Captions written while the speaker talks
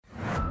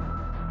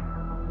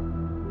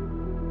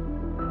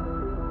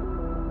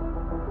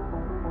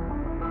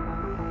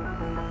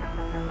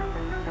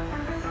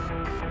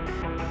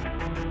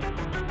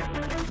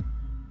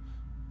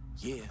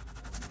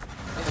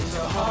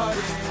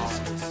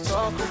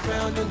Talk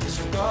around, don't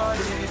disregard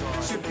it.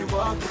 Strip you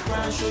off the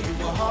ground, show you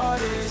what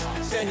heart is.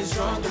 Standing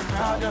strong and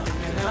proud,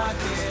 nothing can knock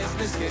it.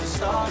 Let's get it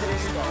started,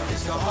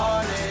 it's the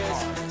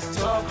hardest.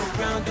 Talk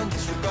around, don't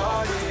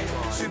disregard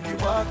it. Strip you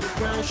off the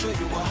ground, show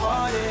you what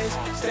heart is.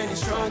 Standing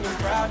strong and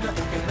proud,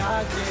 nothing can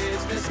knock it.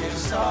 Let's get it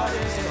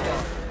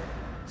started.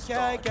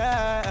 Yeah,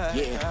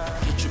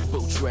 get your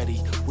boots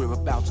ready. We're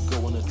about to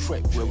go on a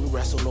trip where we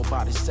wrestle,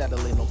 nobody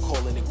settling or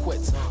calling it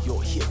quits.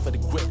 You're here for the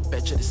grit,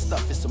 betcha this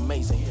stuff is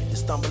amazing. You're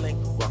stumbling,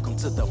 welcome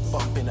to the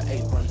bump in the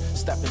apron.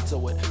 Step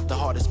into it, the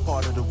hardest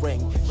part of the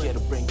ring. Here to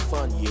bring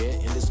fun, yeah,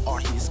 and this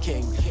art he is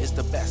king. It's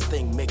the best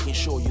thing, making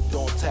sure you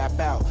don't tap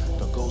out.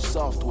 Don't go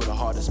soft with the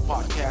hardest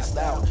podcast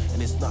out.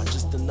 And it's not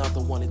just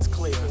another one, it's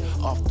clear.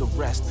 Off the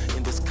rest,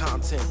 in this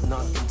content,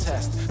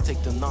 non-contest.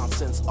 Take the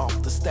nonsense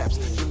off the steps.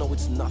 You know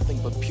it's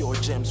nothing but pure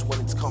gems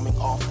when it's coming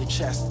off the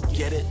chest.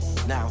 Get it?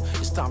 Now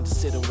it's time to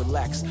sit and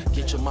relax.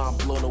 Get your mind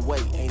blown away,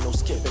 ain't no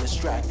skipping this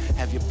track.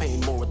 Have you paying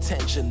more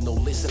attention, no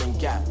listening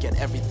gap. Get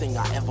everything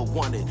I ever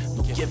wanted,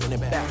 no giving it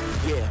back.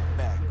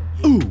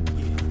 Ooh,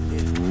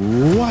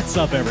 what's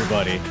up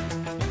everybody?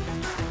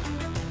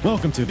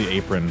 Welcome to the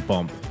Apron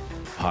Bump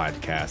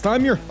Podcast.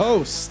 I'm your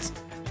host.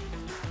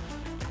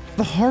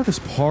 The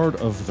hardest part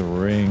of the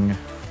ring.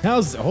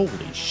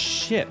 Holy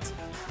shit.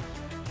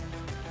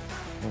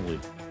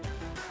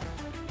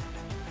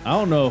 I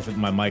don't know if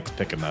my mic's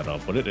picking that up,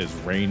 but it is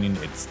raining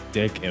its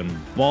dick and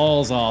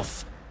balls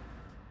off.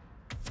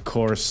 Of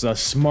course,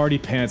 Smarty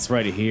Pants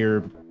right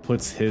here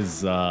puts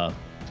his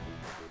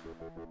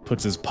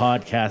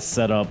podcast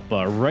set up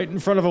right in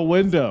front of a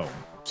window,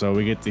 so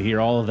we get to hear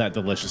all of that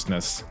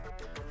deliciousness.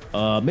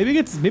 Maybe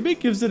it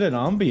gives it an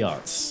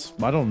ambiance.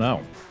 I don't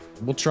know.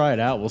 We'll try it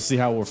out. We'll see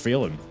how we're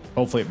feeling.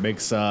 Hopefully, it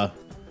makes or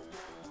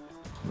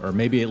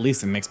maybe at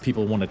least it makes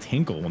people want to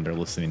tinkle when they're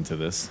listening to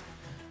this.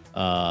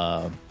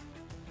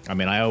 I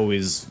mean, I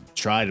always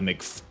try to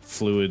make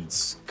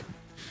fluids.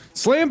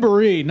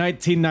 Slamboree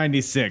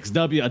 1996, a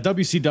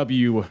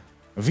WCW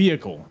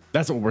vehicle.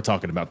 That's what we're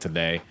talking about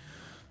today.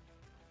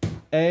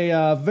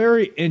 A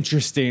very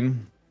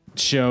interesting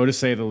show, to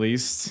say the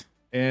least.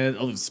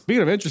 And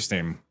speaking of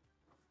interesting,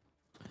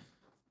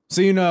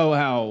 so you know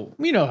how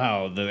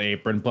the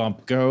Apron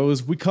Bump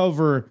goes. We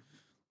cover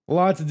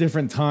lots of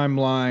different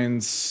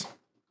timelines,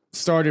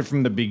 started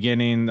from the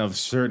beginning of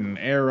certain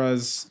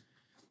eras.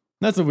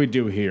 That's what we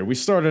do here. We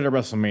started at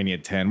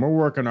WrestleMania 10. We're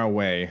working our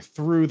way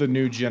through the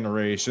new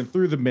generation,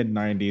 through the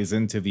mid-90s,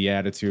 into the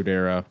Attitude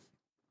Era,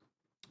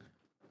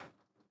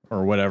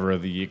 or whatever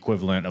the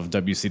equivalent of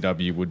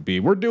WCW would be.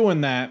 We're doing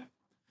that,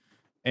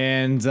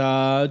 and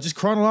just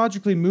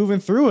chronologically moving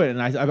through it.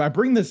 And I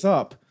bring this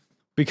up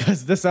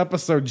because this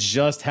episode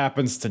just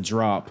happens to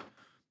drop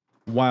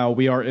while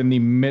we are in the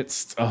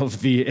midst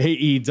of the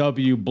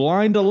AEW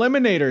Blind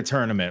Eliminator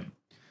Tournament.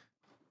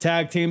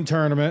 Tag team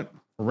tournament.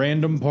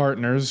 Random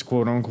partners,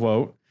 quote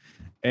unquote,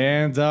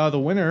 and the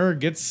winner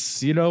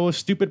gets, a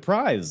stupid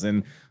prize.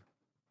 And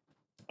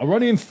a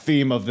running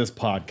theme of this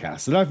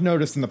podcast that I've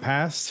noticed in the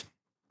past,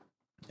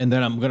 and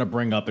then I'm going to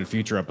bring up in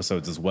future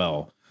episodes as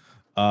well.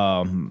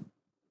 No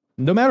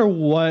matter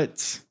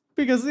what,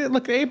 because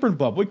look, the Apron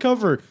Bump, we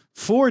cover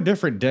 4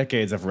 different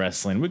decades of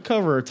wrestling. We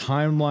cover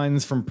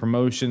timelines from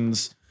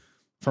promotions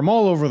from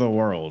all over the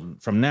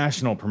world, from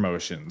national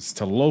promotions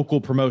to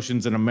local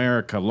promotions in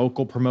America,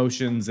 local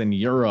promotions in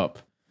Europe.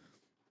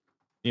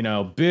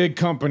 Big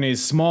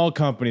companies, small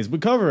companies, we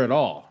cover it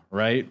all,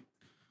 right?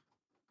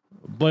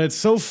 But it's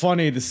so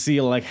funny to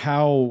see like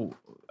how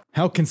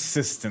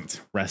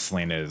consistent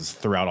wrestling is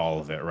throughout all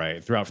of it,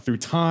 right? Through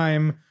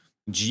time,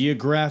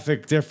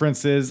 geographic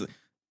differences.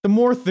 The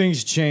more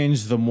things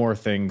change, the more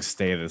things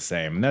stay the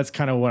same. And that's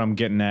kind of what I'm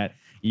getting at.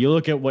 You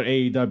look at what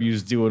AEW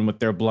is doing with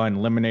their Blind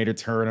Eliminator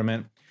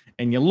Tournament,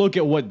 and you look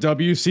at what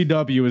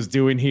WCW is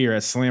doing here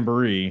at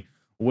Slamboree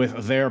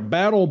with their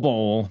Battle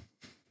Bowl.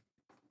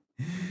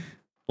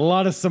 A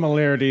lot of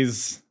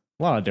similarities,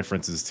 a lot of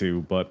differences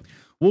too, but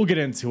we'll get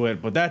into it.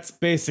 But that's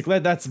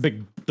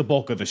the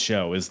bulk of the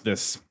show is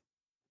this.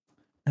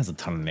 Has a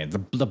ton of names.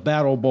 The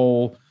Battle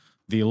Bowl,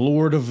 the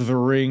Lord of the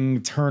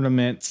Ring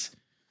tournament.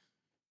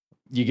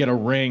 You get a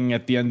ring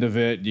at the end of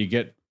it. You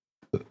get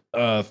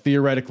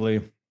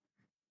theoretically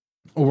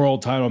a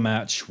world title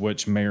match,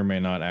 which may or may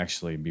not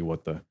actually be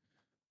what the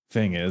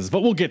thing is.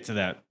 But we'll get to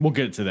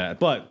that.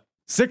 But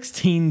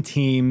 16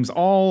 teams,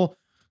 all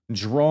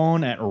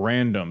drawn at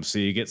random. So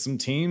you get some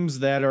teams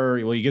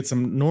you get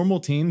some normal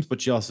teams,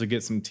 but you also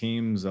get some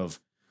teams of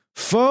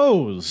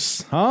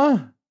foes, huh?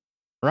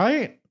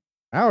 Right?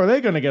 How are they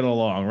going to get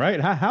along,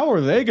 right? How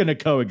are they going to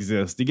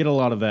coexist? You get a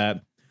lot of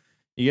that.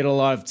 You get a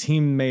lot of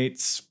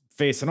teammates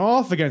facing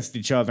off against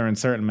each other in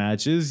certain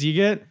matches. You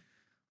get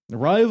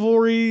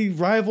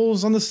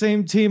rivals on the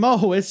same team.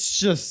 Oh, it's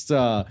just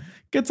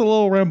gets a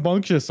little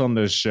rambunctious on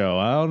this show.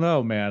 I don't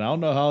know, man. I don't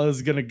know how this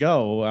is going to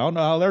go. I don't know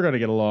how they're going to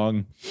get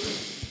along.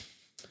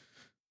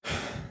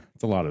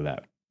 It's a lot of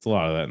that. It's a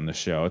lot of that in the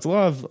show. It's a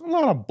lot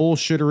of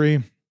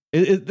bullshittery.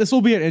 This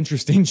will be an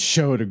interesting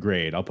show to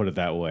grade. I'll put it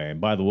that way. And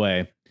by the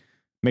way,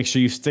 make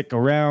sure you stick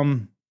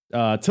around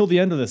till the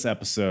end of this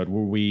episode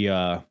where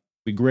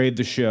we grade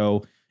the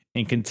show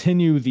and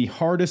continue the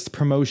hardest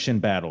promotion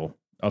battle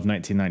of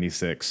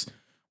 1996.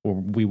 Where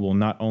we will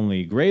not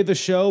only grade the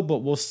show,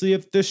 but we'll see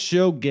if this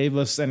show gave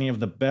us any of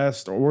the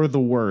best or the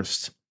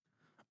worst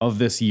of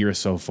this year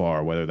so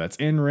far, whether that's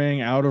in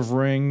ring, out of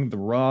ring, the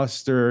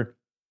roster,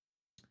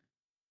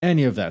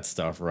 any of that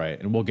stuff, right?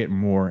 And we'll get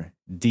more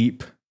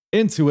deep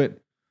into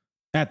it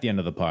at the end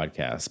of the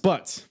podcast.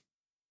 But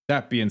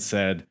that being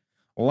said,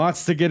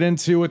 lots to get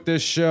into with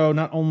this show.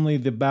 Not only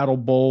the Battle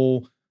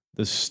Bowl,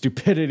 the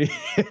stupidity,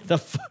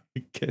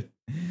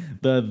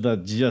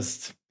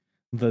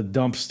 the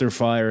dumpster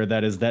fire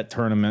that is that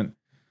tournament.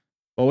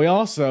 But we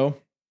also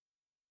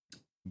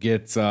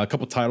get a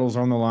couple titles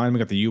on the line. We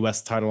got the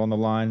U.S. title on the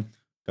line.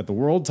 Got the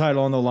world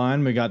title on the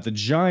line. We got the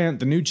Giant,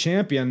 the new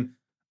champion,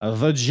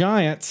 the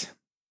Giant,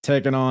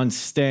 taking on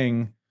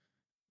Sting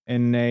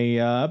in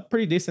a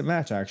pretty decent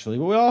match, actually.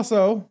 But we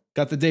also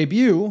got the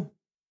debut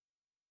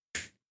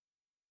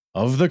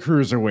of the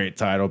Cruiserweight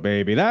title,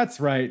 baby. That's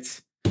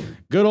right.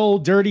 Good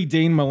old Dirty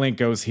Dean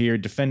Malenko's here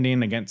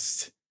defending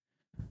against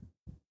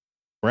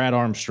Brad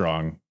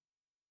Armstrong.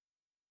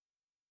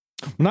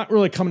 Not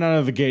really coming out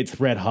of the gates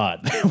red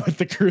hot with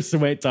the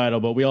Cruiserweight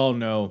title, but we all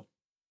know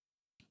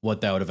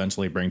what that would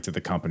eventually bring to the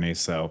company.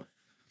 So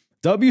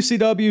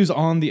WCW's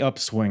on the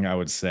upswing, I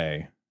would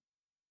say.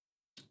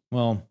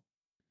 Well,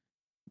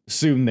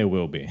 soon they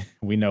will be.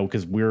 We know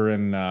because we're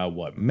in,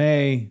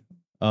 May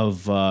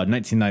of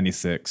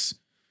 1996.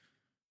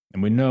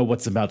 And we know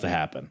what's about to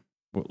happen.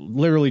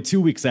 Literally 2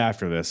 weeks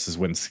after this is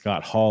when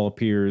Scott Hall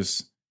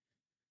appears.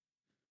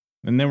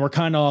 And then we're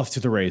kind of off to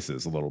the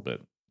races a little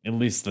bit. At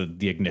least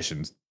the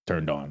ignition's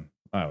turned on.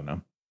 I don't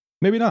know.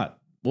 Maybe not.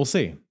 We'll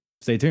see.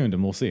 Stay tuned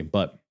and we'll see.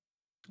 But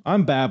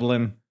I'm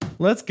babbling.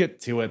 Let's get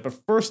to it. But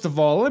first of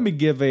all, let me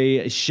give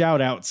a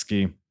shout out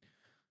ski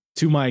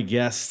to my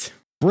guest,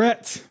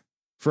 Brett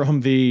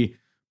from the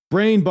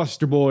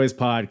Brainbuster Boys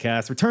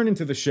podcast, returning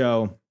to the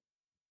show.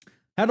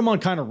 Had him on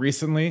kind of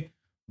recently,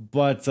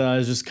 but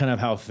it's just kind of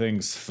how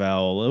things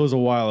fell. It was a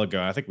while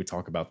ago. I think we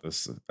talked about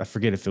this. I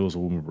forget if it was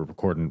when we were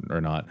recording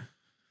or not.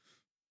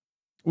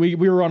 We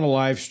were on a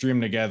live stream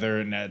together,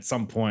 and at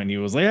some point he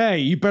was like, "Hey,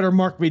 you better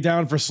mark me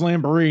down for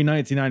Slamboree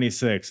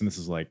 1996." And this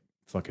is like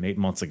fucking 8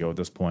 months ago at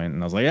this point.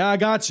 And I was like, "Yeah, I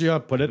got you. I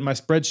put it in my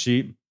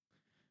spreadsheet."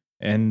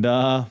 And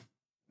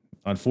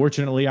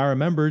unfortunately, I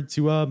remembered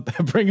to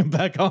bring him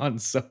back on.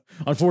 So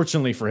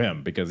unfortunately for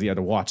him, because he had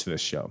to watch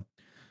this show.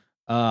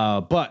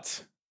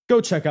 But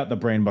go check out the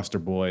Brainbuster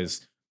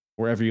Boys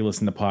wherever you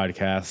listen to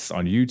podcasts,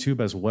 on YouTube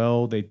as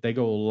well. They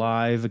go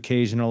live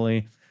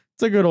occasionally.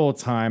 It's a good old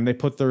time. They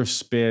put their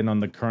spin on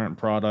the current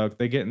product.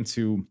 They get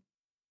into,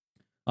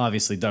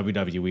 obviously,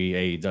 WWE,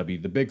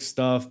 AEW, the big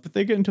stuff, but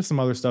they get into some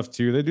other stuff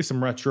too. They do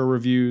some retro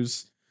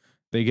reviews.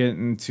 They get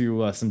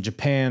into some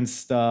Japan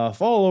stuff,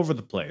 all over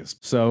the place.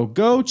 So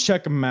go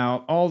check them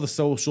out. All the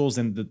socials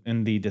in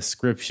the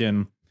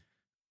description.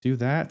 Do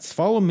that.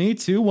 Follow me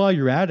too while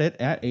you're at it,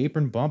 at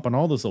Apron Bump on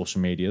all the social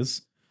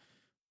medias.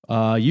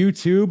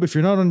 YouTube, if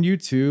you're not on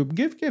YouTube,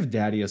 give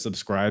Daddy a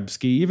subscribe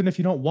ski. Even if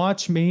you don't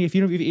watch me,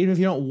 even if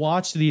you don't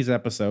watch these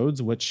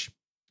episodes, which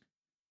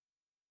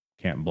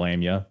can't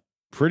blame you.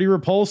 Pretty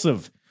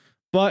repulsive,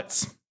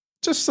 but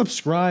just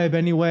subscribe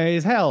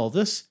anyways. Hell,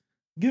 just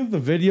give the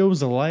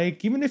videos a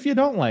like, even if you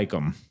don't like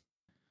them.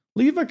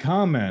 Leave a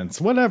comment,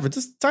 whatever.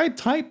 Just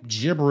type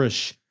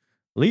gibberish.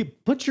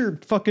 Put your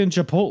fucking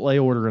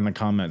Chipotle order in the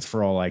comments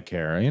for all I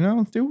care. You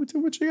know, do what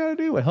you gotta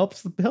do. It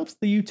helps the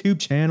YouTube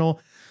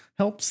channel.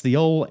 Helps the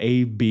old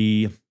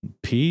ABP.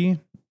 I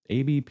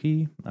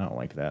don't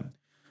like that.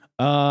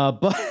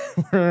 But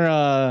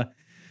we're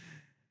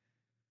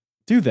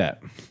do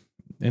that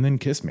and then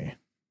kiss me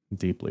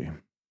deeply.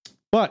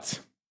 But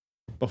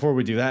before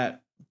we do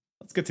that,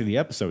 let's get to the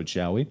episode,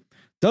 shall we?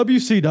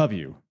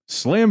 WCW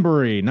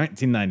Slamboree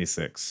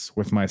 1996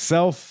 with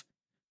myself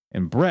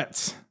and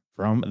Brett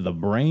from the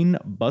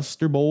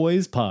Brainbuster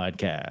Boys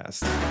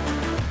podcast.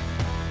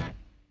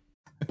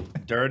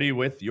 Dirty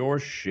with your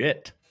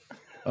shit.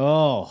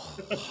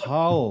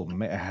 Oh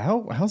man,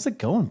 how's it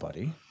going,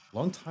 buddy?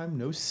 Long time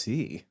no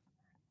see.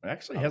 It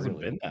actually hasn't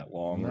been that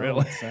long, No,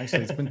 really.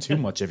 It's been too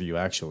much of you,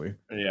 actually.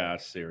 Yeah,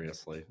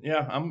 seriously.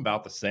 Yeah, I'm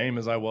about the same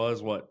as I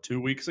was,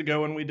 2 weeks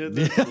ago when we did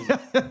this?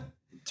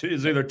 It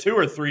was either 2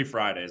 or 3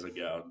 Fridays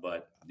ago,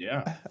 but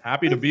yeah,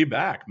 happy to be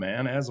back,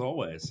 man, as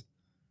always.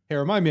 Hey,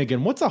 remind me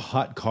again, what's a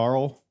hot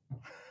Carl?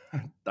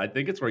 I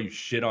think it's where you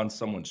shit on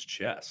someone's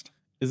chest.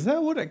 Is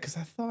that what because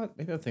I thought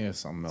maybe I think of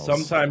something else.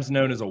 Sometimes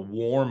known as a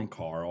warm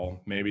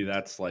Carl. Maybe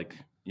that's like,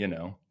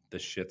 the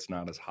shit's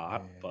not as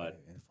hot, but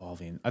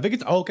involving. I think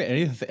it's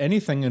okay.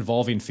 Anything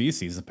involving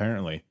feces,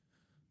 apparently.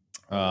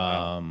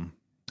 That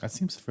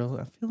seems real.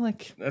 I feel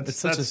like it's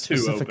such a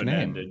specific too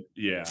open-ended. Name.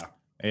 Yeah.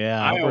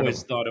 Yeah. I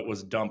always thought it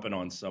was dumping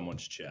on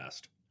someone's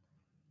chest.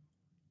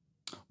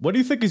 What do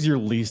you think is your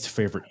least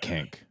favorite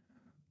kink?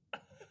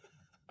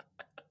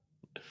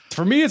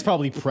 For me, it's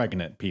probably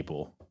pregnant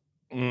people.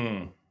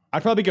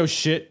 I'd probably go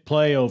shit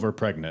play over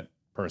pregnant,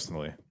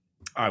 personally.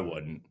 I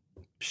wouldn't.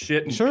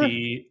 shit and Sure.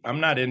 pee. I'm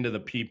not into the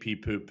pee pee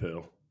poo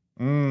poo.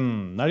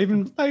 Not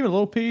even a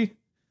little pee.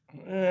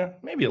 Maybe a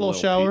Little little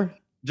shower.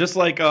 pee. Just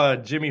like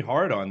Jimmy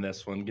Hart on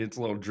this one gets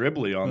a little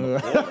dribbly on the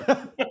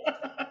floor.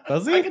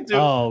 Does he? I can do.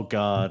 Oh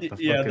God.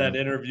 Yeah, that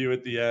interview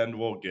at the end.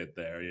 We'll get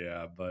there.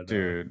 Yeah, but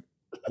dude,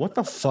 what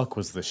the fuck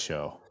was this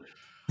show?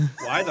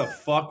 Why the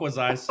fuck was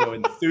I so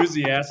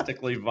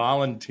enthusiastically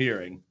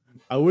volunteering?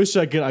 I wish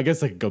I could. I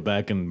guess I could go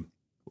back and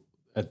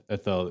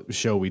at the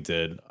show we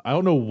did. I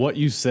don't know what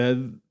you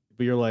said,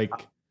 but you're like,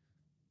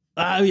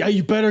 yeah,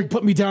 you better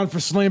put me down for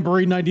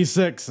Slamboree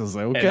 '96. I was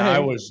like, okay. And I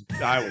was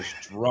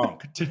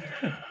drunk.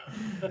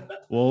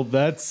 Well,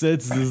 it's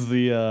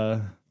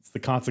the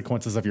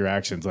consequences of your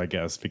actions, I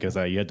guess, because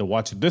you had to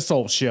watch this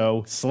old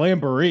show,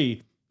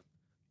 Slamboree,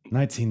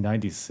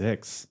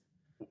 1996.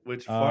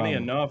 Which, funny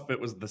enough, it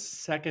was the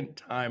second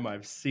time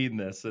I've seen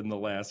this in the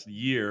last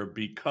year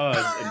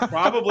because, and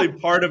probably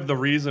part of the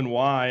reason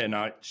why, and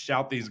I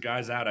shout these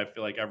guys out, I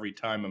feel like every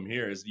time I'm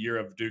here, is Year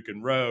of Duke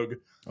and Rogue.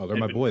 Oh, they're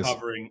my boys.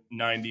 Covering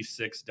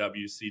 96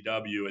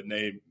 WCW, and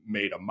they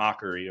made a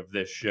mockery of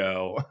this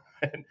show.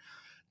 And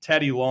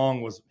Teddy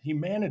Long he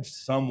managed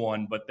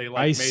someone, but they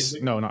like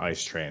not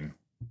Ice Train.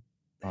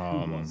 Who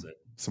was it?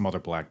 Some other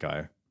black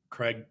guy.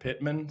 Craig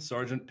Pittman,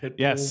 Sergeant Pitbull.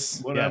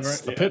 Yes, whatever.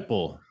 Yes, the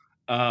Pitbull.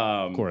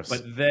 Of course.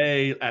 But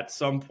they at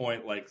some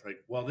point like,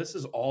 well, this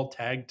is all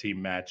tag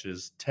team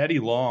matches. Teddy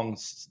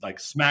Long's like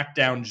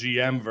SmackDown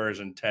GM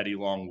version. Teddy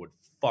Long would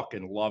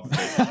fucking love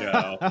this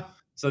show.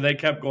 So they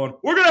kept going,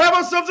 we're gonna have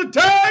ourselves a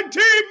tag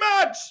team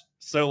match.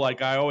 So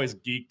like I always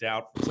geeked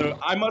out. So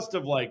I must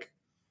have like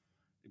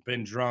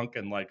been drunk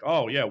and like,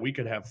 oh yeah, we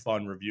could have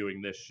fun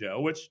reviewing this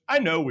show, which I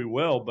know we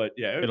will, but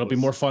yeah, it'll be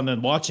more fun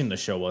than watching the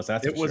show was.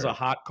 It was a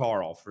hot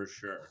Carl for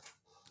sure.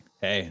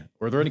 Hey,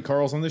 were there any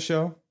Carls on this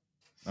show?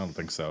 I don't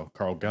think so.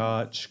 Carl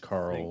Gotch,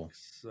 Carl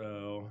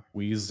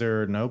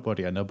Weezer,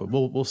 nobody I know, but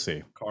we'll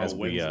see Carl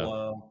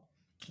Winslow.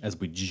 As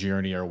we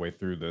journey our way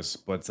through this.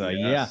 But yes.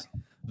 Yeah,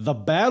 the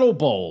Battle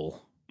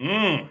Bowl.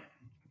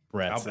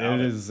 Brett, it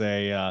is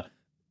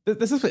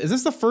is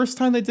this the first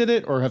time they did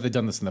it, or have they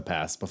done this in the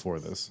past before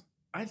this?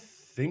 I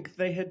think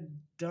they had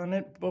done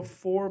it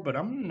before, but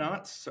I'm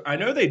not. I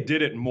know they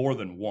did it more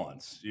than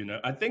once. You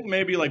know, I think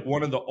maybe like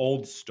one of the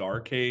old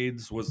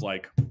Starcades was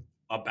like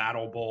a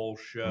Battle Bowl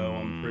show,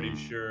 I'm pretty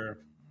sure.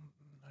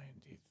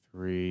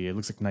 93. It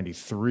looks like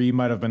 93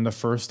 might have been the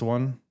first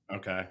one.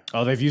 Okay.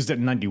 Oh, they've used it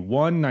in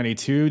 91,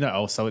 92.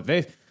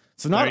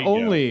 So not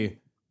only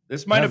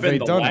this might have been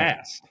the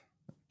last.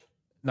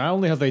 Not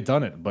only have they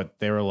done it, but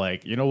they were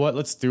like, you know what?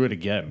 Let's do it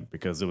again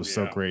because it was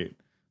so great.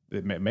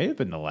 It may have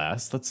been the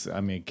last.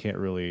 Can't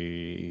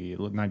really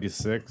look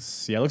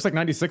 96. Yeah, it looks like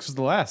 96 was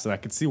the last, and I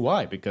can see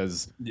why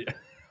because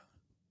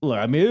look,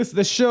 I mean,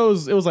 this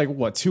shows, it was like,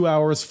 what, 2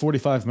 hours,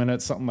 45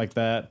 minutes, something like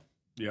that.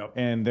 Yep.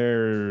 And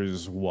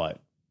there's,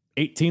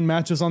 18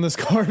 matches on this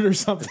card or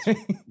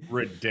something?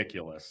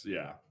 Ridiculous,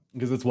 yeah.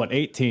 Because it's,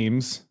 8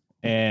 teams.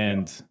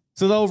 And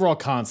so the overall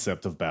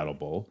concept of Battle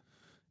Bowl,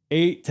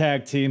 8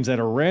 tag teams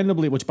that are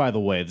randomly, which, by the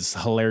way, this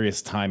is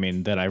hilarious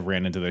timing that I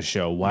ran into this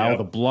show while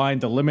the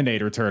blind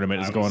eliminator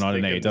tournament is going on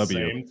in AEW.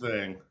 Same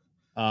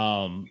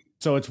thing.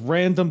 So it's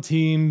random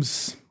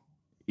teams.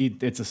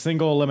 It's a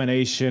single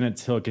elimination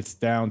until it gets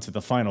down to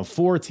the final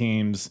 4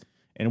 teams,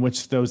 in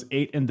which those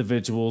 8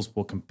 individuals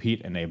will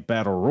compete in a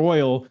battle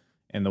royal,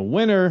 and the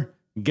winner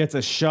gets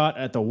a shot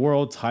at the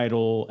world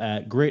title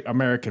at Great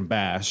American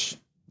Bash. At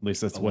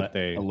least that's what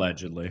they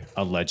allegedly.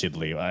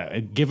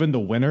 Given the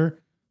winner,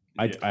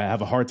 I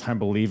have a hard time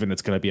believing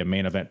it's going to be a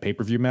main event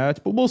pay-per-view match,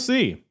 but we'll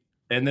see.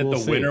 And that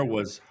the winner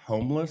was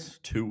homeless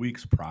 2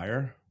 weeks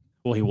prior.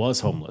 Well, he was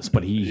homeless,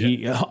 but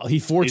he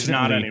fortunately he's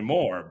not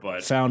anymore.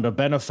 But found a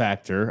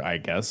benefactor, I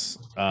guess.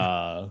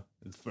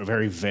 It's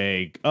very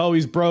vague. Oh,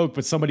 he's broke,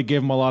 but somebody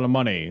gave him a lot of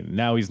money.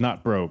 Now he's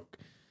not broke.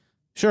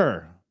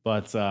 Sure,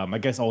 but I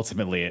guess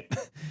ultimately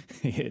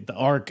the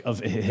arc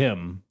of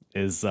him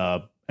is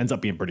ends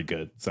up being pretty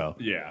good. So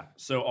yeah.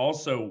 So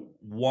also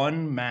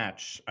one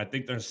match. I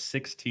think there's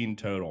 16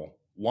 total.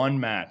 One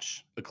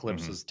match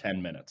eclipses 10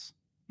 minutes,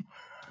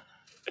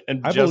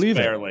 and I just believe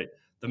barely.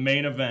 The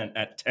main event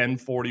at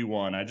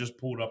 10:41. I just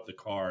pulled up the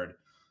card,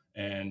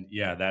 and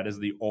yeah, that is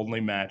the only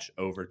match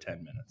over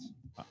 10 minutes.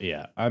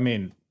 Yeah, I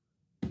mean,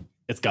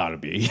 it's got to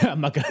be. I'm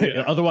not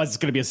gonna. Otherwise, it's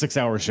gonna be a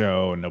 6-hour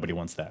show, and nobody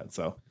wants that.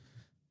 So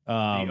the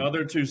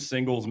other 2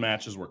 singles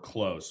matches were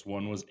close.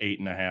 One was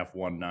 8.5,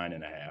 one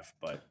 9.5.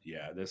 But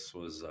yeah, this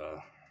was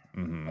a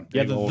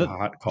big old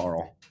hot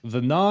Carl.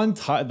 The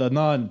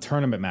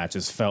non-tournament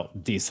matches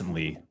felt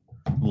decently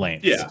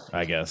length,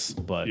 I guess,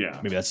 but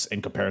maybe that's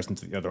in comparison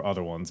to the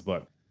other ones.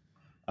 But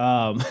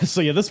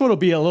so this one will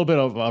be a little bit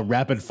of a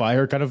rapid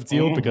fire kind of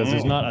deal because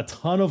there's not a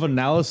ton of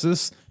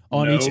analysis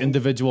on each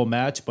individual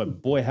match,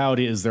 but boy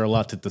howdy is there a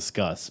lot to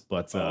discuss.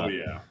 But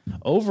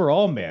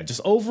overall, man,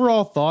 just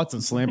overall thoughts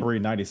on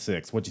Slamboree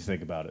 96. What'd you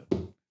think about it?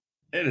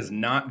 It is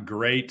not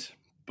great,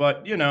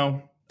 but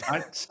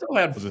I still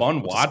had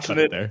fun watching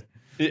it. There.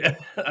 Yeah,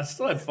 I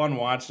still had fun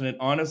watching it.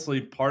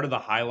 Honestly, part of the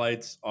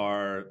highlights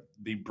are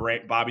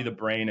Bobby the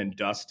Brain and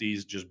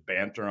Dusty's just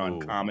banter on Ooh,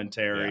 yeah.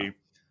 commentary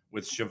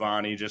with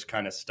Shivani just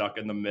kind of stuck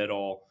in the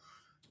middle.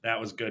 That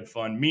was good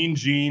fun. Mean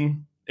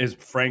Gene is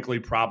frankly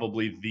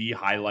probably the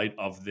highlight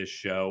of this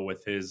show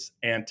with his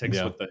antics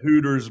Yeah. with the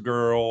Hooters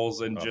girls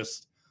and Oh.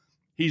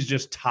 he's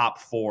just top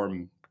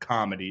form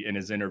comedy in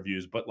his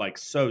interviews, but like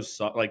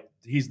like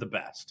he's the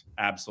best,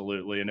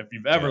 absolutely. And if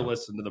you've ever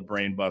listened to the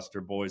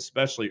Brainbuster Boys,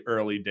 especially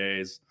early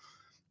days,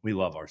 we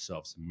love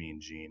ourselves some Mean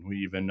Gene. We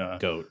even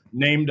Goat.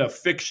 named a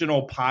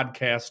fictional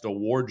podcast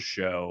award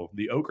show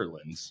the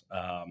Okerlins.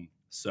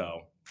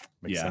 So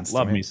Makes yeah, sense to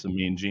love me. me some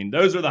Mean Gene.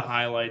 Those are the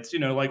highlights. You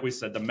know, like we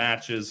said, the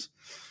matches,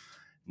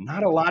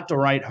 not a lot to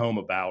write home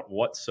about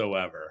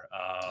whatsoever.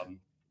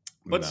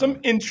 But No. some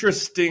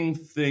interesting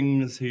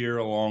things here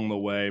along the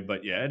way.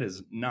 But yeah, it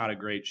is not a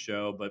great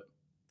show, but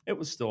it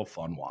was still a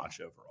fun watch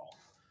overall.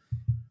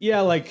 Yeah,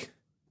 like,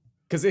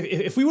 because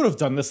if we would have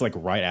done this like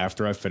right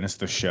after I finished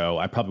the show,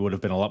 I probably would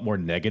have been a lot more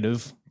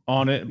negative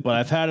on it.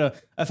 But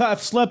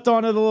I've slept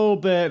on it a little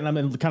bit, and I've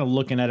been kind of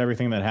looking at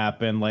everything that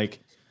happened.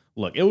 Like,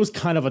 look, it was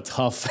kind of a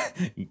tough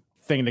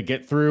thing to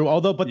get through.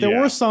 But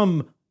there were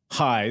some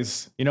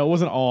highs. You know, it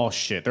wasn't all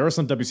shit. There were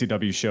some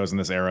WCW shows in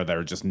this era that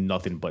are just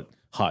nothing but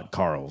hot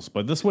Carls.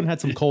 But this one had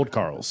some cold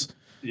Carls.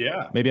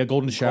 Yeah. Maybe a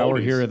golden shower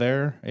Coldies. here or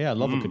there. Yeah, I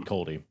love a good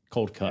coldie.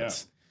 Cold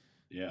cuts.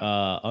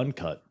 Yeah.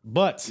 Uncut.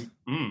 But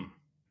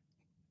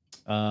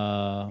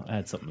I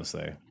had something to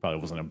say. Probably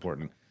wasn't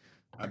important.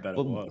 I bet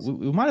it was.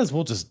 We might as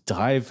well just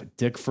dive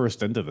dick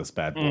first into this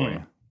bad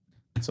boy.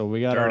 So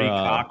we got Dirty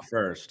our cock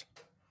first.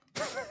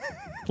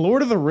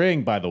 Lord of the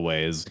Ring, by the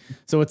way,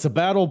 so it's a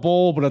battle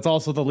bowl, but it's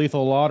also the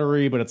lethal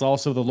lottery, but it's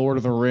also the Lord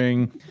of the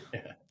Ring.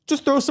 Yeah.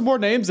 Just throw some more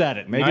names at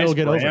it. Maybe nice it'll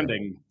get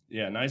branding. over.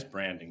 Yeah, nice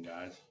branding,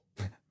 guys.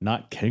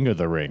 Not King of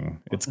the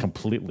Ring. It's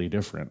completely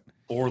different.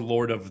 Or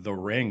Lord of the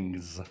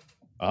Rings.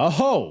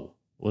 Oh,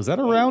 was that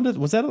around it?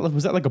 Was that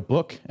like a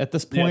book at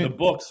this point? Yeah, the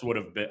books would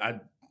have been.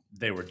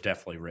 They were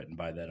definitely written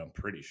by then. I'm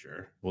pretty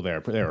sure. Well,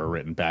 they were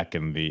written back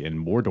in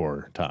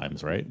Mordor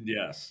times, right?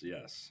 Yes.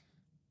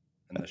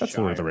 That's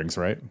Lord of the Rings,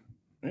 right?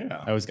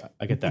 Yeah.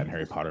 I get that and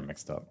Harry Potter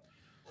mixed up.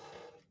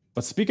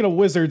 But speaking of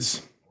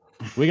wizards,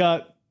 we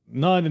got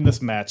none in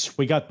this match.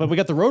 We got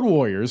the Road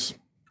Warriors.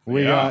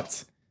 We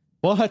got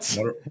what?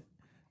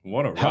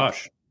 What a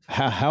rush.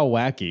 How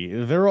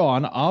wacky. They're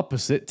on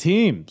opposite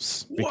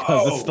teams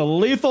because it's the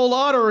lethal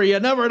lottery. You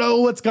never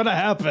know what's going to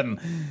happen.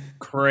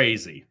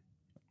 Crazy.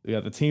 We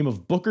got the team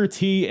of Booker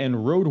T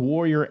and Road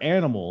Warrior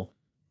Animal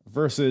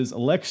versus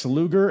Lex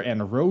Luger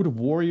and Road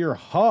Warrior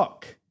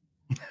Hawk.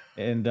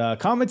 And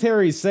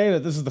commentaries say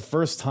that this is the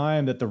first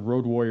time that the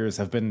Road Warriors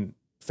have been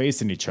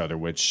facing each other,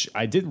 which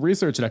I did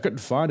research and I couldn't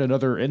find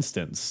another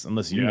instance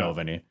unless you know of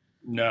any.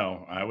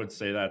 No, I would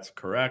say that's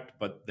correct,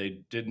 but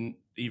they didn't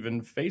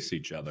even face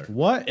each other.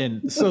 What?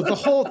 And so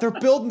they're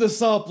building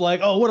this up like,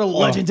 oh, what a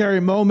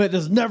legendary moment.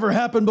 This never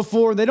happened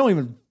before. They don't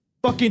even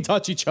fucking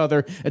touch each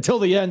other until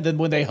the end and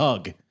when they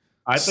hug.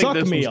 I think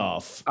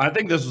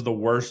this was the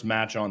worst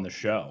match on the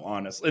show,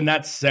 honestly. And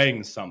that's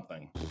saying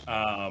something.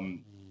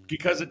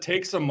 Because it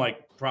takes them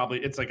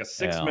it's like a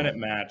 6-minute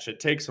match.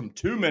 It takes them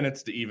 2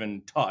 minutes to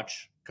even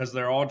touch because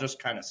they're all just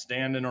kind of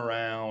standing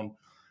around.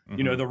 Mm-hmm.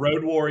 You know, the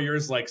Road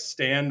Warriors like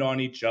stand on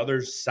each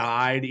other's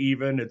side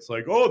even. It's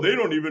like, oh, they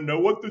don't even know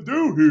what to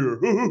do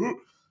here.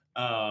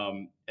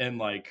 And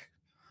like,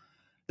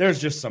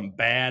 there's just some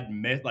bad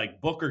myth.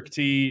 Like Booker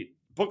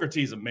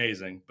T's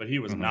amazing, but he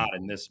was not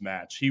in this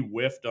match. He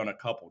whiffed on a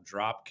couple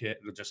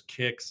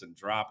kicks and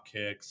drop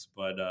kicks.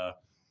 But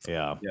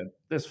yeah,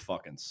 this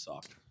fucking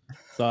sucked.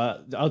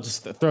 So I'll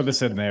just throw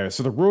this in there.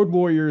 So the Road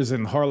Warriors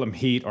and Harlem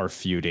Heat are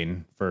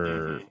feuding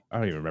for, I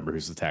don't even remember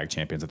who's the tag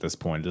champions at this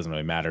point. It doesn't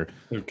really matter.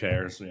 Who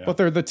cares? Yeah. But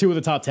they're the two of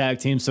the top tag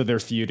teams, so they're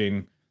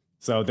feuding.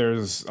 So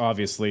there's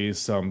obviously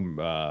some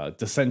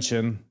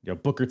dissension. You know,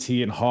 Booker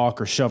T and Hawk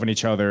are shoving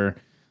each other.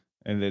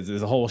 And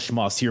there's a whole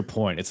schmoss. To your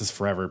point, it's just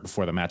forever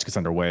before the match gets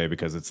underway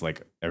because it's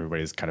like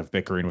everybody's kind of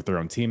bickering with their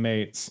own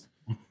teammates.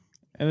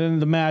 And then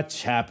the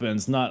match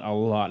happens. Not a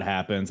lot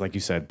happens. Like you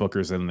said,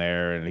 Booker's in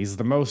there, and he's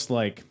the most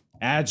like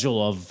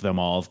agile of them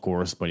all, of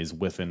course, but he's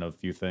whiffing a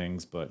few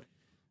things.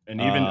 And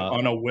even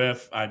on a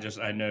whiff, I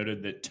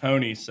noted that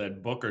Tony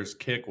said Booker's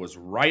kick was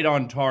right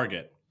on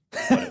target,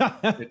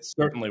 but it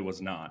certainly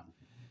was not.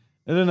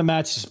 And then the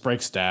match just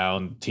breaks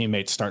down.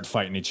 Teammates start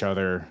fighting each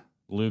other.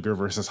 Luger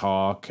versus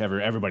Hawk.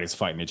 Everybody's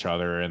fighting each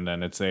other, and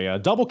then it's a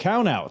double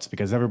count out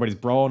because everybody's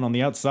brawling on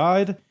the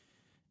outside.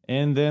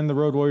 And then the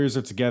Road Warriors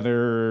are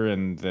together,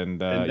 and then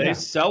they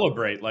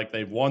celebrate like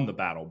they've won the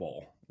Battle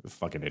Bowl.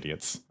 Fucking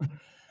idiots.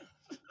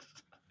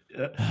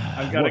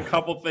 I've got a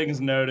couple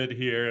things noted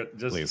here.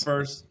 Please.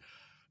 First,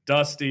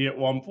 Dusty at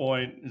one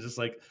point is just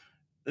like,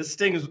 this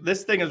thing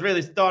has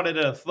really started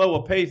to flow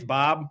a pace,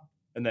 Bob.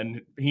 And then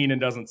Heenan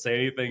doesn't say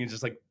anything. He's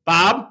just like,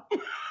 Bob.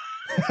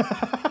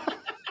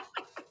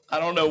 I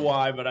don't know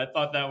why, but I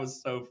thought that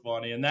was so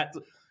funny. And that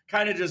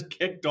kind of just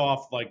kicked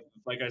off, like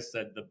I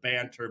said, the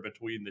banter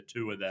between the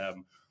two of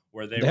them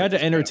where they had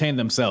to entertain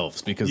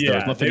themselves because there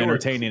was nothing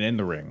entertaining in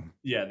the ring.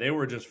 Yeah, they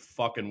were just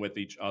fucking with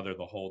each other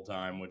the whole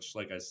time, which,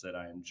 like I said,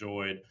 I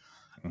enjoyed.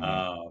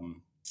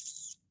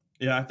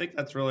 Yeah, I think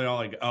that's really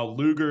all.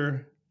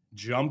 Luger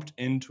jumped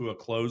into a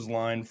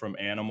clothesline from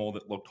Animal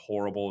that looked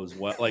horrible as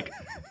well. Like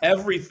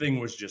everything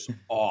was just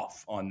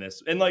off on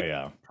this, and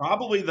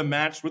probably the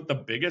match with the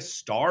biggest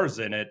stars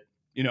in it,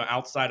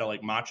 outside of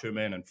like Macho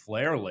Man and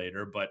Flair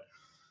later, but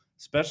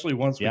especially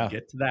once we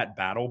get to that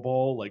Battle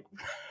Bowl, like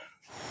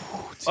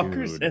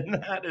fuckers in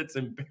that, it's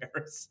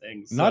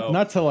embarrassing.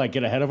 Not to like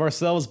get ahead of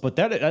ourselves, but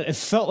it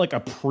felt like a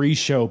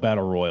pre-show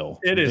battle royal.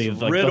 It is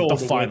riddled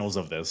the finals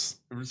of this.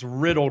 It was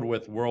riddled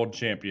with world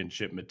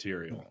championship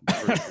material.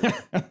 For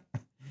sure.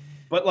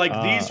 But like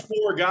these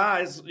four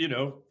guys,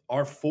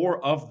 are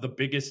four of the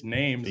biggest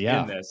names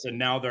in this, and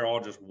now they're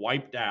all just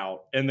wiped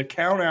out. And the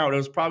count out, it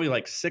was probably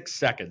like 6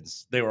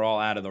 seconds. They were all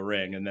out of the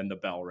ring, and then the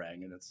bell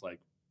rang, and it's like,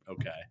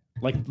 okay.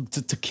 Like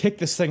to kick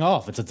this thing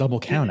off, it's a double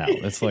count out.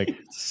 It's like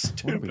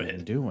stupid. What are we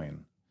even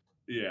doing?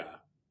 Yeah.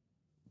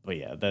 But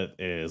yeah, that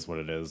is what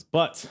it is.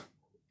 But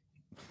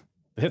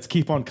the hits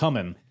keep on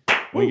coming.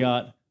 We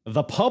got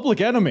the Public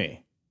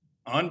Enemy.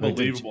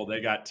 Unbelievable.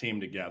 They got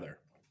teamed together.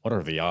 What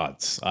are the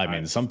odds? I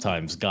mean,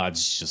 sometimes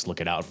God's just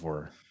looking out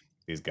for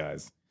these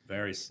guys.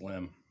 Very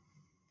slim.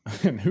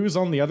 And who's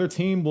on the other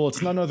team? Well,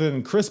 it's none other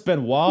than Chris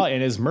Benoit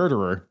and his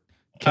murderer,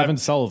 Kevin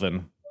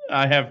Sullivan.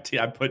 I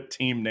put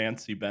Team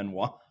Nancy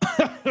Benoit.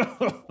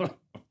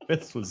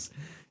 This was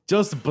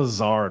just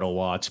bizarre to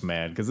watch,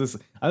 man. Because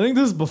I think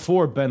this is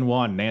before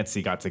Benoit and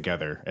Nancy got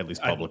together, at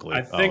least publicly.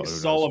 I think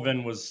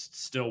Sullivan was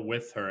still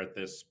with her at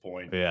this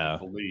point. Yeah, I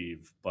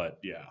believe, but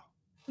yeah,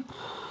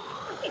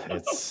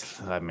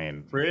 it's. I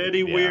mean,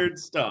 pretty weird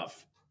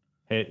stuff.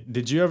 Hey,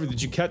 did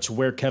you catch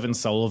where Kevin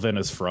Sullivan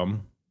is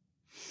from?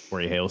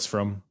 Where he hails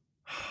from?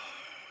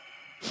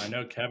 I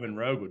know Kevin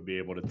Rogue would be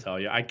able to tell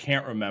you. I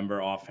can't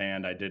remember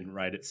offhand. I didn't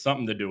write it.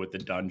 Something to do with the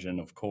dungeon,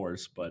 of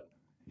course, but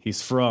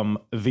he's from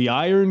the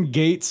Iron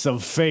Gates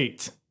of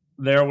Fate.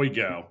 There we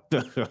go.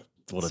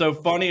 So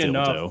funny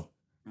enough,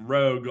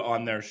 Rogue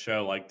on their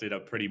show did a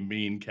pretty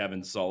mean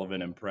Kevin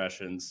Sullivan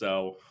impression.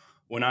 So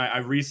when I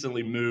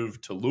recently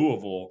moved to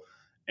Louisville,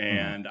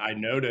 and I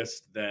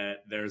noticed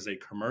that there's a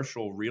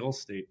commercial real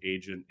estate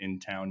agent in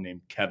town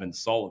named Kevin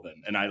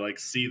Sullivan. And I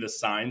see the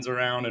signs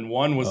around, and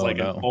one was an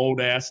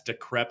old ass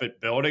decrepit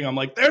building. I'm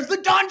like, there's the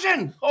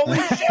dungeon. Holy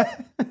shit.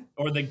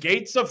 Or the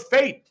Gates of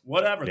Fate,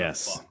 whatever the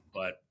fuck.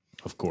 But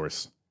of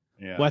course.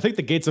 Yeah. Well, I think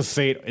the Gates of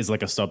Fate is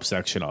like a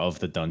subsection of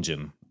the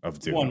Dungeon of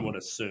Doom. One would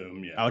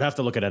assume, yeah. I would have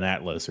to look at an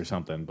atlas or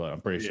something, but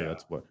I'm pretty sure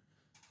that's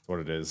what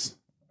it is.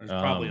 There's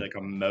probably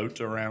a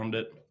moat around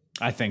it.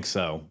 I think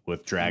so,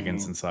 with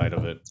dragons inside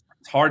of it.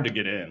 It's hard to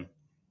get in.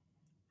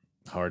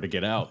 Hard to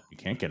get out. You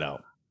can't get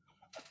out.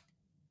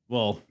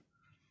 Well,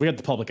 we got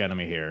the Public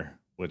Enemy here,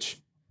 which,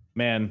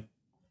 man,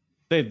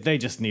 they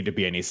just need to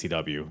be an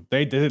ECW.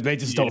 They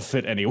just don't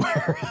fit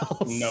anywhere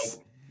else.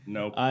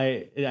 Nope.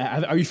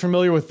 Are you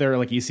familiar with their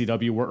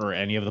ECW or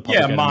any of the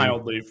Public Enemy?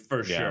 Mildly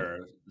for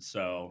sure.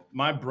 So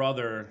my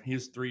brother,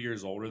 he's 3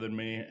 years older than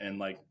me,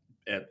 and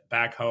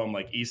back home,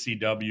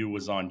 ECW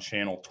was on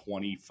channel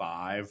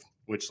 25,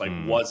 which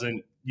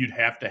wasn't. You'd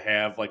have to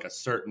have a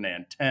certain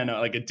antenna.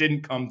 It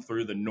didn't come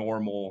through the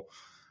normal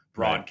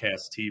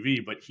broadcast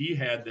TV, but he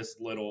had this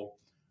little.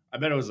 I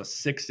bet it was a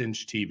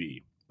 6-inch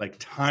TV.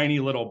 Tiny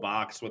little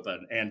box with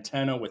an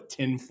antenna with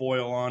tin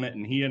foil on it.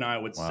 And he and I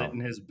would sit in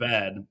his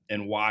bed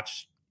and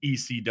watch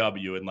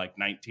ECW in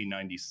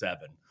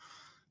 1997.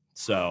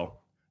 So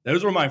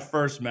those were my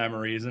first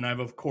memories. And I've,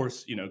 of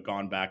course,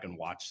 gone back and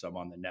watched some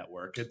on the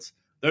network.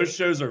 Those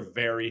shows are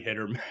very hit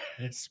or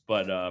miss,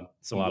 but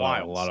some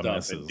wild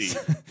stuff. Of misses.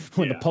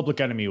 When the Public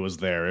Enemy was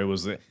there, it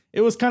was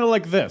kind of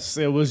like this.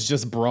 It was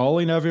just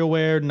brawling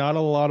everywhere. Not a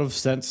lot of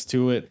sense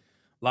to it.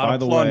 A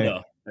lot of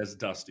plunder, as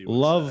Dusty would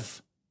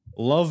say.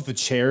 Love the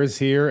chairs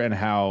here and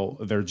how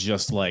they're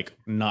just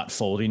not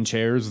folding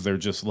chairs. They're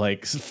just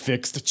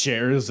fixed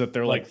chairs that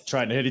they're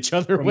trying to hit each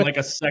other from with.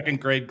 A second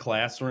grade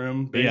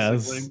classroom,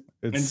 basically. Yes,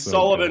 and so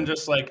Sullivan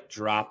just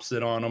drops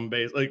it on him.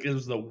 It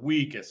was the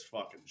weakest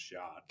fucking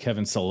shot.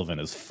 Kevin Sullivan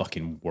is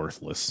fucking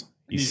worthless.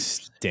 He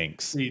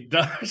stinks. He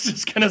does. I was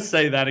just gonna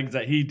say that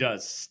exact. He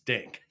does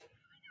stink.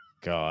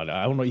 God,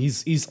 I don't know.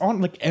 He's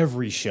on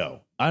every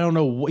show. I don't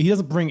know. He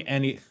doesn't bring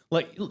any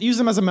use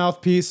him as a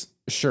mouthpiece.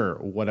 Sure,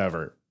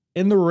 whatever.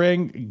 In the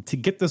ring to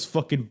get this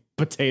fucking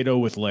potato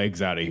with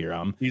legs out of here.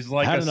 He's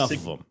had enough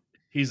of him.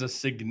 He's a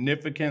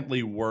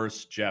significantly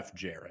worse Jeff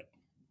Jarrett.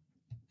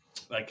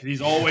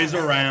 He's always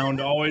around,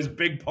 always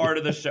big part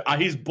of the show.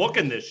 He's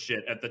booking this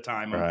shit at the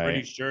time. I'm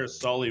pretty sure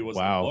Sully was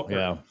the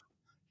booker.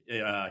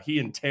 Yeah. He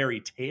and Terry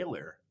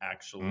Taylor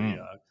actually.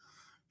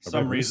 For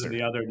some reason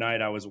the other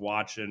night I was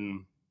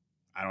watching.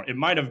 It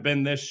might have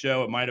been this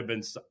show. It might have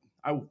been.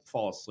 I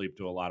fall asleep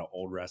to a lot of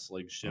old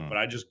wrestling shit, but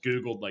I just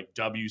Googled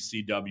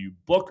WCW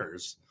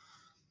bookers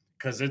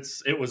because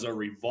it was a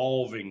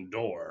revolving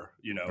door,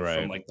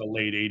 from the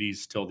late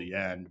 80s till the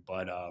end.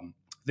 But I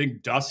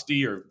think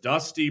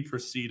Dusty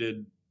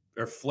preceded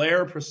or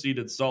Flair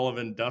preceded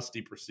Sullivan,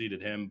 Dusty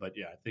preceded him, but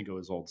yeah, I think it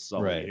was old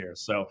Sully Right. here.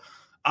 So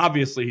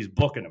obviously he's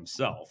booking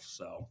himself.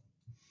 So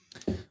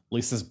at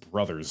least his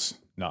brother's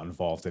not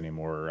involved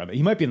anymore. I mean,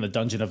 he might be in the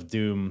Dungeon of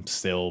Doom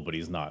still, but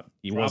he's not.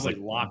 He was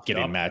probably like locked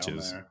getting up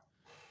matches.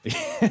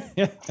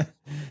 down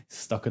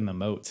Stuck in the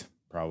moat,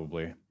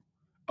 probably.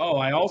 there. Oh,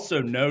 I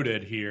also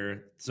noted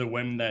here. So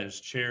when those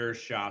chair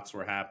shots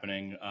were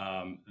happening,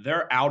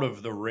 they're out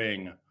of the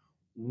ring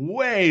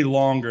way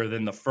longer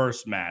than the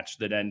first match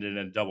that ended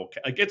in a double.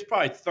 Like it's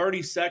probably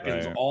 30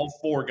 seconds. Right. All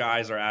four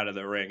guys are out of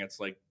the ring. It's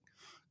like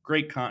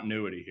great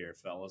continuity here,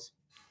 fellas.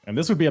 And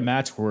this would be a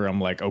match where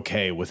I'm like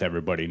okay with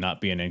everybody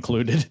not being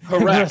included in the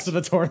Correct. rest of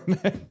the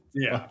tournament.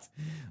 Yeah. But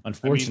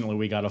unfortunately,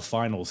 we got a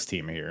finals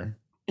team here.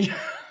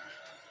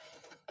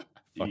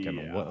 Fucking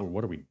Yeah.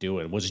 what are we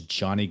doing? Was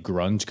Johnny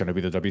Grunge going to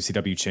be the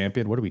WCW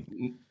champion? What are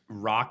we?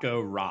 Rocco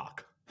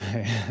Rock.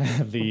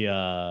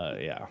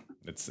 Yeah,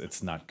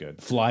 it's not good.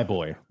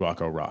 Flyboy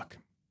Rocco Rock.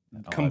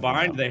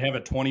 Combined, they have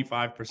a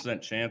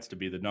 25% chance to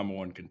be the number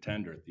one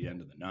contender at the end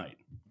of the night.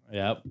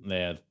 Yep, they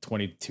have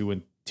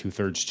 22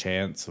 2/3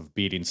 chance of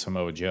beating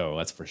Samoa Joe.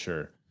 That's for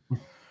sure.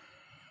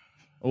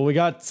 Well, we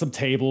got some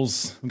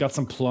tables. We got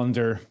some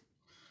plunder.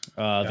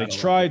 They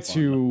try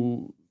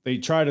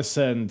to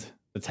send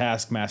the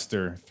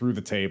Taskmaster through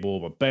the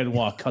table, but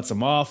Benoit cuts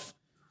him off.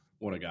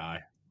 What a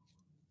guy!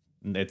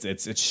 And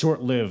it's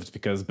short lived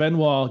because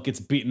Benoit gets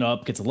beaten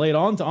up, gets laid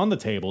on the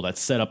table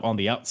that's set up on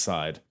the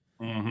outside.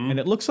 And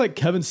it looks like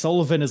Kevin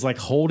Sullivan is like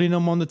holding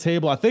him on the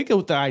table. I think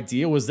the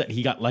idea was that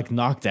he got like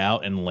knocked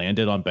out and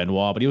landed on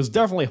Benoit, but he was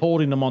definitely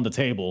holding him on the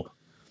table.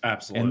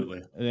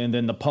 Absolutely. And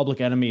then the Public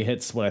Enemy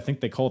hits what I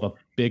think they call the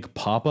Big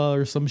Papa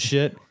or some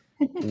shit,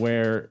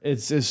 where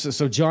it's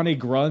so Johnny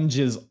Grunge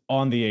is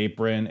on the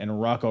apron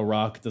and Rocco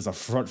Rock does a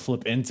front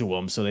flip into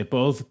him. So they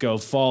both go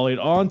falling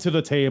onto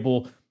the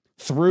table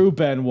through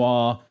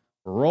Benoit,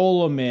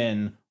 roll him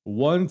in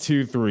 1,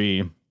 2,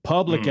 3.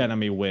 Public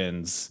Enemy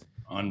wins.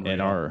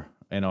 Unreal.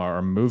 And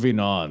are moving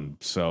on.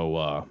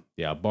 So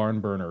yeah, barn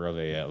burner of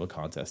a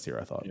contest here,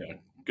 I thought. Yeah,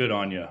 good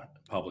on you,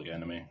 Public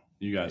Enemy.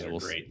 You guys are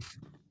great.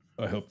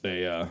 I hope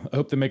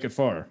they make it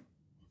far.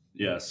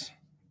 Yes.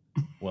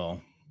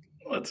 Well,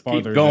 let's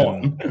keep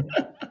going.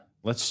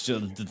 Let's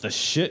just the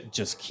shit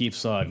just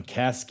keeps on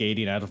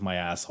cascading out of my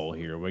asshole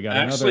here. We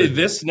got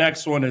this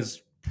next one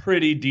is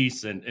pretty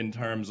decent in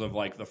terms of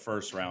like the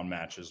first round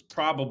matches.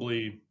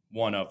 Probably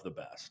one of the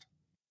best.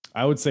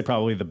 I would say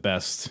probably the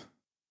best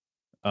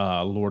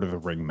Lord of the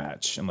Ring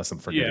match, unless I'm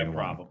forgetting one.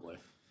 Probably.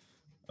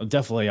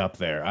 Definitely up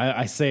there.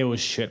 I say it was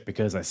shit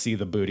because I see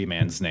the Booty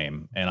Man's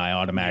name and I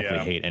automatically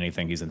hate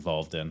anything he's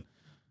involved in.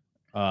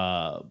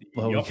 But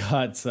we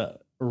got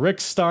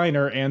Rick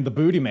Steiner and the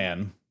Booty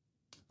Man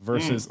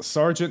versus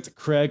Sergeant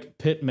Craig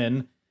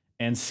Pittman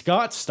and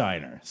Scott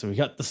Steiner. So we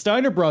got the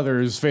Steiner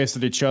brothers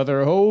facing each other.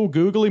 Oh,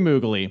 googly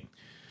moogly.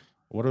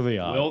 What are the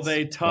odds? Will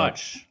they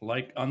touch,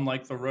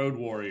 unlike the Road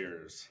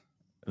Warriors?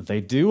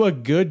 They do a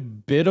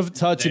good bit of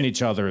touching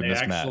each other in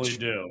this match. They actually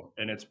do,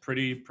 and it's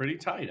pretty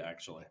tight,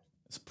 actually.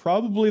 It's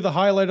probably the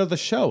highlight of the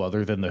show,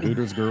 other than the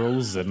Hooters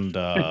girls and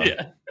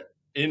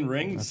in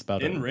ring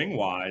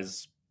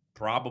wise,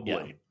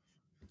 probably.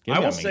 Yeah. I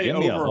will say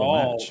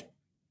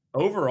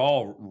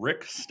overall,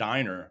 Rick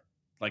Steiner,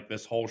 like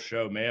this whole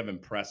show, may have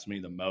impressed me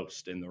the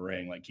most in the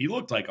ring. Like he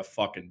looked like a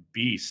fucking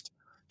beast,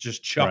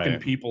 just chucking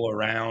people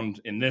around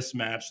in this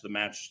match,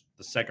 the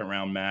second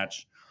round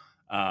match.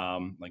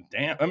 Like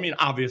damn, I mean,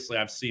 obviously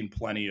I've seen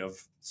plenty of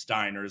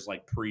Steiners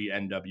like pre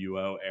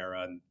NWO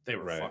era, and they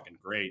were fucking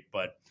great.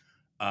 But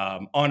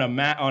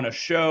on a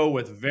show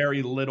with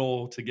very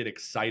little to get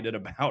excited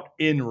about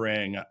in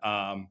ring,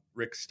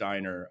 Rick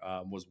Steiner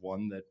was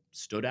one that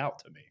stood out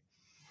to me.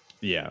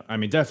 Yeah, I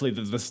mean,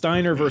 definitely the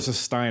Steiner versus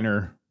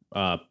Steiner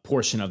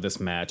portion of this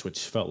match, which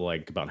felt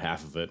like about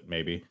half of it,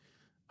 maybe.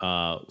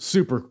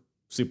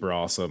 Super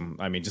awesome.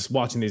 I mean, just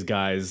watching these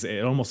guys,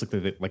 it almost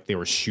looked like they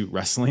were shoot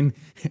wrestling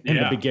in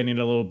the beginning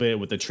a little bit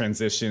with the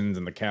transitions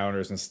and the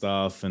counters and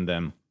stuff. And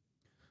then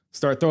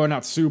start throwing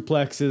out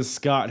suplexes.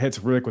 Scott hits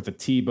Rick with a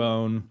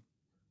T-bone.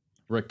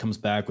 Rick comes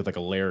back with like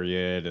a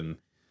lariat and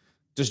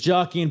just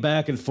jockeying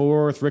back and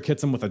forth. Rick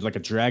hits him with like a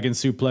dragon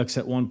suplex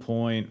at one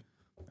point.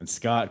 And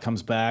Scott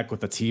comes back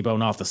with a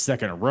T-bone off the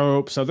second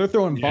rope. So they're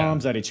throwing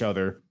bombs at each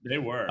other. They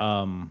were.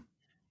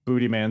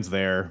 Booty Man's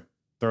there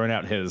throwing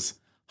out his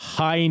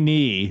high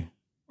knee.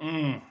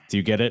 Do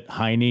you get it?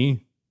 High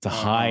knee? It's a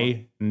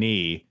high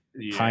knee.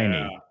 Yeah. High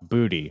knee.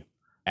 Booty.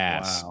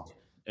 Ass. Wow.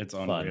 It's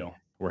fun. Unreal.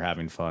 We're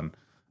having fun.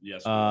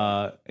 Yes.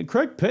 And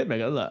Craig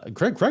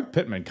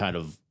Pittman kind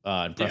of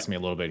impressed me a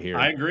little bit here.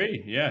 I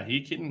agree. Yeah,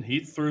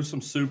 he threw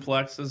some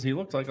suplexes. He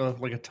looked like a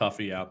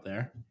toughie out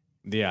there.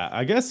 Yeah,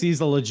 I guess he's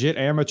a legit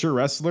amateur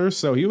wrestler,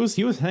 so he was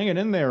hanging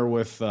in there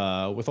with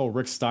old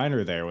Rick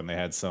Steiner there when they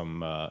had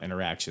some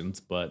interactions,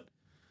 but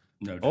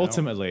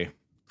ultimately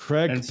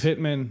Craig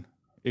Pittman.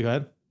 You go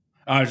ahead.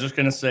 I was just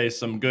gonna say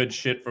some good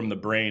shit from the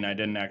brain. I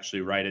didn't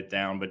actually write it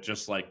down, but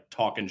just like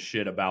talking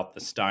shit about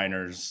the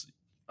Steiners,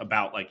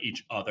 about like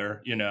each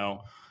other,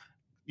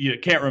 you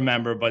can't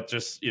remember, but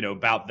just,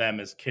 about them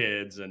as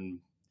kids. And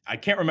I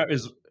can't remember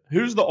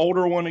who's the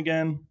older one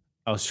again?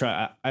 I was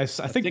trying. I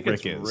think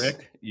Rick is.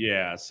 Rick.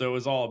 Yeah. So it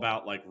was all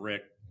about like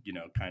Rick,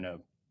 kind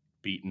of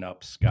beating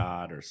up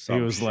Scott or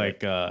something. He was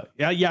like,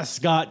 yeah,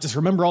 Scott, just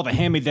remember all the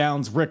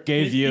hand-me-downs Rick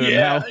gave you.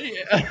 Yeah.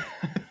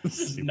 This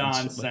is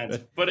nonsense.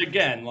 But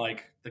again,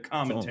 like the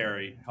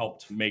commentary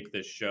helped make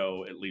this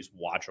show at least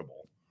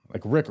watchable.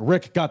 Like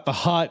Rick got the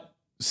hot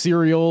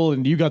cereal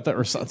and you got the,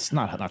 or it's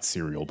not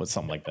cereal, but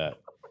something like that.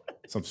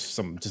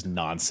 Some just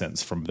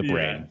nonsense from the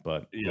brain,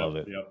 but love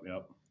it.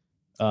 Yep.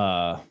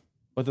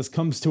 But this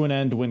comes to an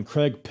end when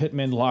Craig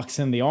Pittman locks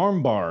in the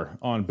armbar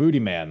on Booty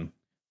Man.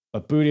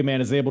 But Booty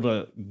Man is able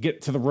to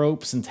get to the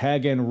ropes and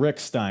tag in Rick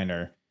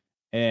Steiner,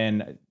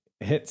 and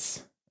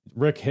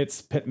Rick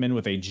hits Pittman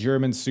with a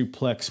German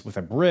suplex with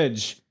a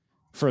bridge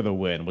for the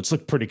win, which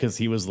looked pretty because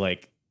he was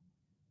like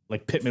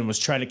Pittman was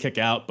trying to kick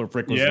out, but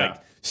Rick was like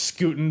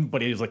scooting,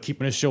 but he was like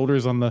keeping his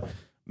shoulders on the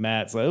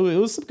mat. So it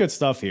was some good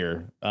stuff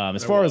here.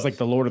 As far as like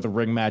the Lord of the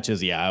Ring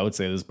matches, I would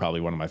say this is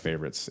probably one of my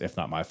favorites, if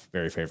not my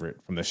very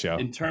favorite from this show.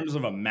 In terms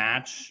of a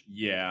match,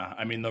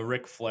 I mean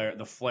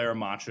the Flair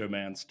Macho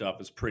Man stuff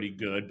is pretty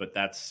good, but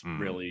that's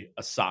really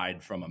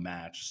aside from a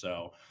match.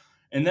 So,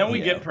 and then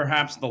we get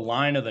perhaps the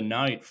line of the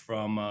night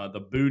from the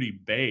Booty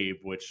Babe,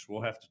 which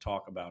we'll have to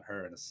talk about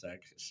her in a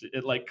sec.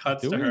 It like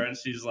cuts to her and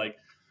she's like,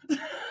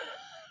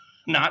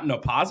 not in a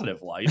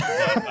positive light,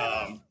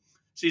 but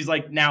she's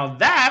like, now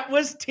that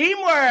was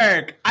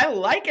teamwork. I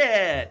like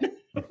it.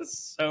 It was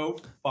so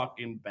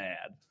fucking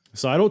bad.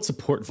 So I don't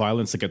support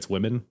violence against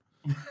women.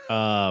 Never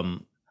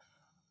mind.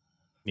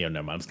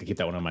 I'm just gonna keep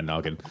that one on my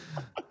noggin.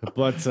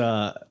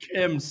 But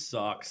Kim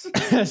sucks.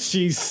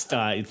 She's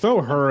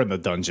throw her in the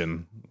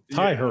dungeon,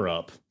 tie her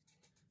up.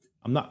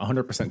 I'm not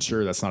 100%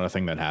 sure that's not a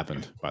thing that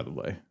happened, by the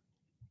way.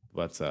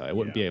 But it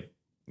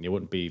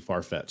wouldn't be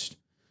far fetched.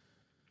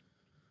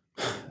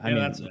 I mean,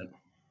 that's it.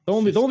 The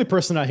only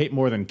person I hate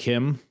more than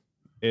Kim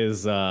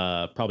is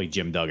probably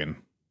Jim Duggan,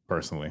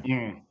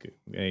 personally.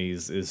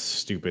 His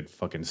stupid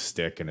fucking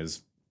stick and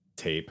his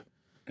tape.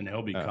 And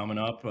he'll be coming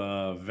up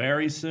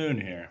very soon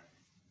here.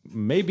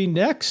 Maybe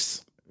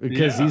next,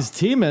 because he's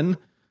teaming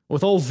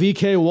with old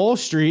VK Wall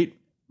Street,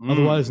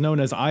 otherwise known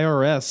as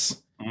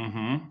IRS.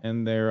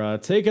 And they're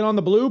taking on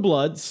the Blue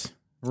Bloods,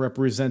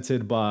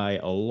 represented by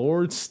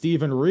Lord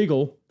Steven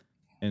Regal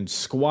and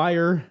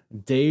Squire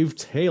Dave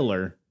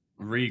Taylor.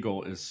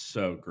 Regal is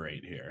so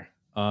great here.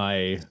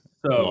 I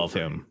love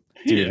him.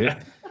 Dude,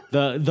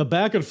 the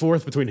back and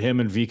forth between him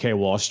and VK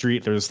Wall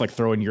Street, they're just like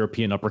throwing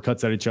European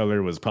uppercuts at each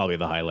other, was probably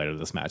the highlight of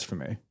this match for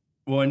me.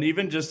 Well, and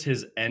even just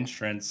his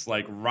entrance,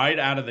 like right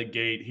out of the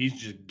gate, he's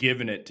just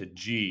giving it to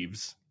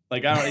Jeeves.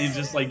 Like, he's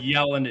just like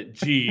yelling at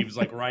Jeeves,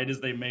 like right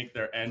as they make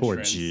their entrance. Poor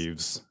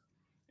Jeeves.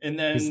 And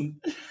then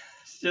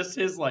just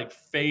his like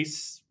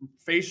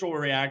facial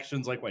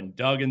reactions, like when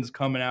Duggan's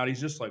coming out,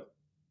 he's just like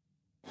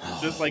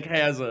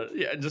has a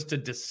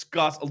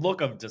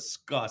look of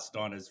disgust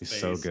on his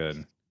face. So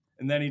good.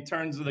 And then he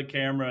turns to the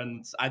camera,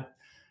 and I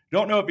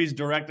don't know if he's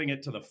directing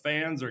it to the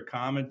fans or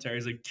commentary.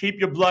 He's like, keep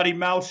your bloody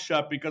mouth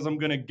shut because I'm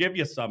going to give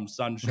you some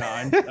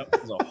sunshine. That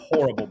was a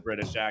horrible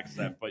British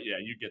accent, but yeah,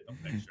 you get the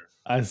picture.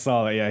 I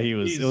saw that. Yeah, it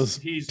was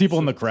people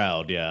in the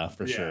crowd. Yeah,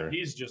 for sure.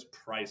 He's just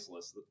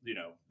priceless,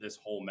 this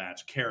whole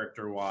match,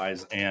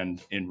 character-wise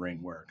and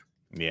in-ring work.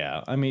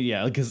 Yeah, I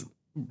mean, because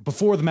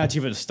before the match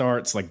even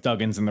starts, like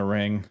Duggan's in the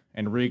ring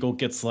and Regal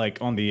gets like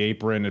on the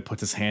apron and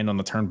puts his hand on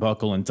the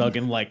turnbuckle and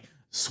Duggan like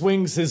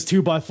swings his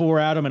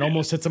 2x4 at him and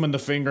almost hits him in the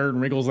finger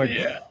and Regal's like,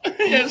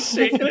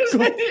 shaking his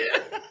head.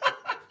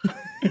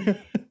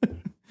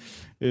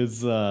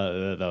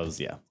 That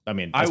was I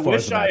mean, I as far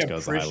as the match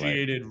goes, I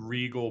appreciated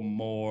Regal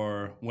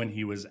more when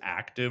he was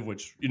active,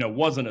 which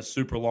wasn't a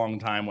super long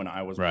time when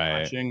I was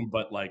watching,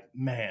 but like,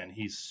 man,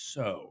 he's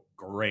so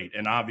great,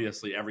 and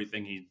obviously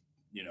everything he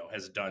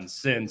has done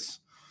since,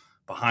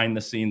 behind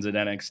the scenes at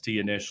NXT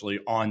initially,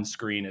 on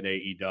screen at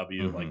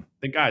AEW. Like,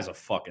 the guy's a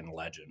fucking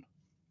legend.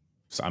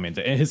 So I mean,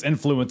 his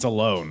influence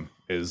alone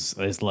is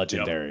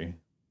legendary.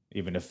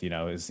 Even if he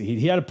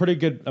had a pretty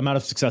good amount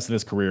of success in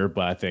his career,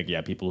 but I think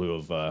people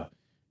who have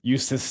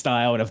used his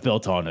style and have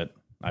built on it.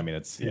 I mean,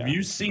 have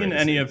you seen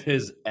any of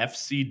his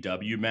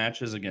FCW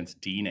matches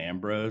against Dean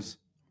Ambrose?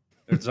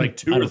 There's like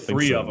 2 or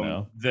 3 of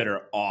them that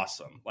are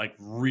awesome, like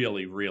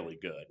really, really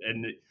good.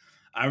 And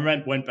I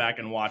went back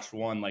and watched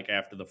one like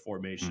after the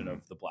formation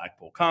of the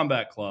Blackpool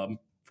Combat Club,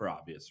 for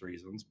obvious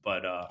reasons,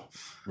 but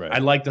I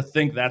like to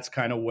think that's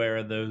kind of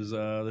where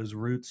those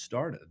roots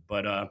started.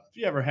 But if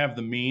you ever have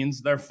the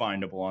means, they're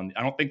findable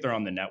I don't think they're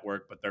on the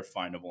network, but they're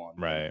findable on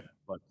the internet.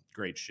 But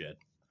great shit.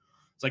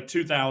 It's like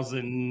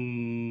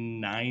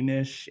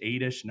 2009-ish,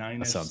 8-ish, 9-ish.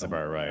 That sounds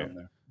about right.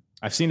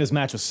 I've seen his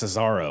match with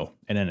Cesaro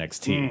in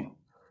NXT.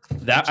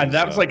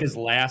 That was like his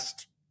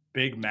last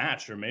big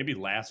match, or maybe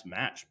last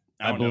match.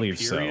 I believe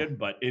so.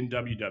 But in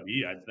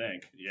WWE, I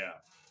think, yeah.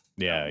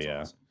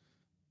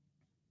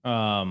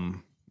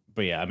 Awesome.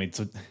 But yeah, I mean,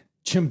 so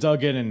Jim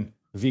Duggan and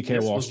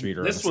VK Wall Street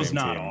are this was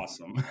not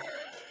awesome.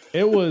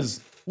 It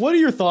was. What are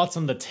your thoughts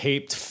on the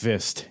taped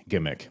fist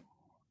gimmick?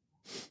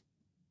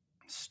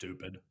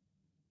 stupid.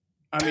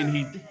 I mean,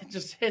 he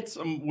just hits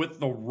him with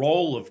the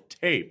roll of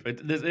tape.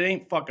 It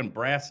ain't fucking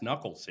brass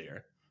knuckles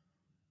here.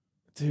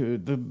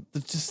 Dude,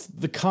 just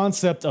the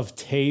concept of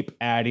tape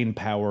adding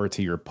power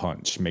to your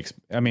punch makes.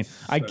 I mean,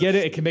 I get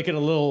it. It can make it a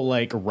little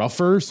like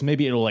rougher, so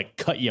maybe it'll like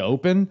cut you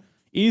open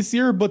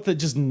easier. But that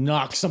just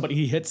knocks somebody.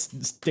 He hits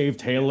Dave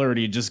Taylor, and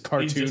he just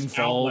cartoon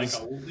falls.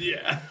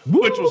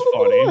 Which was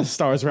funny.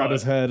 Stars around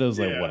his head. It was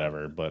like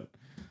whatever, but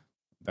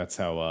that's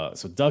how.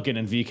 So Duggan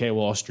and VK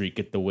Wall Street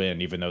get the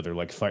win, even though they're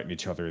like fighting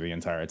each other the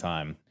entire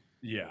time.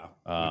 Yeah,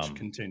 which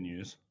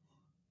continues.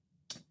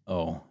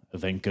 Oh,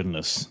 thank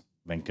goodness.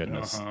 Thank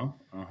goodness.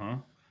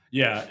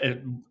 Yeah.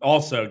 It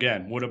also,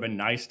 again, would have been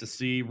nice to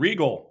see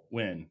Regal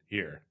win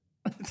here.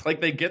 It's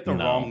like they get the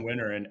wrong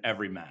winner in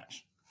every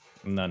match.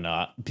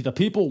 No. The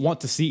people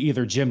want to see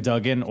either Jim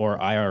Duggan or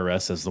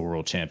IRS as the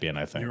world champion,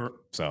 I think.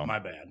 My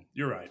bad.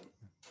 You're right.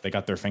 They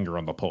got their finger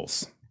on the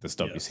pulse, this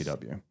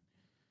WCW. Yes.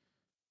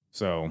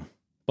 So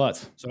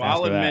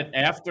I'll admit,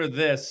 after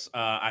this,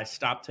 I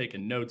stopped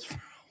taking notes.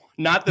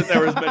 Not that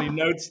there was many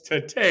notes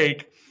to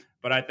take,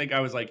 but I think I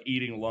was like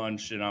eating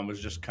lunch and I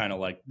was just kind of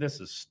like, this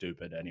is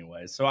stupid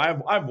anyway. So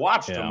I've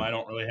watched them. I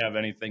don't really have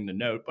anything to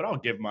note, but I'll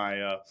give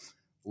my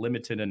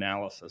limited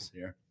analysis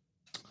here.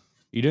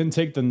 You didn't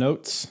take the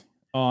notes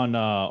on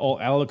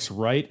Alex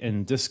Wright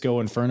and Disco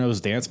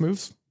Inferno's dance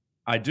moves?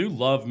 I do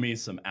love me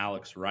some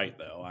Alex Wright,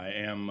 though. I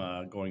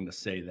am going to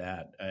say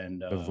that.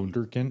 And the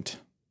Wunderkind.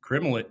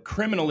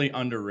 Criminally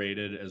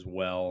underrated as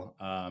well.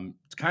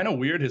 It's kind of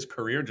weird. His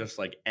career just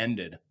like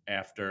ended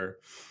after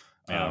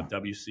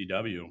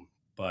WCW.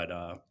 But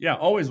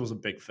always was a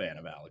big fan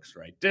of Alex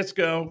Wright.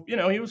 Disco,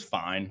 he was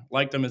fine.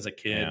 Liked him as a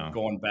kid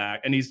going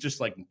back. And he's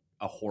just like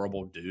a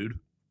horrible dude.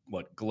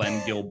 What,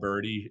 Glenn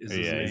Gilberti is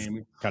his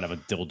name? Kind of a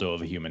dildo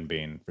of a human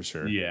being, for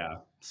sure. Yeah,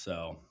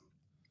 so.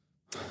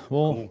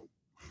 Well,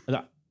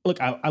 cool.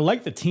 Look, I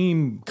like the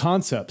team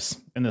concepts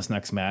in this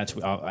next match.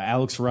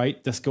 Alex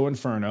Wright, Disco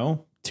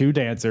Inferno, 2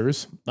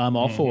 dancers. I'm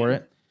all for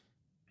it.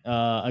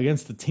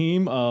 Against the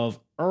team of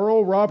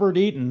Earl Robert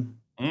Eaton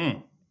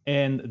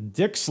and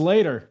Dick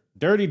Slater.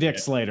 Dirty Dick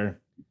Slater.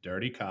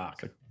 Dirty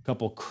cock. A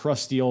couple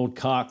crusty old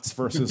cocks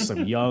versus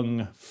some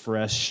young,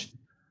 fresh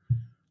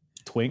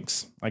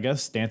twinks, I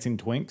guess. Dancing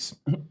twinks.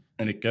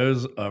 And it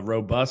goes a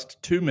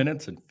robust 2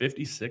 minutes and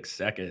 56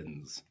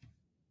 seconds.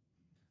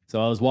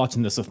 So I was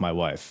watching this with my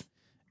wife.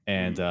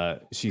 And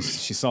she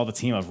saw the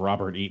team of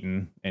Robert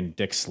Eaton and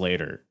Dick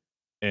Slater.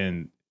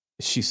 And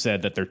she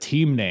said that their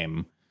team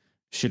name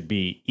should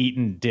be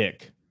Eaton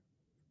Dick.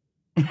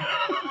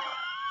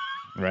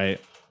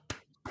 Right?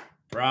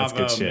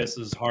 Bravo,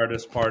 Mrs.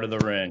 Hardest Part of the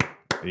Ring.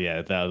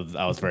 Yeah,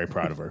 I was very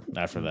proud of her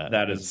after that.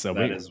 That is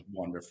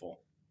wonderful.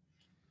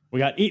 We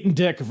got Eaton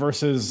Dick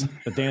versus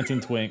the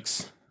Dancing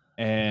Twinks.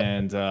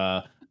 And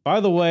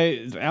by the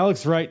way,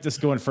 Alex Wright,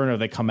 Disco Inferno,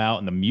 they come out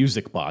and the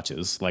music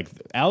botches. Like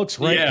Alex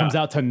Wright comes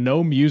out to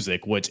no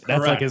music, which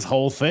that's like his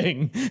whole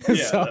thing.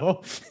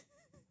 So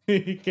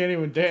he can't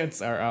even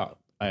dance. I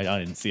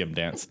didn't see him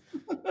dance.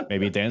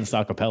 Maybe he danced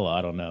a cappella.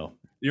 I don't know.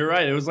 You're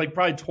right. It was like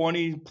probably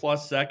 20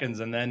 plus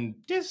seconds, and then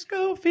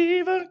Disco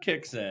Fever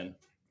kicks in.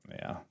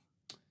 Yeah.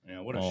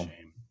 Yeah, what a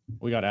shame.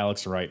 We got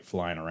Alex Wright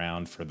flying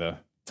around for the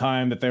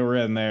time that they were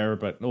in there,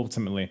 but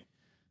ultimately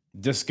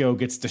Disco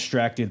gets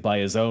distracted by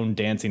his own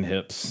dancing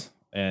hips,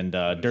 and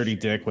Dirty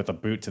Dick with a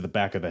boot to the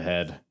back of the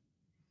head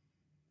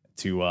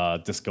to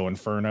Disco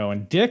Inferno,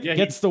 and Dick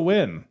gets the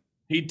win.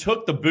 He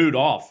took the boot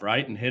off,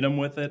 right, and hit him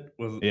with it?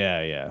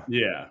 Yeah.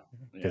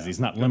 Because he's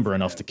not limber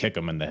enough to kick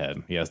him in the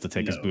head. He has to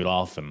take his boot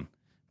off and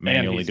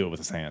manually do it with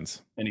his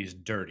hands. And he's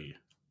dirty.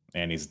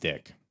 And he's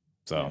Dick.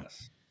 So,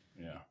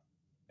 yeah.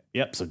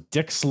 Yep, so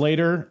Dick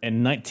Slater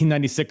in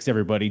 1996,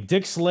 everybody.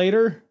 Dick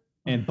Slater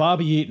and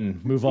Bobby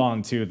Eaton move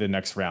on to the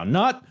next round.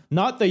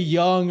 Not the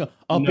young,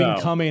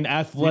 up-and-coming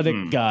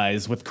athletic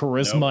guys with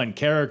charisma and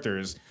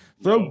characters.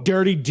 Throw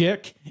Dirty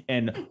Dick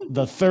and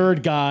the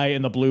third guy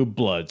in the Blue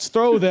Bloods.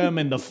 Throw them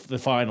in the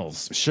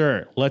finals.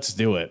 Sure, let's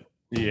do it.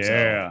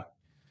 Yeah. So,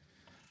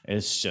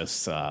 it's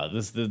just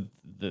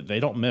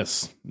they don't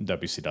miss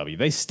WCW.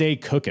 They stay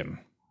cooking,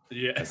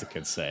 as the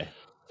kids say.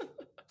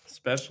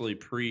 Especially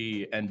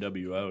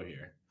pre-NWO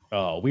here.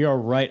 Oh, we are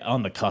right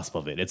on the cusp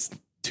of it. It's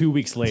 2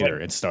 weeks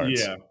later it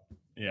starts.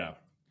 Yeah.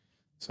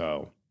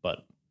 So,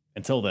 but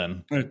until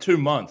then. 2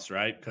 months,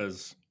 right?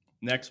 Because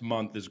next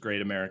month is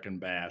Great American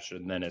Bash,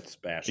 and then it's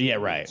Bash. Yeah,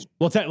 right.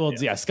 Well,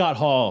 Scott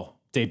Hall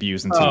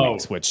debuts in 2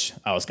 weeks, which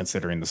I was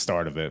considering the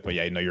start of it. But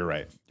yeah, no, you're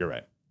right. You're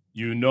right.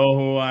 You know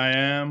who I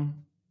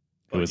am.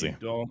 Who is he? You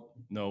don't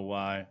know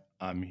why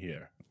I'm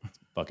here.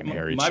 Fucking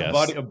hairy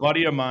chest. A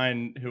buddy of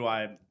mine who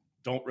I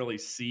don't really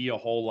see a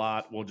whole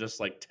lot will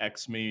just like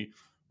text me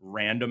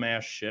random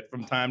ass shit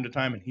from time to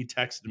time, and he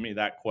texted me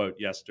that quote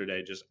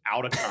yesterday just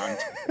out of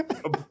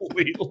context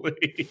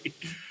completely.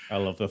 I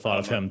love the thought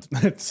of him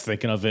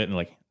thinking of it and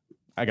like,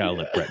 I gotta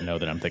let Brett know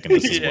that I'm thinking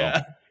this as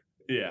well.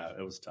 Yeah,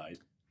 it was tight.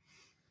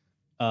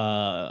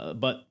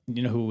 But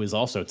you know who is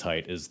also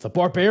tight is the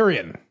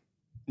Barbarian.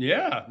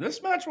 Yeah,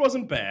 this match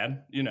wasn't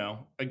bad.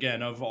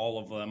 Again, of all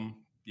of them,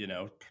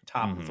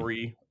 top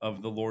 3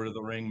 of the Lord of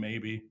the Ring,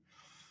 maybe.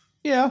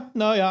 Yeah,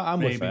 no, yeah, I'm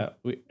with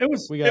Maybe. that. It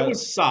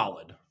was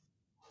solid.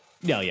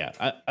 Yeah.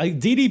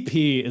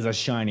 DDP is a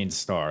shining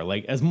star.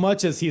 Like, as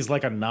much as he's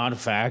like a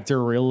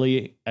non-factor,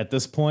 really, at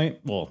this point.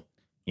 Well,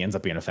 he ends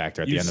up being a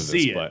factor at the end of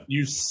this, but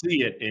you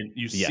see it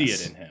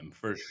in him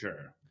for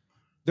sure.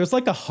 There's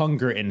like a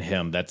hunger in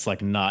him that's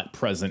like not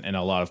present in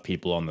a lot of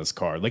people on this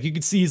card. Like, you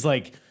can see he's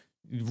like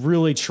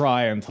really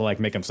trying to like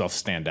make himself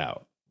stand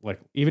out. Like,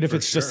 even if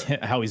it's just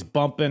how he's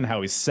bumping,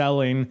 how he's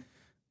selling,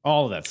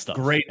 all of that stuff.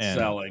 Great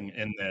selling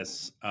in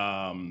this.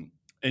 And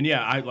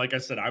yeah, like I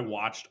said, I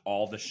watched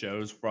all the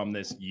shows from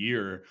this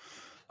year,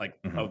 like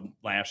of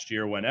last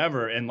year,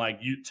 whenever, and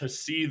like to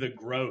see the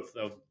growth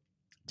of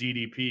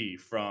DDP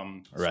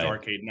from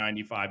Starrcade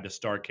 95 to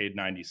Starrcade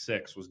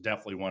 96 was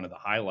definitely one of the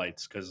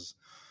highlights, because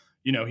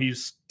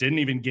he's didn't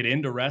even get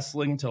into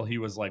wrestling till he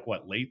was like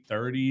late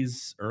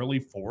 30s, early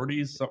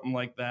 40s, something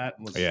like that.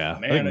 Was a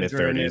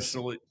manager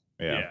initially.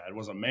 Yeah, it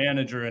was a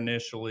manager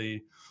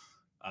initially.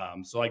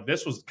 So like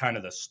this was kind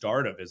of the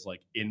start of his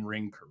like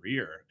in-ring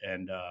career.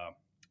 And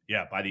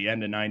by the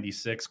end of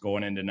 96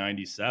 going into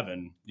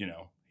 97,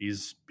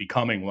 he's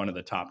becoming one of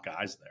the top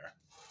guys there.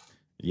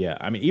 Yeah,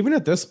 I mean, even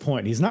at this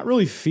point, he's not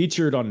really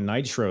featured on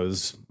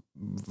Nitros.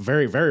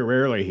 Very, very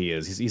rarely he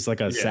is. He's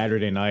like a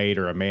Saturday night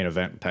or a main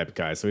event type of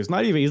guy. So he's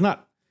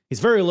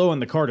very low on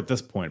the card at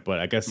this point, but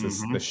I guess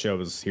this show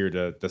is here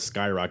to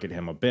skyrocket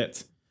him a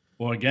bit.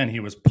 Well, again, he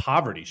was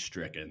poverty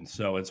stricken,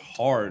 so it's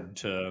hard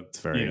to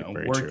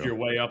work your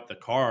way up the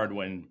card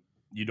when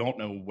you don't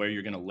know where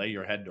you're going to lay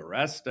your head to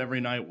rest every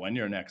night, when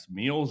your next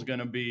meal is going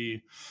to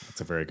be.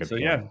 That's a very good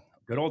point. Yeah,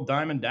 good old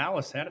Diamond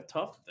Dallas had it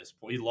tough at this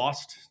point. He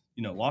lost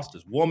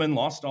his woman,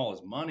 lost all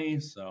his money,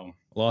 so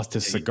lost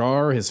his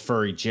cigar, his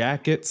furry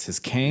jackets, his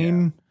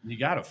cane. Yeah, you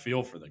got to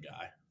feel for the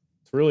guy.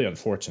 It's really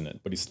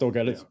unfortunate, but he's still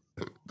got his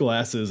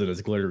glasses and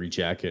his glittery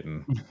jacket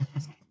and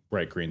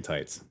bright green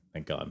tights.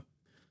 Thank God.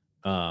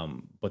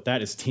 But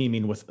that is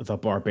teaming with the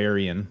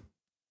Barbarian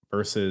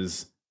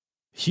versus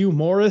Hugh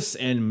Morris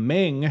and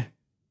Ming,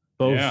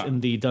 both in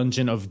the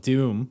Dungeon of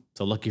Doom.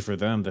 So lucky for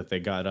them that they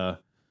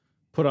got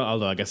put on.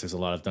 Although I guess there's a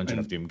lot of Dungeon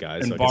of Doom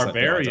guys. And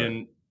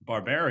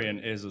Barbarian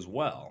is as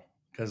well,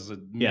 because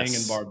Ming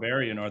and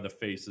Barbarian are the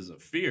faces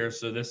of fear.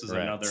 So this is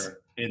another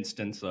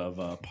instance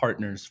of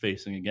partners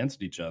facing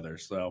against each other.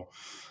 So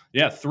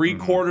yeah,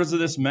 3/4 of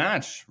this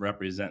match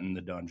representing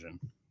the Dungeon.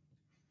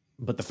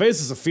 But the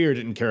faces of fear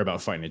didn't care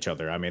about fighting each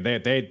other. I mean,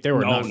 they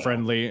were not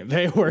friendly.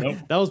 They were. Nope.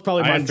 That was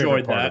probably my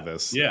favorite part of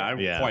this. Yeah,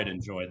 I quite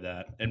enjoyed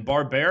that. And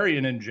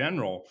Barbarian in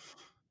general,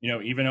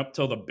 even up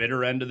till the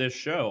bitter end of this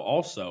show,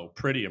 also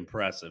pretty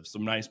impressive.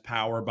 Some nice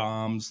power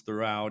bombs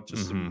throughout,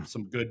 just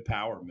some good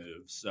power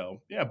moves.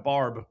 So yeah,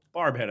 Barb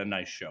had a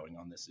nice showing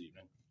on this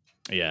evening.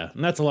 Yeah,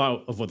 and that's a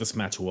lot of what this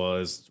match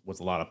was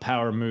a lot of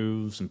power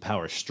moves and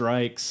power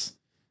strikes.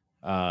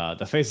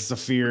 The faces of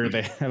fear,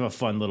 they have a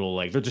fun little,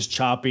 like, they're just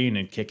chopping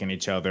and kicking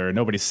each other.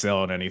 Nobody's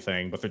selling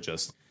anything, but they're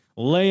just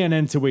laying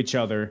into each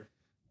other.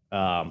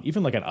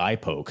 Even like an eye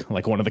poke,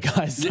 like one of the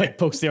guys like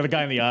pokes the other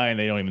guy in the eye and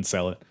they don't even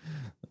sell it.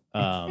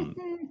 And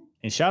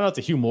shout out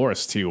to Hugh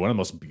Morris too, one of the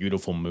most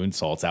beautiful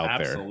moonsaults out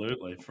there.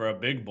 Absolutely, for a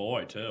big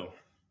boy too.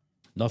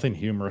 Nothing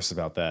humorous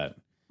about that.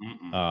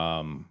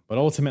 But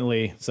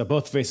ultimately, so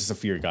both faces of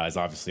fear guys,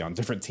 obviously on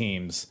different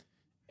teams,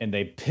 and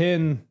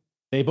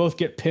they both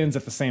get pins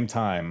at the same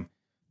time.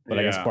 But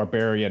I guess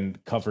Barbarian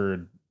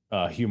covered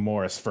Hugh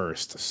Morris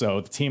first.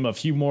 So the team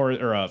of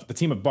the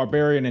team of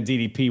Barbarian and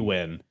DDP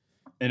win.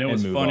 And it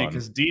was funny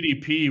because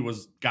DDP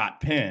got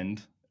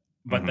pinned,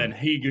 but then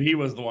he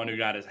was the one who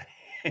got his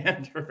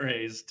hand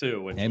raised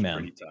too, which is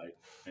pretty tight.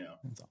 Yeah.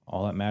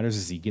 All that matters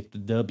is you get the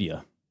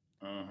W.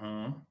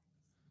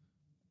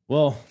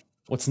 Well,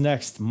 what's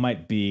next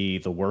might be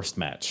the worst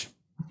match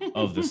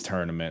of this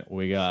tournament.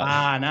 We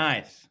got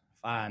nice.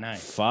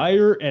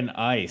 Fire and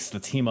Ice, the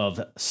team of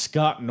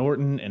Scott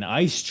Norton and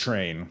Ice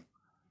Train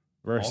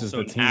versus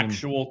also the team,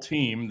 actual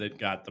team that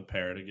got the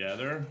pair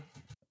together.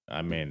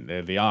 I mean,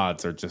 the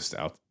odds are just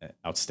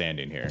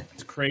outstanding here.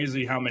 It's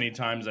crazy how many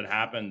times it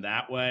happened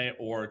that way,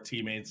 or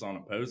teammates on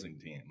opposing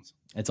teams.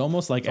 It's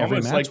almost like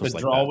every match was the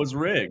like draw that. was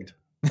rigged.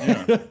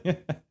 Yeah.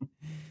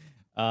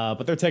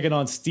 But they're taking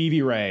on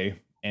Stevie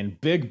Ray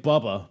and Big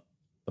Bubba,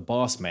 the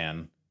boss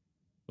man,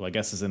 who I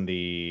guess is in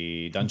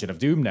the Dungeon of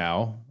Doom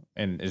now.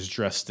 And is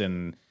dressed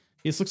in,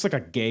 he just looks like a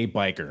gay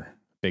biker.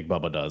 Big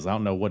Bubba does. I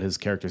don't know what his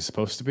character is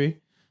supposed to be.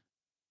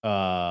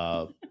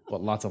 But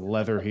lots of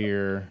leather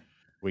here.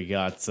 We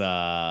got,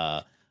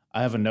 I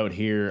have a note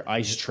here,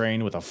 Ice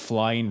Train with a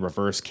flying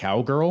reverse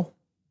cowgirl.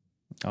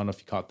 I don't know if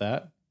you caught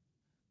that.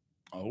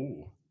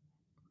 Oh.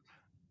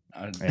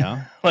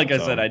 Yeah. Like I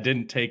said, I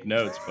didn't take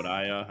notes, but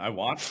I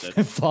watched it.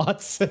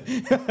 Thoughts?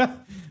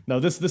 No,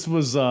 this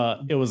was,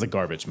 it was a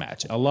garbage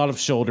match. A lot of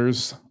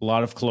shoulders, a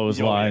lot of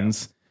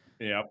clotheslines.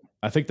 Yep.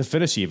 I think the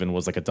finish even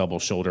was like a double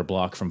shoulder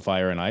block from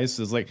Fire and Ice.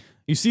 It's like,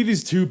 you see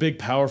these two big,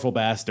 powerful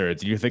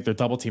bastards. You think their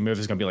double team move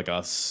is going to be like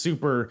a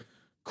super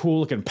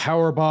cool looking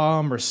power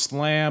bomb or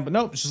slam. But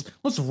nope, it's just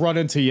let's run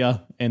into you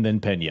and then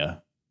pin you.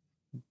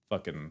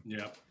 Fucking.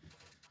 Yeah.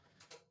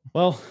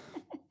 Well,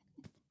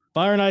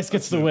 Fire and Ice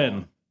gets the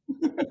win.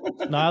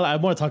 No, I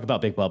want to talk about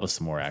Big Bubba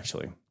some more,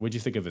 actually. What'd you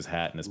think of his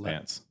hat and his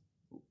pants?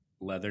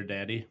 Leather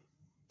daddy.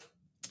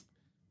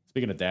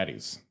 Speaking of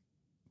daddies,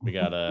 we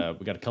got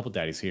a couple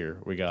daddies here.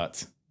 We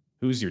got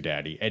who's your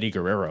daddy? Eddie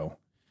Guerrero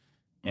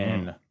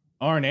and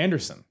Arn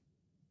Anderson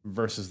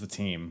versus the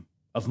team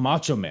of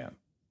Macho Man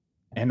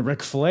and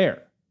Ric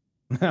Flair.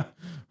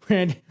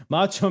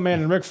 Macho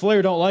Man and Ric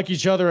Flair don't like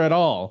each other at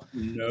all.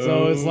 No,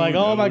 so it's like,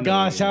 oh my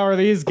gosh, how are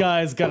these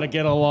guys gonna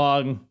get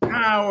along?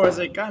 How is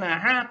it gonna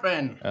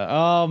happen?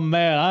 Oh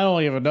man, I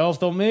don't even know if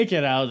they'll make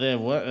it out there.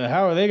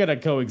 How are they gonna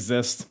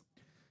coexist?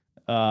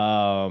 Like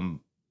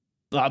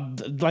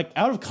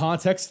out of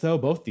context though,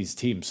 both these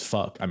teams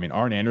fuck. I mean,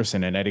 Arn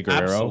Anderson and Eddie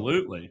Guerrero,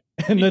 absolutely,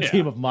 and the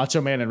team of Macho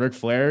Man and Ric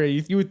Flair.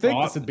 You would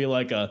think this would be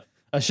like a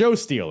show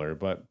stealer,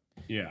 but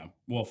yeah.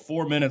 Well,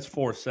 4 minutes,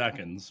 4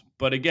 seconds.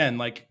 But again,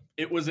 like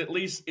it was at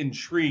least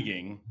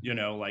intriguing, you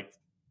know, like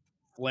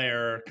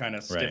Flair kind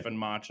of stiffened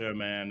Macho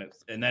Man,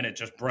 and then it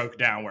just broke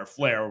down where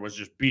Flair was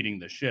just beating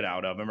the shit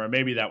out of him, or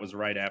maybe that was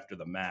right after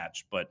the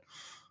match. But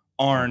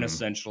Arn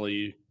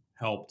essentially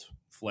helped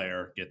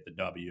Flair get the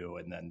W,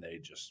 and then they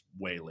just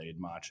waylaid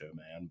Macho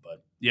Man.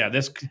 But yeah,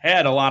 this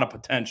had a lot of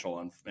potential,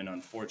 and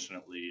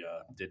unfortunately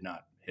did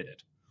not hit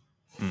it.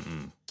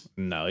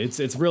 No,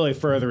 it's really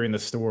furthering the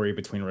story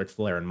between Ric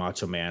Flair and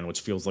Macho Man,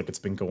 which feels like it's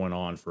been going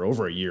on for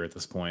over a year at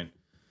this point.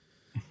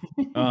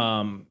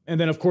 And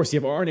then of course you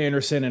have Arn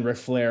Anderson and Ric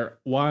Flair,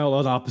 while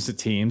on opposite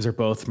teams, are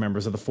both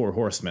members of the Four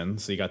Horsemen,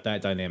 so you got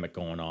that dynamic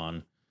going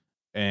on.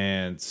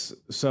 And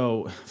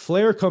so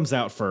Flair comes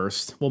out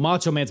first. Well,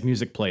 Macho Man's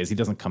music plays, he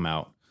doesn't come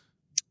out.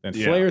 Then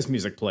Flair's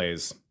music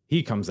plays,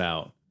 he comes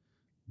out.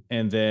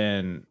 And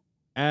then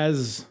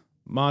as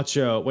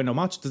Macho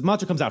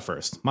comes out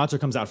first. Macho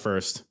comes out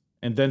first,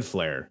 and then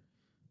Flair.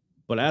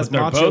 But as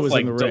Macho is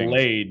in the ring,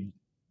 delayed,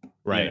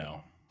 right? You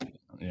know.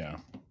 Yeah.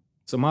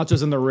 So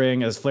Macho's in the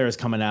ring as Flair's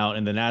coming out,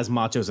 and then as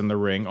Macho's in the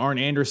ring, Arn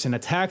Anderson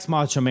attacks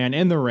Macho Man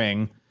in the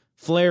ring.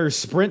 Flair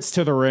sprints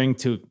to the ring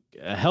to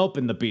help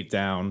in the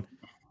beatdown.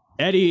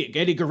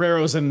 Eddie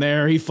Guerrero's in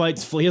there. He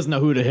fights. He doesn't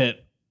know who to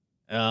hit,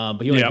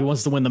 but he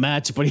wants to win the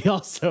match. But he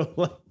also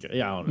I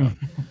don't know.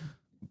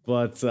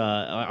 But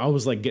I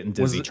was like getting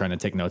dizzy trying to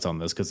take notes on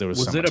this because there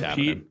was so much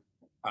happening.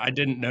 I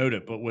didn't note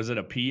it, but was it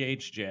a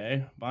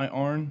PHJ by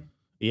Arn?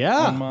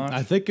 Yeah,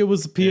 I think it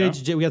was a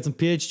PHJ. Yeah. We had some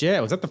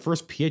PHJ. Was that the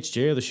first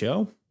PHJ of the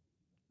show?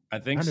 I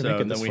think so.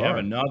 And then we have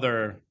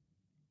another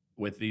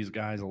with these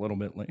guys a little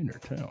bit later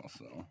too.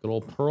 So good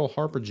old Pearl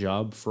Harbor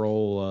job for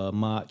old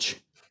Mach.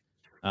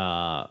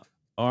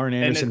 Arn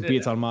Anderson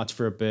beats on Mach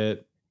for a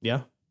bit.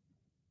 Yeah.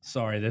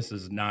 Sorry, this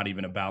is not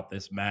even about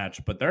this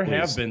match, but there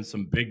have been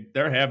some big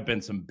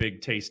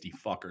tasty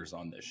fuckers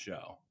on this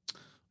show.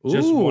 Ooh.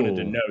 Just wanted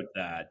to note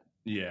that.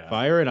 Yeah.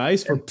 Fire and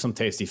Ice for some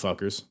tasty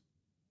fuckers.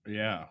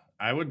 Yeah.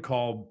 I would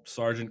call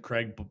Sergeant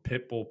Craig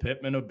Pitbull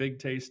Pittman a big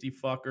tasty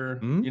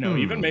fucker. You know,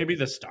 even maybe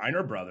the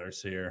Steiner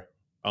brothers here.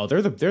 Oh,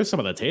 they're some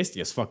of the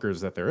tastiest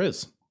fuckers that there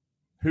is.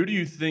 Who do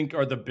you think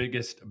are the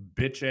biggest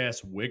bitch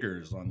ass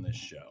wiggers on this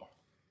show?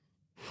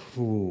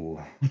 Ooh,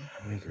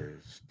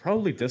 wiggers.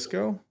 Probably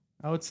Disco,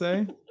 I would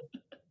say.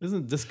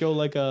 Isn't Disco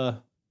like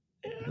a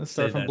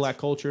start from black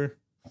culture?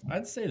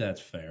 I'd say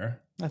that's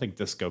fair. I think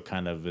Disco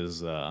kind of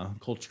is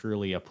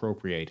culturally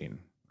appropriating.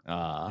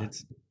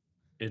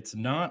 It's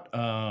not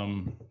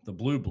the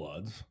Blue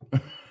Bloods.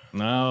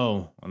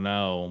 No.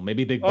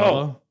 Maybe Big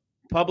Bubba.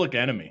 Public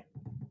Enemy.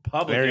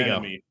 Public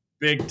Enemy. Go.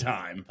 Big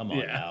time. Come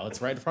on now.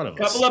 It's right in front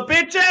of us. Couple of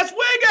bitch ass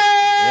wiggers.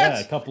 Yeah,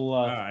 a couple.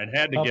 All right,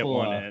 had to get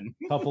one in.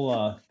 Couple.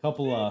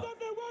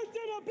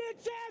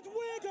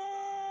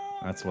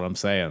 That's what I'm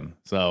saying.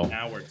 So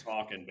now we're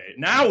talking, babe.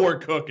 Now we're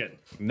cooking.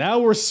 Now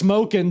we're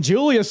smoking.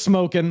 Julia's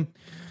smoking.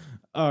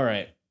 All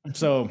right.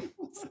 So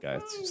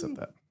guys, who said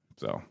that?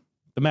 So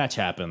the match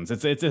happens.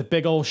 It's a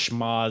big old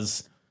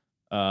schmoz.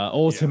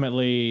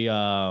 Ultimately,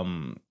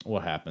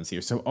 what happens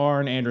here? So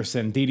Arn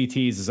Anderson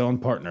DDTs his own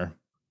partner,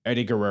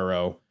 Eddie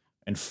Guerrero,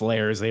 and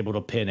Flair is able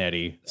to pin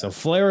Eddie. So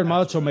Flair and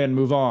Macho Man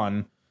move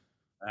on.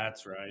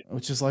 That's right.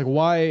 Which is like,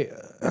 why?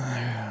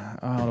 I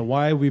don't know.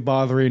 Why are we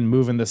bothering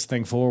moving this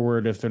thing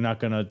forward if they're not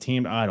going to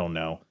team? I don't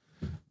know.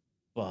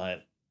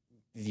 But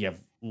yeah,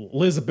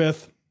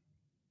 Elizabeth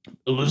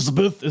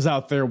is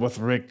out there with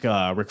Ric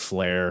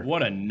Flair.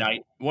 What a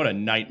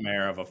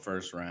nightmare of a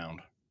first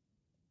round.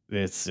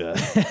 It's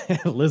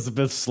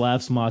Elizabeth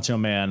slaps Macho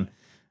Man.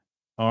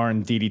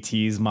 Arn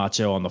DDTs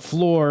Macho on the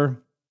floor.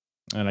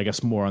 And I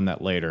guess more on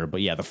that later.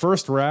 But yeah, the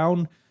first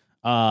round,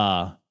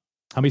 how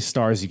many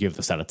stars you give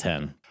this out of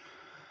 10?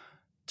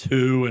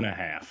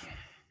 2.5.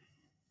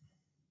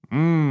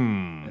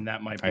 And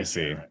that might be I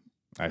see.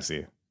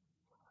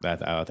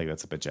 That I think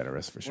that's a bit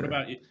generous for sure. What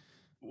about you?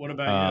 What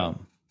about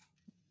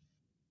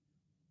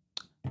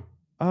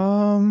you?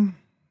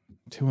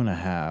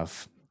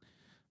 2.5.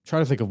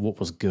 Trying to think of what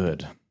was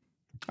good.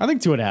 I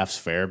think 2.5's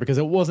fair because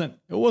it wasn't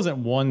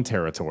one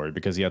territory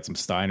because you had some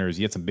Steiners,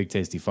 you had some big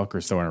tasty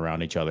fuckers throwing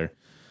around each other.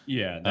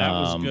 Yeah, that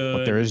was good.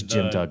 But there is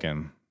Jim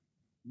Duggan.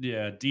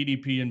 Yeah,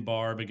 DDP and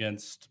Barb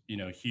against,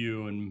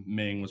 Hugh and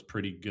Ming was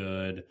pretty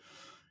good.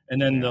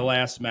 And then the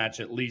last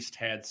match at least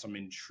had some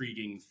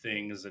intriguing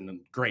things and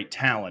great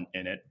talent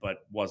in it,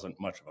 but wasn't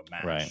much of a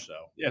match. Right. So,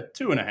 yeah,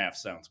 2.5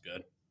 sounds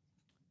good.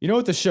 You know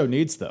what the show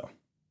needs, though?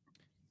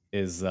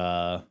 Is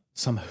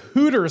some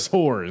Hooters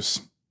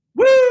whores.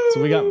 Woo!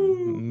 So we got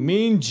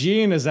Mean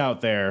Gene is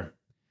out there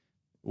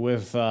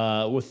with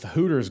the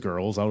Hooters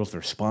girls. I don't know if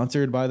they're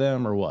sponsored by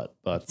them or what,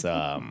 but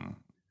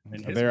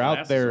they're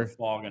out there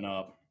fogging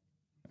up.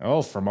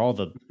 Oh, from all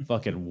the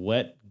fucking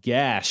wet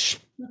gash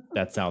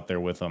that's out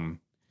there with them.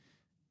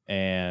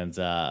 And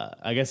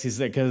I guess he's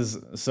there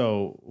because,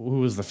 so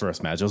who was the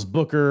first match? It was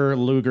Booker,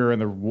 Luger,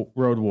 and the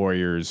Road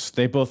Warriors.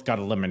 They both got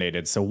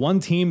eliminated. So one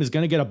team is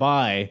going to get a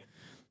bye.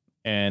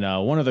 And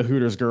one of the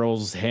Hooters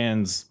girls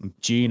hands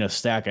Gene a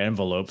stack of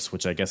envelopes,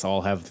 which I guess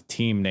all have the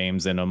team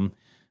names in them.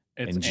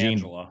 It's and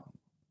Gene,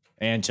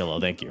 Angela.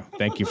 Thank you.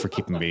 Thank you for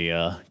keeping me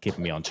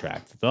on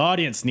track. The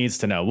audience needs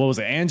to know. What was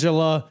it?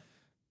 Angela?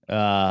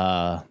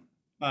 What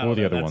were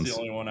the other ones? That's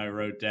the only one I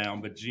wrote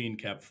down, but Gene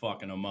kept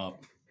fucking them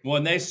up. Well,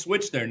 and they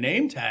switched their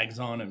name tags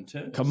on him,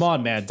 too. Come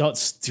on, man.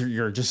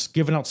 You're just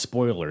giving out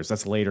spoilers.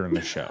 That's later in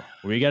the show.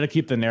 We got to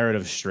keep the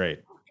narrative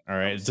straight. All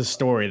right? It's a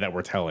story that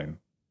we're telling.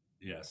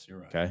 Yes, you're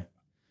right. Okay?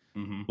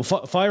 Mm-hmm.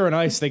 Well, Fire and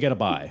Ice, they get a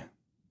bye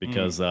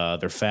because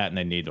they're fat and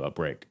they need a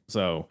break.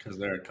 So because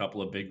they're a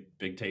couple of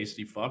big,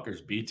 tasty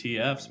fuckers.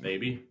 BTFs,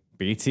 baby.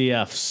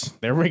 BTFs.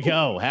 There we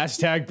go.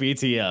 Hashtag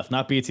BTF,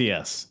 not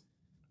BTS.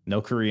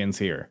 No Koreans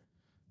here.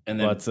 And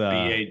then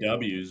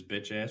BAWs,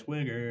 bitch ass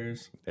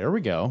wiggers. There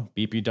we go.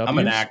 BPWs. I'm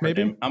an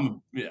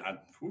acronym. Maybe?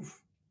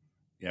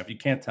 If you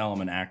can't tell, I'm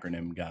an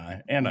acronym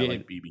guy, and I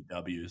like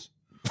BBWs.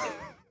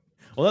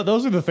 Well,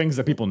 those are the things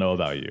that people know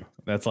about you.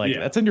 That's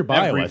that's in your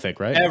bio, I think,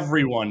 right?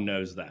 Everyone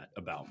knows that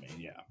about me.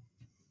 Yeah.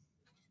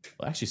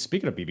 Well, actually,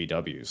 speaking of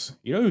BBWs,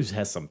 you know who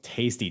has some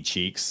tasty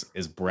cheeks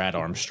is Brad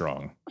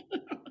Armstrong.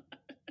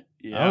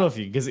 Yeah. I don't know if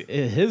because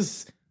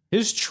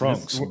his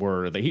trunks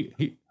were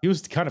he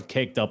was kind of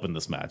caked up in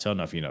this match. I don't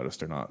know if you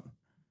noticed or not.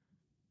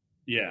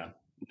 Yeah,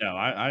 no,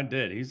 I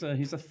did. He's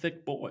a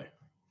thick boy.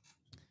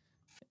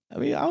 I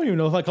mean, I don't even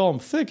know if I call him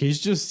thick. He's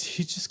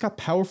just got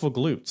powerful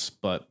glutes.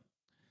 But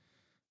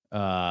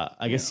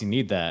I guess you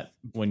need that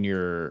when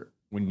you're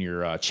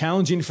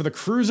challenging for the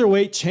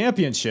Cruiserweight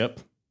Championship.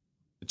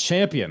 The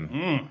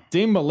champion,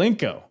 Dean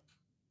Malenko,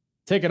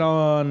 taking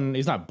on.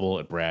 He's not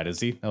Bullet Brad, is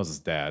he? That was his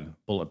dad,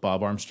 Bullet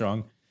Bob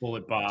Armstrong.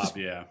 Bullet Bob,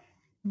 yeah.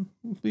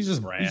 He's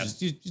just Brad. He's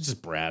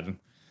just Brad.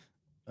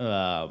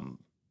 I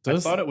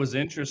thought it was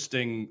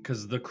interesting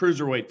because the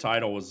Cruiserweight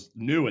title was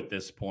new at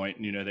this point.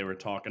 They were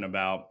talking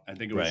about, I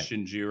think it was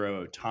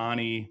Shinjiro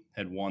Otani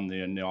had won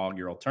the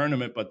inaugural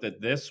tournament, but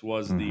that this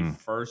was the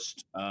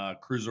first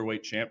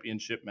Cruiserweight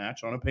Championship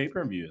match on a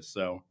pay-per-view.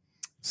 So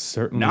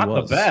certainly not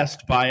the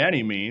best by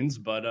any means,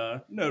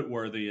 but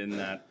noteworthy in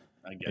that,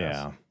 I guess.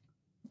 Yeah.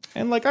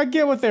 And I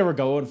get what they were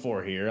going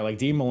for here.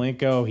 Dean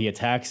Malenko, he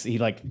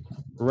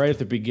right at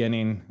the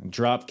beginning,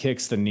 drop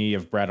kicks the knee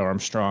of Brad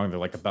Armstrong. They're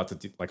about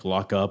to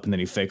lock up, and then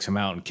he fakes him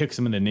out and kicks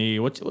him in the knee,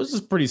 which was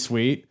just pretty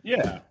sweet.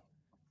 Yeah.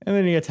 And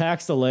then he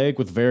attacks the leg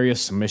with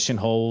various submission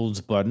holds,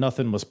 but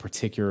nothing was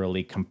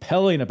particularly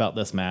compelling about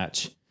this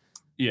match.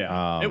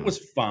 Yeah, it was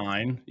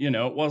fine.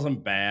 It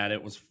wasn't bad.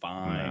 It was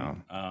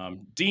fine. No.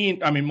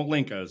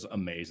 Malenko's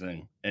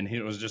amazing, and he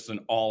was just an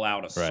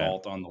all-out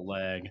assault on the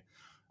leg.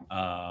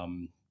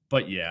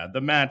 But yeah,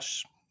 the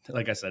match,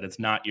 like I said, it's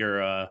not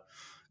your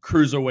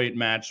cruiserweight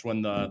match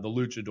when the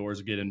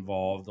luchadors get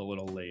involved a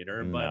little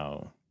later,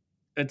 but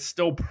it's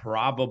still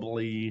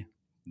probably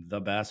the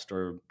best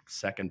or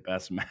second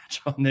best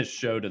match on this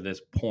show to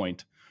this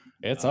point.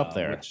 It's up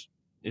there, which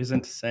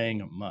isn't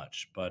saying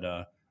much, but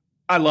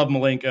I love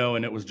Malenko,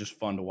 and it was just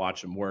fun to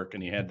watch him work,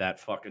 and he had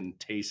that fucking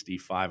tasty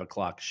 5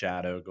 o'clock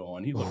shadow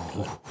going. He looked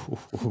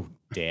good.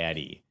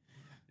 Daddy.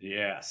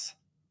 Yes.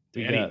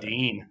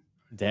 Dean.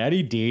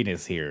 Daddy Dean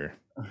is here.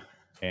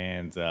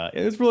 And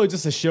it's really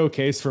just a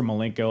showcase for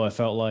Malenko, I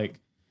felt like.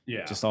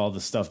 Yeah. Just all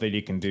the stuff that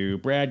he can do.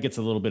 Brad gets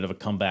a little bit of a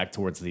comeback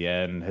towards the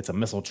end. Hits a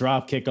missile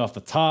drop kick off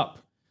the top.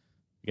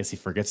 I guess he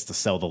forgets to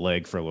sell the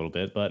leg for a little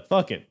bit, but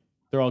fuck it.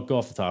 They're all go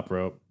off the top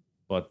rope.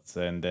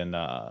 And then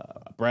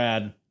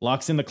Brad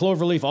locks in the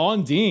cloverleaf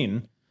on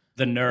Dean.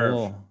 The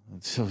nerve.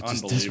 So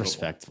just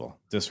disrespectful.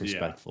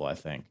 I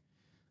think.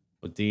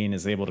 But Dean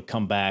is able to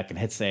come back and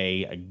hits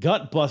a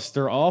gut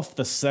buster off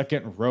the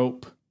second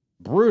rope.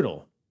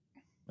 Brutal.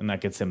 And that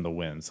gets him the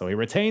win. So he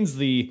retains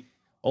the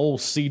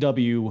old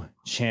CW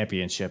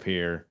championship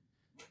here.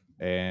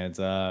 And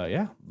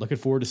looking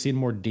forward to seeing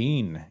more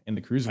Dean in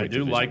the Cruiserweight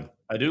division.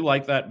 I do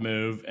like that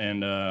move.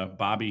 And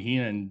Bobby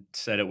Heenan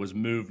said it was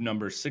move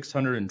number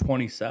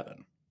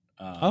 627.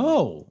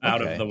 Out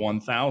of the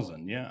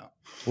 1,000. Yeah.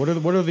 What are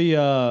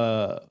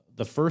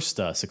the first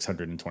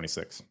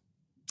 626?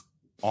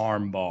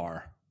 Arm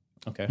bar.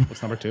 Okay.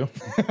 What's number 2?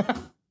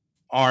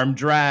 Arm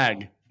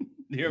drag.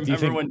 Do you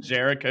remember when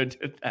Jericho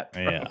did that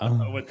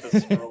with the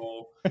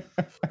scroll?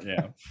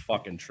 Yeah,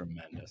 fucking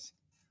tremendous.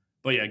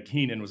 But yeah,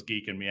 Keenan was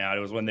geeking me out.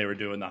 It was when they were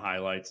doing the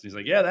highlights. He's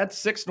like, yeah, that's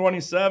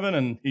 627.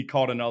 And he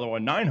called another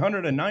one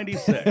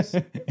 996.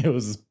 It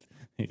was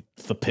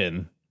the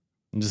pin.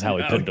 Just how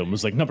he pinned him. It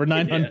was like number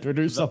 900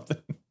 or something.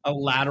 A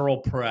lateral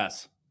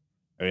press.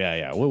 Oh,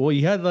 yeah. Well,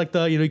 he had like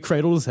he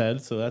cradled his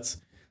head. So that's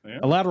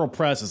a lateral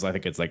press is, I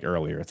think it's like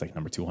earlier. It's like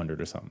number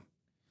 200 or something.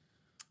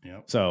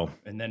 Yep. So.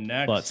 And then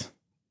next,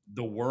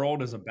 the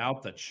world is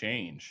about to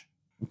change.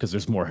 Because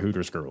there's more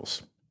Hooters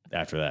girls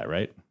after that,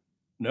 right?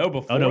 No,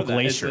 before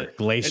that.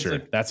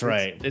 Glacier. That's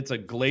right. It's a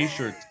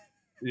Glacier.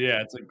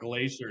 Yeah, it's a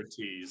Glacier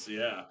tease.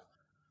 Yeah.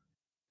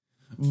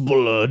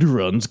 Blood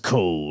runs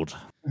cold.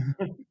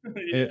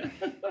 And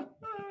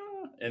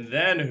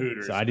then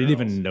Hooters. So I didn't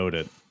even note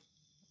it.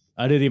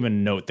 I didn't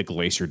even note the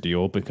Glacier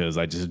deal because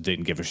I just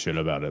didn't give a shit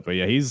about it. But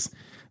yeah,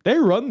 they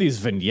run these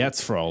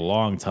vignettes for a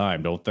long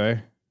time, don't they?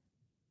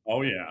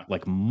 Oh yeah.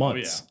 Like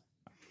months. Oh, yeah.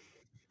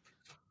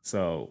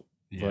 So,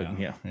 but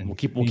yeah, and we'll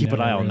keep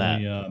an eye on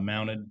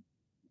that.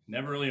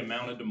 Never really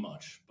amounted to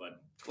much,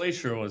 but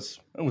Glacier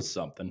was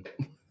something.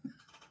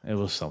 It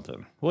was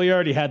something. Well, you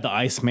already had the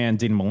Iceman,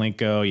 Dean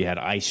Malenko. You had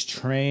Ice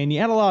Train.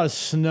 You had a lot of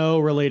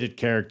snow-related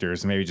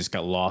characters, and maybe just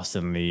got lost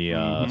in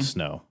the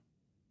snow.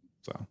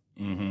 So,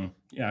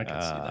 yeah, I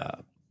can see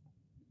that.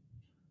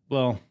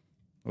 Well,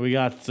 we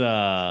got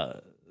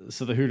so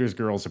the Hooters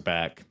girls are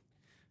back.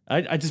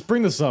 I just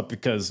bring this up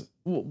because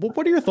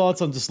what are your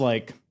thoughts on just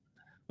like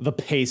the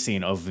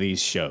pacing of these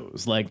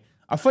shows? Like,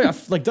 I feel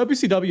like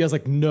WCW has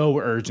like no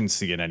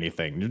urgency in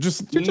anything. You're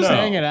just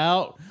hanging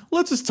out.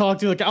 Let's just talk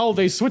to you. Like, oh,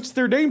 they switched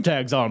their name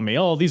tags on me.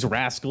 Oh, these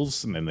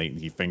rascals. And then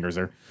he fingers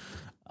her.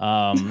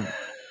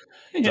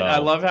 Yeah, I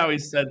love how he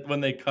said when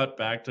they cut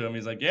back to him,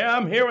 he's like, yeah,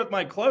 I'm here with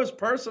my close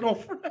personal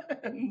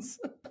friends.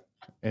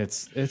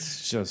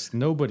 It's just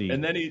nobody.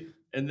 And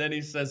then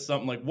he says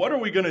something like, what are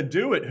we going to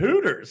do at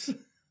Hooters?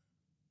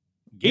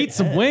 Eat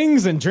some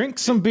wings and drink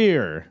some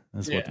beer.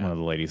 That's what one of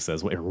the ladies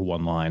says. Her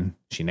one line.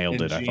 She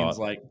nailed it, I thought.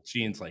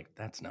 Gene's like,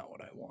 that's not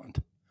what I want.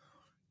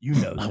 You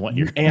know, I want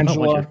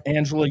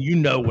Angela, you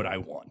know what I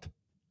want.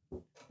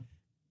 Do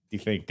you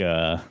think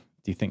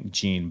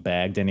Gene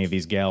bagged any of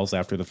these gals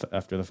after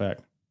the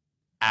fact?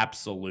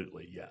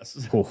 Absolutely,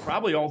 yes. Oof.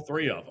 Probably all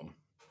three of them.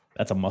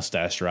 That's a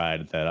mustache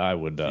ride that I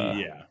would.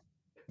 Yeah.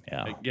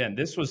 Again,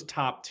 this was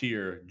top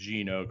tier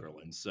Gene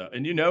Okerlund. So,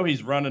 and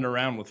he's running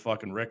around with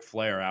fucking Ric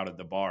Flair out at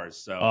the bars.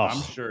 So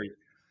I'm sure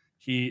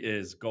he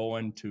is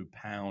going to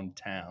pound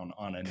town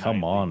on a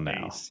come on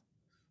now. Base.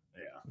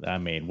 Yeah. I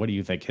mean, what do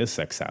you think his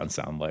sex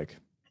sound like?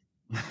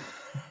 Do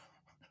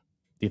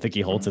you think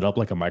he holds it up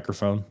like a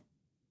microphone?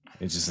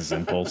 It's just his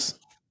impulse.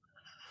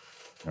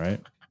 All right.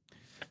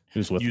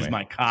 Who's with me? Use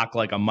my cock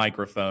like a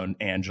microphone,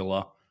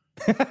 Angela.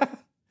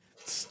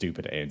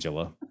 Stupid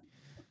Angela.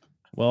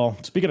 Well,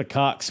 speaking of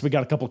cocks, we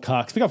got a couple of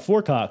cocks. We got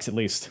 4 cocks at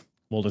least.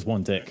 Well, there's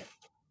one dick.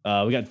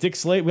 We got Dick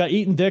Slater. We got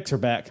Eaton Dicks are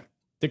back.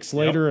 Dick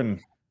Slater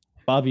and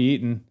Bobby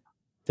Eaton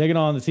taking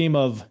on the team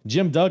of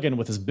Jim Duggan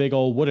with his big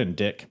old wooden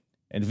dick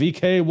and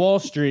VK Wall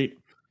Street.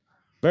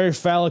 Very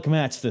phallic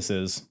match this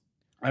is.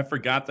 I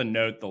forgot to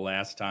note the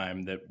last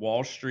time that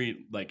Wall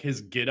Street, like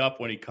his get up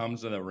when he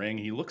comes to the ring,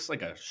 he looks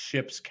like a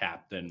ship's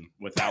captain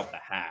without the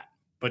hat,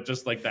 but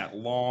just like that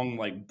long,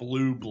 like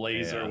blue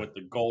blazer with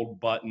the gold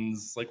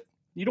buttons. Like,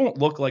 you don't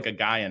look like a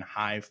guy in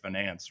high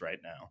finance right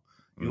now.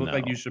 You look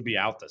like you should be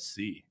out to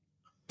sea.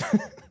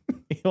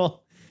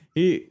 Well,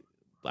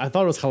 I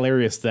thought it was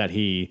hilarious that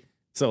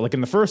so like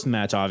in the first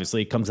match,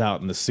 obviously he comes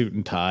out in the suit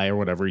and tie or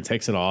whatever. He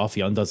takes it off.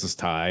 He undoes his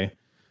tie.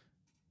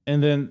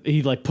 And then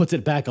he like puts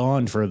it back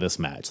on for this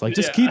match. Like,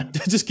 just keep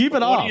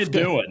it off. What are you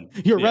doing?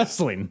 You're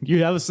wrestling.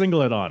 You have a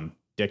singlet on,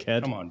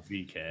 dickhead. Come on,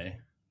 VK.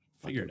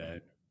 Figure it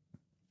out.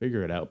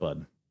 Figure it out,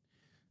 bud.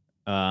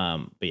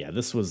 But yeah,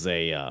 this was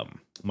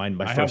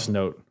my first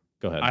note.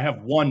 Go ahead. I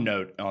have one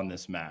note on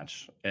this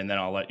match, and then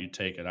I'll let you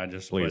take it. I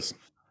just please.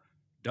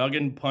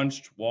 Duggan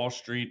punched Wall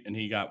Street, and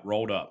he got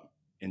rolled up.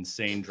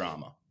 Insane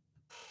drama.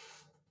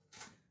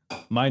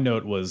 My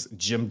note was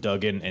Jim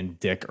Duggan and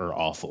Dick are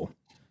awful.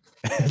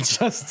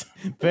 Just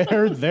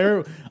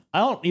they're I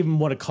don't even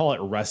want to call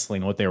it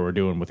wrestling what they were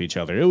doing with each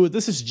other.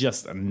 This is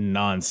just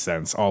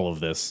nonsense. All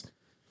of this.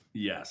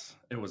 Yes,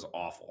 it was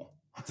awful.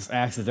 This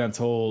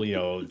accidental,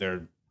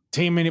 they're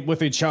teaming it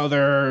with each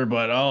other,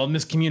 but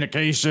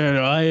miscommunication.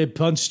 I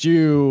punched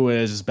you,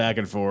 and it's just back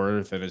and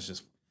forth, and it's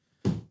just.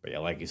 But yeah,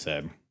 like you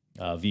said,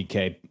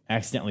 VK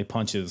accidentally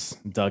punches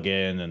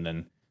Duggan, and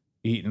then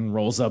Eaton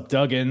rolls up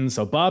Duggan.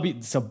 So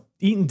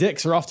Eaton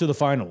Dicks are off to the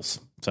finals.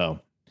 So.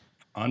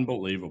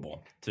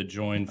 Unbelievable to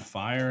join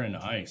Fire and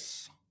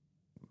Ice.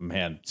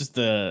 Man, just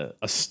a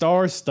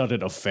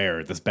star-studded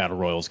affair this Battle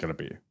Royal is going to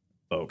be,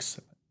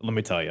 folks. Let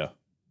me tell you.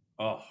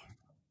 Oh,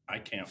 I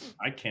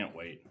can't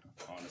wait,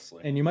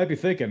 honestly. And you might be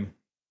thinking,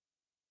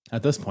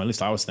 at this point, at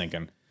least I was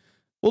thinking,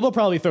 well, they'll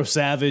probably throw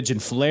Savage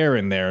and Flair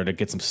in there to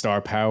get some star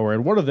power,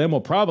 and one of them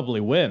will probably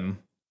win.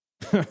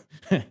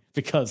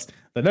 Because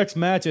the next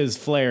match is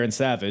Flair and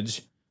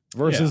Savage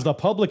versus the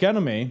Public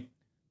Enemy.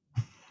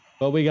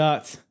 But we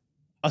got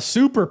a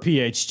super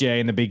PHJ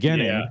in the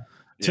beginning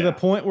to the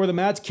point where the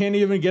match can't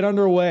even get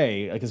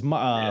underway. Because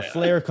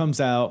Flair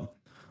comes out,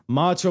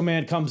 Macho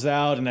Man comes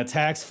out and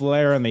attacks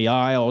Flair in the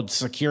aisle.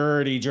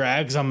 Security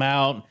drags him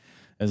out.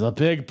 There's a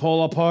big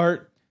pull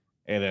apart,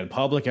 and then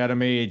Public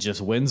Enemy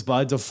just wins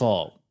by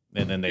default.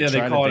 And then they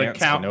try to dance,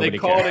 but nobody cares. They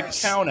call it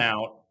a count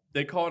out.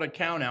 They call it a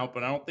count out,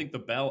 but I don't think the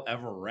bell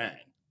ever rang.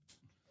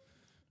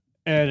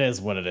 And it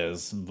is what it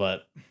is,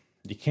 but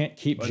you can't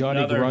keep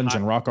Johnny Grunge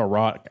and Rocco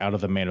Rock out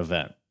of the main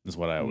event, is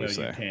what I always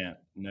say. No, you can't.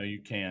 No, you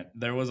can't.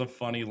 There was a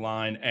funny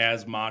line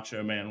as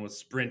Macho Man was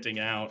sprinting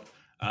out.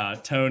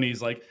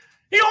 Tony's like,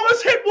 he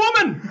almost hit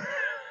woman!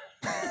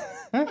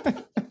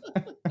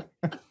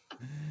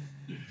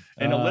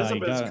 And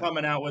Elizabeth's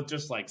coming out with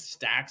just like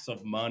stacks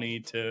of money,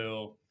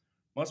 too.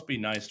 Must be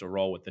nice to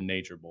roll with the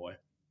Nature Boy.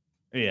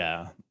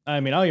 Yeah.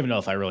 I mean, I don't even know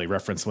if I really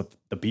reference what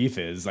the beef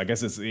is. I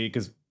guess it's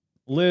because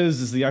Liz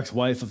is the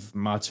ex-wife of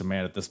Macho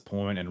Man at this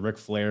point, and Ric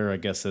Flair, I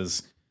guess,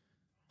 has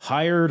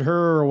hired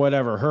her or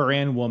whatever, her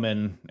and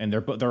woman, and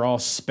they're all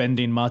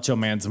spending Macho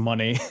Man's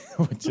money,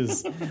 which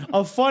is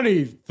a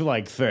funny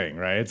thing,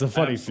 right? It's a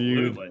funny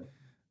feud.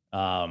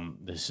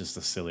 It's just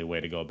a silly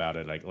way to go about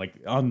it. Like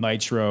on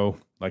Nitro,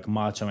 like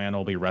Macho Man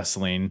will be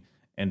wrestling,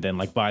 and then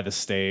like by the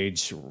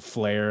stage,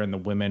 Flair and the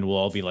women will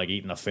all be like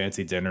eating a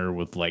fancy dinner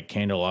with like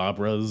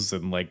candelabras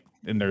and like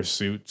in their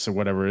suits or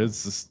whatever.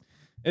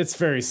 It's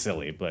very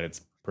silly, but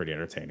it's pretty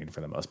entertaining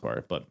for the most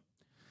part. But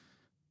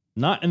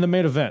not in the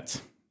main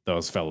event,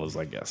 those fellas,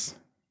 I guess.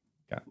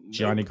 Got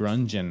Johnny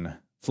Grunge and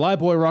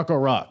Flyboy Rocco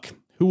Rock.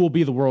 Who will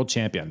be the world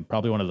champion?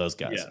 Probably one of those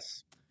guys.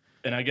 Yes.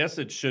 And I guess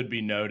it should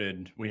be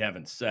noted, we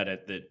haven't said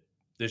it, that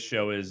this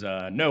show is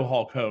no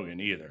Hulk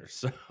Hogan either.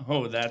 So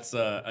that's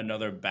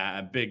another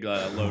big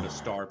load of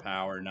star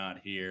power not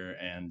here.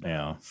 And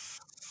yeah.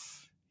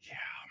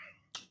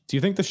 Do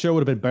you think the show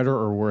would have been better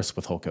or worse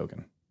with Hulk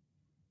Hogan?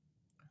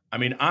 I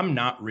mean, I'm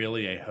not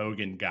really a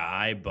Hogan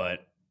guy,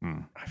 but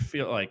I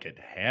feel like it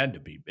had to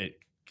be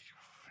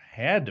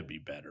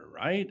better,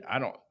 right? I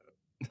don't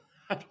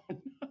know.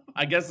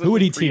 I guess who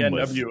would he team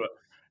with?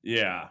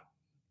 Yeah.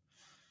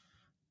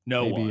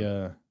 Maybe,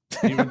 one.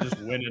 He would just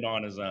win it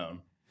on his own.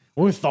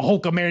 With the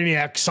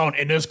Hulkamaniac son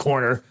in this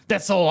corner.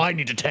 That's all I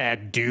need to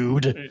tag,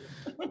 dude.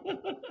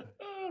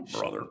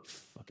 Brother.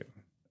 Fucking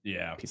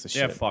piece of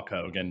shit. Yeah, fuck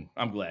Hogan.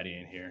 I'm glad he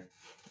ain't here.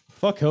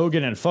 Fuck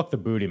Hogan and fuck the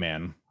Booty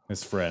Man,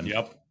 his friend.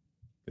 Yep.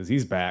 Because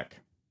he's back.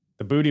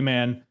 The Booty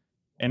Man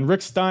and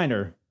Rick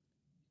Steiner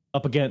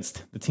up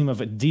against the team of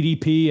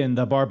DDP and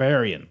the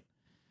Barbarian.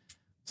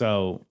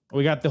 So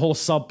we got the whole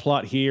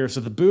subplot here.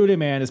 So the Booty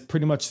Man is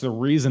pretty much the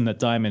reason that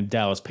Diamond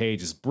Dallas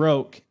Page is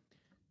broke,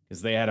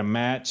 because they had a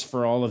match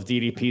for all of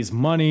DDP's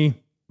money.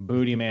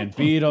 Booty Man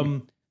beat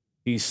him.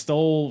 He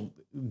stole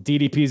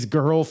DDP's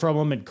girl from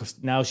him,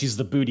 and now she's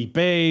the Booty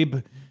Babe.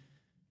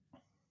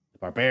 The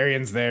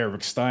Barbarian's there.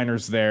 Rick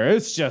Steiner's there.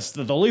 It's just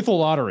the lethal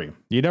lottery.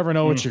 You never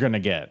know what you're going to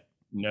get.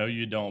 No,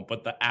 you don't.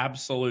 But the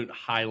absolute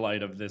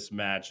highlight of this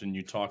match, and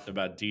you talked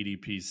about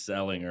DDP's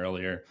selling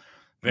earlier,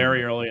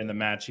 very early in the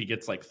match, he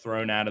gets like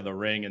thrown out of the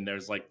ring, and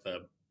there's like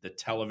the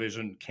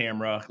television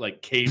camera,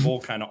 like cable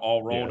kind of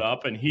all rolled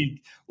up, and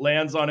he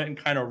lands on it and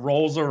kind of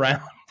rolls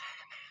around.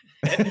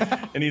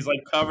 And he's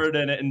like covered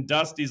in it. And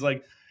Dusty's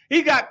like,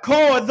 he got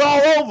cords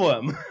all over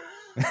him.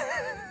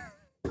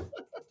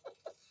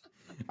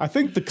 I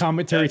think the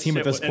commentary team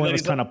at this point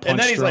was kind of punch drunk. And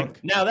then he's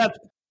like, now that's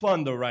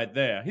plunder right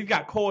there. He's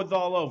got cords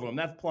all over him.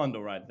 That's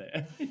plunder right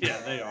there. Yeah,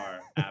 they are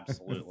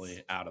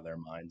absolutely out of their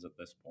minds at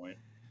this point.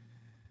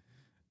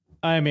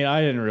 I mean, I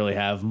didn't really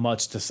have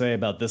much to say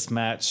about this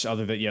match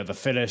other than, the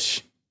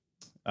finish.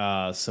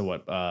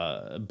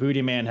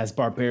 Booty Man has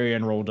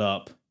Barbarian rolled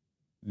up,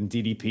 and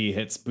DDP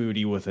hits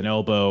Booty with an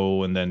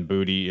elbow, and then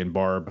Booty and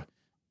Barb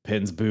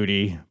pins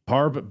Booty.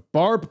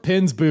 Barb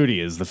pins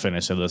Booty is the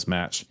finish of this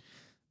match.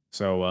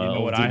 So, you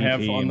know what DDP I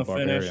have on the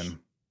Barbarian. Finish?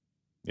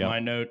 Yep. My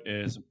note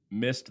is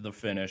missed the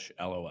finish,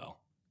 LOL.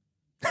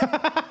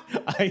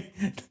 I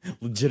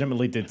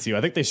legitimately did too.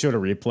 I think they showed a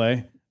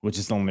replay, which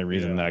is the only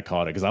reason that I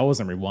caught it, because I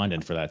wasn't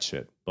rewinding for that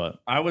shit. But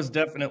I was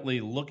definitely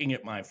looking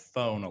at my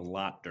phone a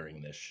lot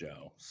during this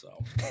show.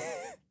 So,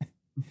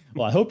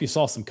 well, I hope you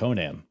saw some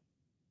Conan.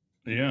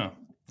 Yeah.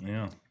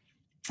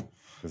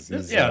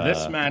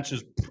 This match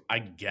is, I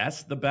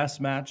guess, the best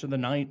match of the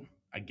night.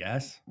 I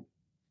guess.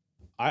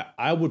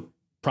 I would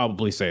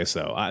probably say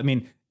so. I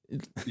mean,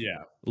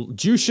 yeah.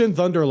 Jushin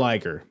Thunder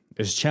Liger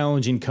is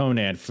challenging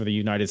Conan for the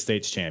United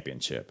States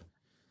Championship.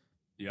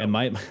 Yep. And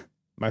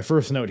my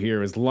first note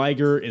here is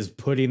Liger is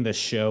putting the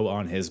show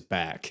on his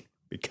back,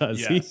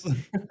 because he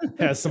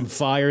has some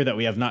fire that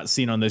we have not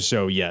seen on this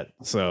show yet.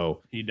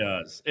 So he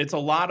does. It's a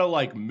lot of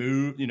like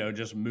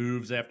just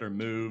moves after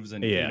moves,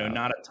 and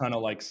not a ton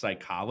of like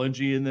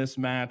psychology in this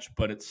match,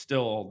 but it's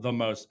still the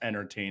most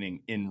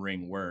entertaining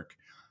in-ring work.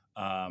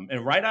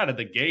 And right out of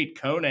the gate,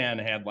 Conan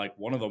had like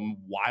one of the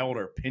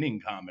wilder pinning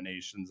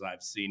combinations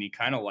I've seen. He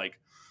kind of like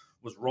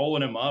was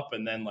rolling him up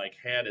and then like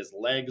had his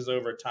legs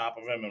over top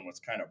of him and was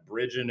kind of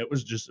bridging. It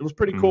was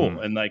pretty cool.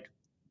 And like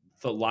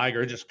the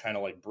Liger just kind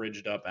of like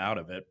bridged up out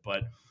of it.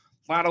 But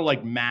a lot of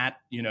like mat,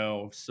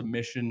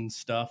 submission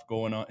stuff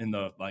going on in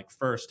the like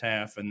first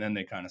half, and then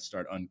they kind of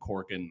start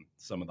uncorking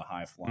some of the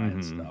high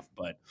flying stuff.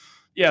 But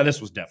yeah, this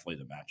was definitely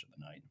the match of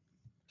the night.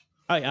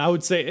 I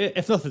would say,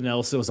 if nothing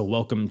else, it was a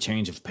welcome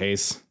change of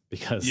pace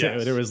because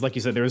there was, like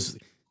you said, there was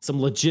some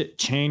legit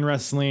chain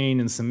wrestling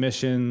and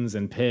submissions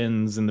and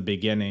pins in the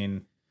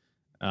beginning.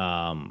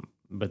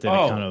 But then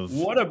it kind of...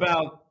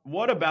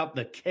 What about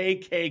the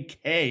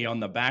KKK on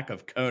the back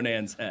of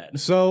Conan's head?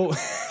 So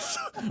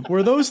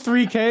were those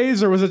 3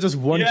 Ks or was it just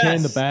 1 K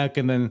in the back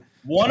and then...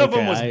 One of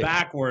them was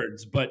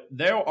backwards, but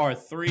there are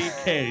 3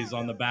 Ks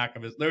on the back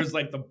of his. There's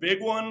like the big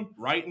one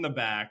right in the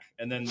back,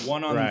 and then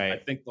one on I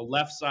think the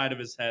left side of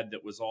his head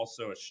that was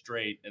also a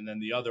straight, and then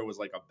the other was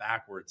like a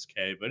backwards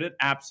K. But it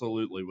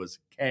absolutely was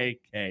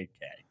KKK.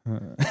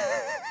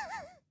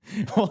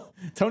 Well,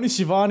 Tony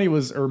Schiavone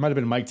was, or it might have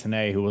been Mike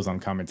Tenay who was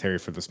on commentary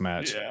for this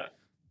match. Yeah.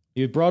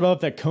 He brought up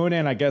that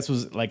Conan, I guess,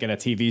 was like in a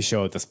TV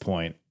show at this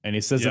point, and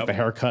he says that the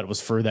haircut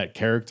was for that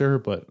character,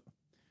 but...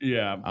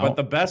 Yeah, but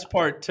the best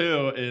part,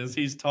 too, is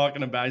he's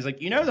talking about, he's like,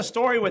 the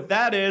story with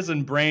that is,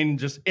 and Brain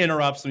just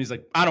interrupts him. He's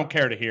like, I don't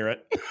care to hear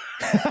it.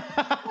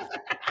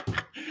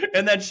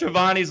 And then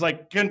Shivani's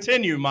like,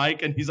 continue,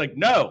 Mike. And he's like,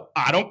 no,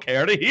 I don't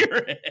care to hear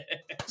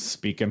it.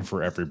 Speaking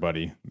for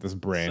everybody, this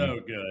Brain.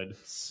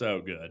 So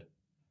good.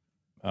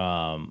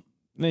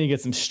 Then you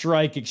get some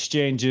strike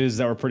exchanges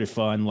that were pretty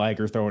fun.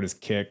 Liger throwing his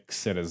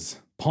kicks and his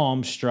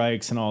palm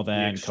strikes and all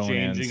that. The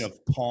exchanging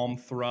of palm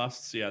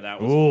thrusts. Yeah,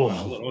 that was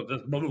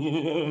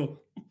fun.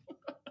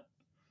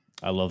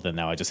 I love that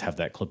now. I just have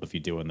that clip of you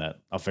doing that.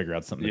 I'll figure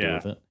out something to do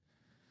with it.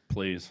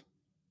 Please.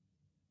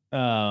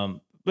 But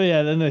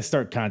yeah, then they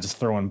start kind of just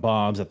throwing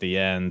bombs at the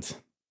end.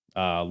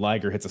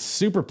 Liger hits a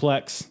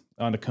superplex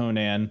onto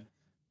Conan.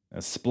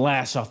 A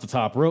splash off the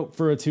top rope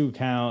for a 2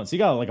 count. So you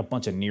got like a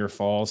bunch of near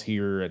falls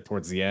here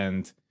towards the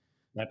end.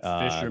 That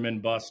Fisherman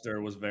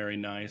Buster was very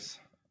nice.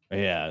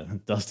 Yeah,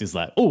 Dusty's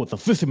like, oh, it's a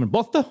Fisherman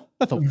Buster?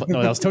 No,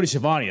 that was Tony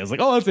Schiavone. I was like,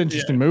 oh, that's an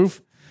interesting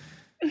move.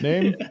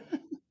 Name?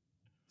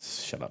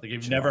 Shut up. Like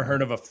you've never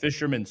heard of a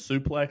Fisherman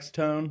Suplex,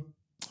 Tone?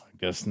 I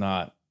guess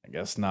not.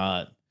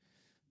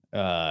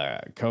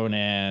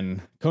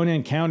 Conan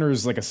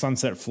counters like a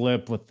sunset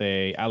flip with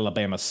a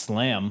Alabama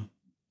slam.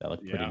 That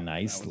looked pretty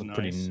nice. Looked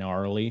pretty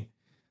gnarly.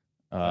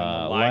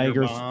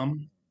 Liger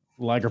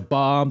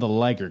bomb, the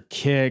Liger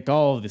kick,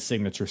 all of the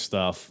signature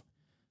stuff.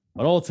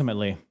 But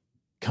ultimately,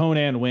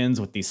 Conan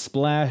wins with the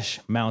Splash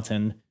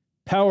Mountain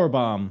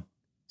Powerbomb.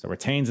 So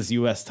retains his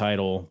U.S.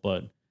 title.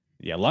 But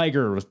yeah,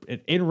 Liger was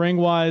in ring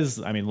wise.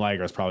 I mean,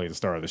 Liger is probably the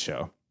star of the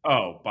show.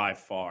 Oh, by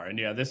far. And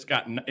yeah, it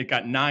got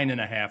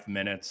 9.5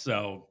 minutes.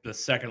 So the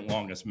second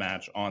longest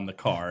match on the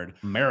card.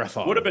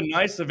 Marathon. Would have been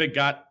nice if it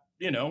got,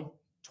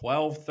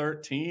 12,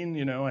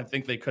 13, I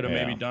think they could have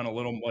maybe done a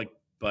little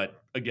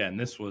but again,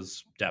 this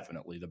was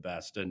definitely the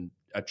best and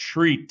a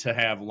treat to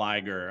have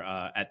Liger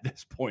at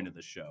this point of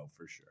the show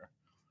for sure.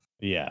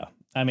 Yeah.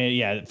 I mean,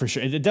 yeah, for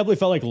sure. It definitely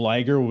felt like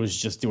Liger was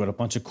just doing a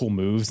bunch of cool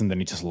moves and then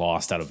he just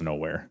lost out of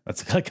nowhere.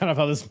 That's kind of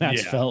how this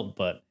match felt.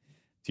 But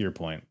to your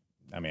point,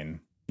 I mean,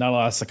 not a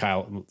lot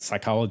of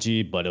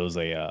psychology, but it was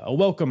a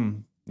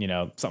welcome,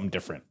 something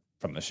different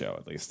from the show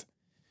at least.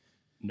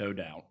 No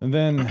doubt. And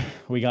then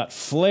we got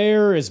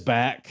Flair is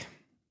back.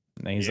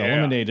 And he's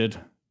eliminated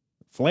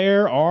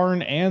Flair,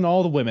 Arn, and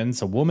all the women.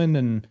 So Woman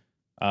and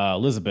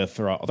Elizabeth,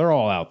 they're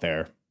all out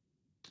there.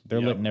 They're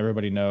letting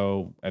everybody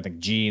know. I think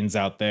Gene's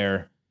out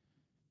there.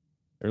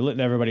 They're letting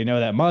everybody know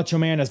that Macho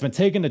Man has been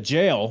taken to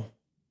jail.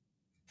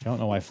 I don't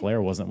know why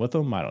Flair wasn't with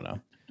them. I don't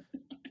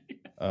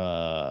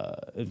know.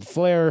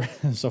 Flair.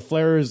 So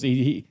Flair is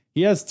he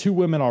has 2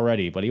 women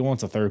already, but he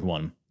wants a 3rd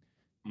one.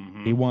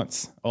 Mm-hmm. He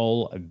wants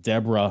old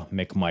Deborah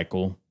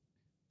McMichael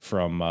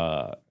from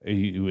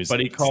who is. But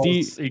he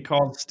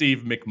called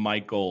Steve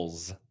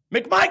McMichaels.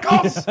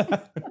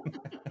 McMichaels.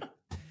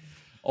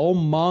 Old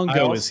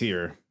Mongo is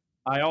here.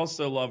 I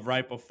also love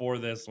right before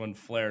this when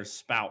Flair's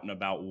spouting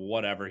about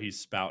whatever he's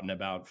spouting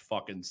about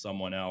fucking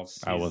someone else.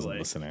 I wasn't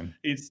listening.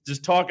 He's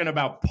just talking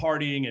about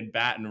partying in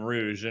Baton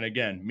Rouge. And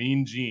again,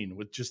 Mean Gene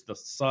with just the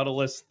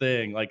subtlest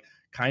thing, like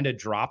kind of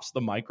drops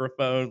the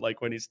microphone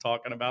like when he's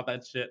talking about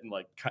that shit and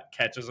like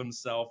catches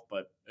himself.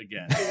 But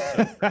again,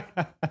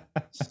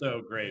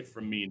 so great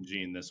from Mean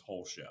Gene this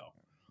whole show.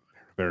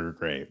 They're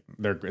great.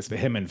 It's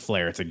him and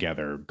Flair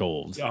together,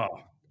 gold. Oh,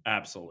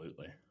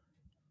 absolutely.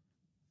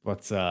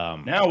 But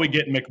now we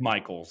get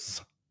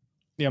McMichaels.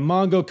 Yeah,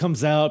 Mongo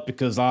comes out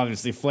because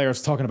obviously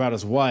Flair's talking about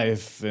his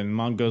wife, and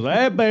Mongo's like,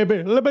 "Hey,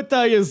 baby, let me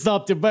tell you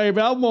something,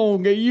 baby.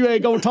 You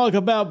ain't gonna talk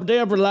about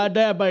Deborah like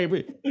that,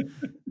 baby."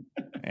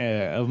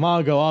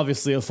 Mongo,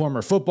 obviously a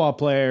former football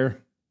player,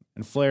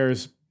 and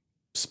Flair's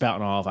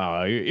spouting off,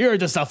 "Oh, you're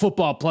just a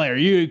football player.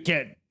 You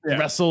can't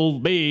wrestle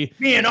me.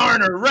 Me and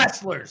Arn are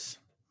wrestlers."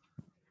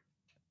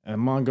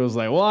 And Mongo's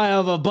like, "Well, I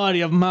have a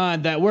buddy of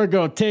mine that we're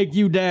gonna take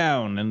you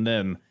down," and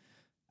then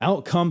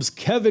out comes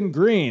Kevin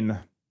Green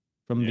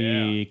from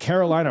the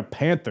Carolina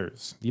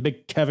Panthers. You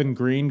big Kevin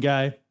Green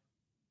guy?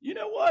 You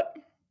know what?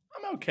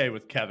 I'm okay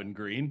with Kevin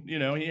Green.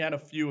 He had a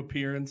few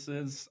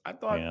appearances. I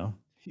thought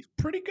he's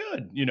pretty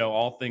good,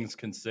 all things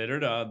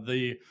considered.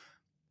 The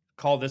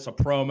call this a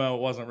promo,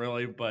 it wasn't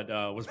really, but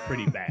was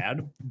pretty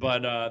bad.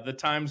 But the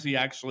times he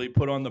actually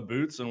put on the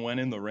boots and went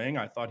in the ring,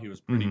 I thought he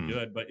was pretty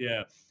good. But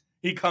yeah,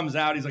 he comes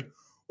out, he's like,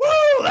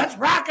 "Woo, let's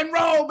rock and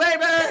roll,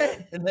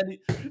 baby!" And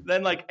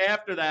then like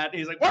after that,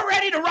 he's like, "We're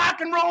ready to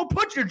rock and roll.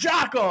 Put your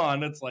jock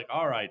on." It's like,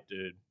 all right,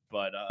 dude.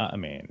 But I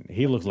mean,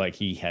 he looked like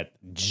he had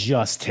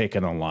just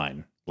taken a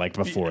line. Like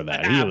before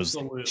that, he was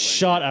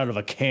shot out of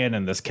a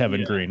cannon. This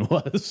Kevin Green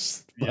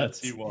was. But,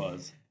 yes, he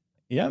was.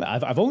 Yeah,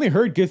 I've only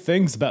heard good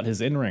things about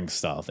his in-ring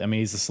stuff. I mean,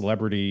 he's a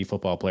celebrity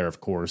football player,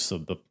 of course,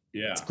 so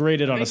it's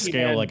graded on a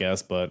scale, I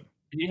guess. But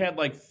he had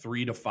like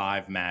 3 to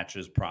 5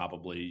 matches,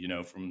 probably,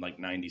 from like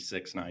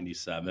 96,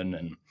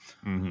 97,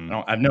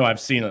 and I've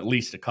seen at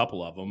least a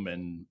couple of them,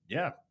 and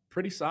yeah,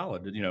 pretty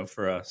solid,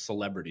 for a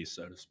celebrity,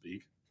 so to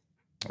speak.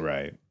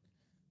 Right.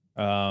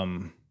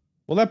 Well,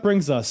 that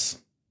brings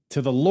us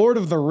to the Lord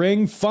of the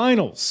Ring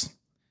finals.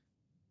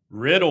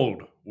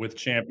 Riddled with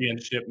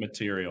championship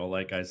material.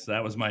 Like I said,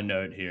 that was my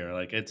note here.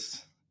 Like,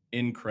 it's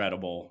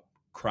incredible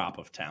crop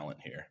of talent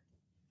here.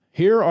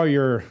 Here are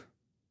your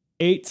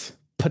 8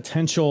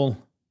 potential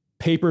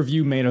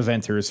pay-per-view main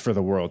eventers for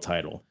the world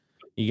title.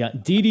 You got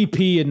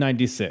DDP in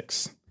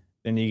 96.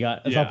 Then you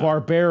got the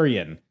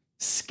Barbarian,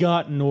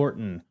 Scott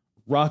Norton,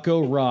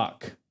 Rocco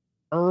Rock,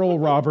 Earl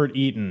Robert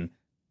Eaton,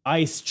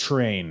 Ice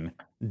Train,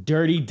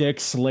 Dirty Dick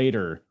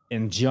Slater,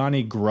 and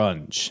Johnny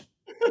Grunge.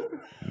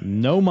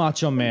 No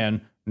Macho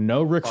Man,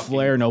 no Ric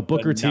Flair, no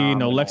Booker T,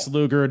 no Lex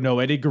Luger, no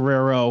Eddie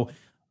Guerrero.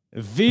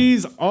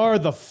 These are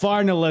the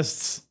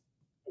finalists.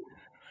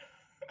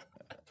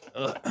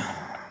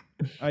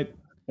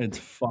 It's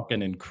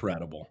fucking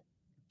incredible.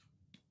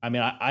 I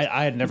mean,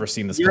 I had never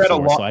seen this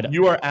before.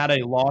 You are at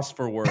a loss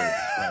for words.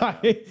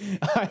 Right?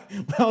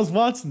 When I was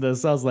watching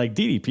this, I was like,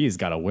 DDP's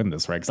got to win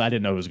this, right? Because I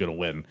didn't know who was going to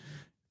win.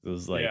 It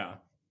was like,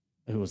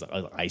 who was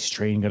Ice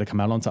Train going to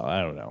come out on top?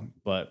 I don't know.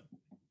 But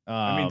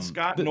I mean,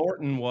 Scott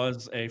Norton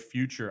was a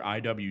future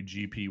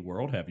IWGP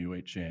World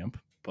Heavyweight Champ,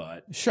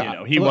 but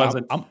he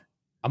wasn't.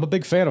 I'm a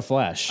big fan of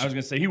Flash. I was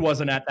going to say he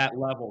wasn't at that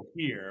level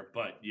here,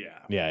 but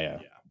yeah.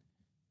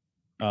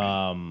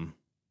 I'm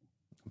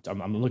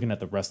looking at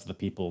the rest of the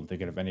people and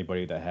thinking of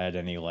anybody that had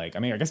any I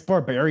guess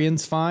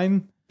Barbarian's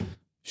fine,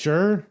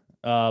 sure.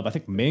 I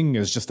think Ming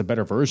is just a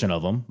better version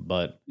of him,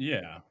 but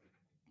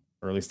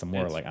or at least a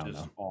more I don't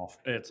know.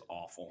 It's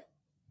awful.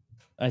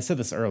 I said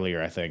this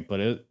earlier, I think, but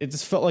it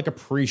just felt like a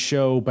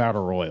pre-show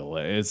battle royal.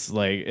 It's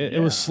like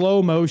it was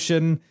slow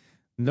motion,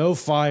 no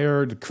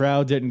fire. The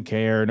crowd didn't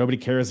care. Nobody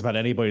cares about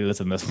anybody that's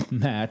in this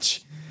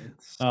match.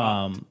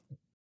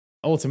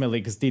 Ultimately,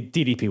 because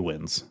DDP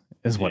wins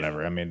is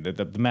whatever. I mean,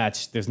 the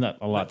match. There's not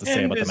a lot to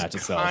say about the match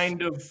itself.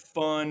 Kind of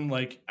fun.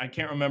 Like I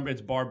can't remember.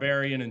 It's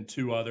Barbarian and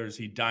 2 others.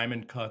 He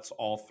diamond cuts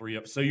all 3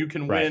 up, so you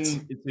can win.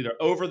 It's either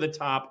over the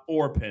top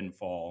or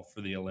pinfall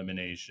for the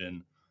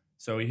elimination.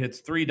 So he hits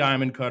 3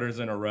 diamond cutters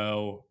in a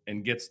row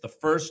and gets the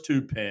first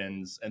 2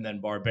 pins, and then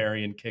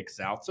Barbarian kicks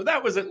out. So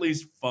that was at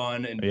least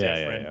fun and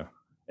different. Yeah.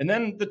 And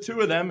then the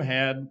 2 of them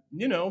had,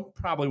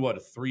 probably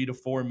 3 to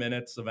 4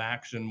 minutes of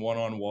action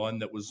one-on-one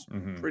that was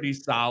pretty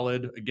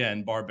solid.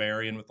 Again,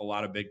 Barbarian with a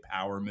lot of big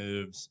power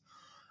moves.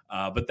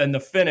 But then the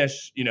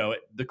finish,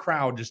 the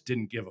crowd just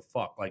didn't give a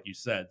fuck, like you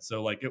said.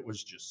 So it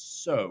was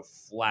just so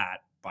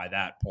flat by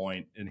that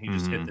point, and he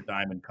just hit the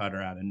diamond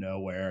cutter out of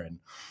nowhere, and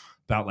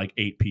about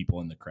 8 people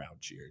in the crowd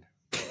cheered.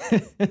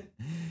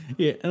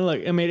 Yeah, and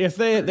look, I mean, if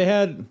they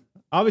had,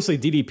 obviously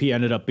DDP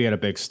ended up being a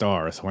big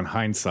star, so in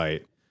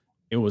hindsight,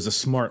 it was a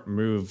smart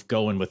move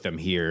going with them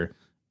here,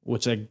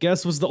 which I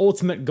guess was the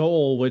ultimate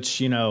goal, which,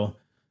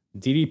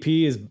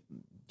 DDP is,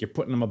 you're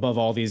putting them above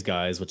all these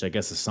guys, which I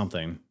guess is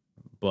something.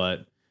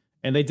 And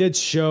they did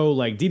show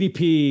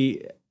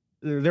DDP,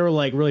 they were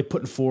really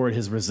putting forward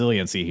his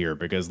resiliency here,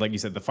 because like you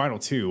said, the final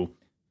 2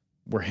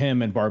 were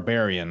him and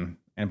Barbarian.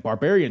 And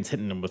Barbarian's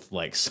hitting him with he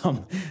hits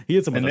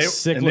him with a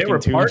sick looking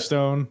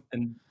tombstone.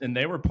 And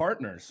they were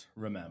partners,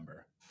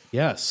 remember?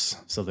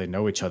 Yes. So they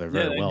know each other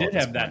very well. They did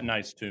have that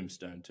nice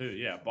tombstone too.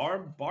 Yeah.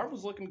 Barb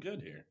was looking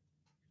good here.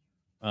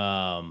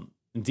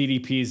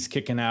 DDP's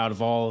kicking out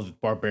of all of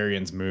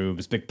Barbarian's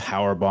moves. Big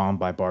power bomb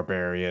by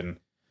Barbarian.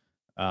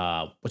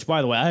 Which,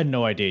 by the way, I had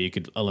no idea you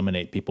could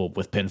eliminate people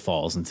with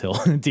pinfalls until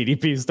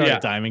DDP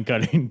started diamond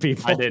cutting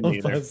people. I didn't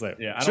either. I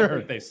don't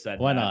think they said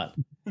why that.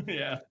 Not?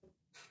 Yeah.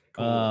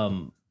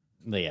 Cool.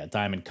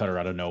 Diamond cutter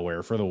out of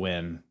nowhere for the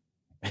win.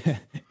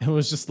 It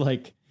was just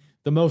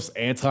the most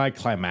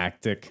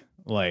anticlimactic.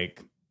 There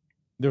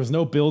was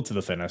no build to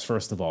the finish,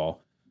 first of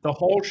all. The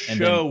whole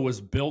show was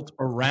built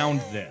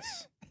around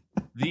this.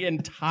 The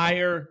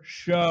entire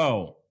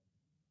show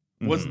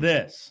was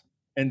this.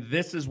 And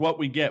this is what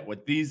we get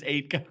with these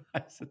 8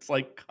 guys. It's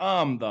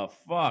come the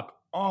fuck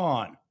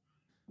on.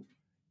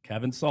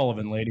 Kevin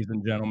Sullivan, ladies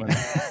and gentlemen.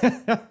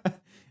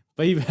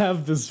 But you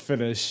have this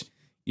finish.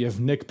 You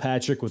have Nick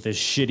Patrick with his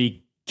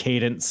shitty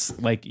cadence.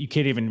 You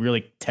can't even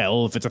really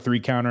tell if it's a 3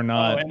 count or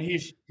not. Oh, and he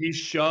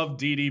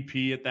shoved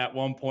DDP at that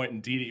one point,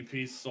 and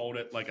DDP sold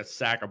it like a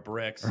sack of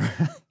bricks.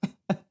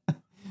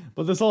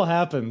 But this all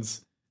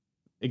happens.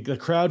 the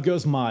crowd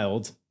goes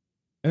mild,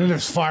 and then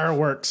there's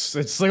fireworks.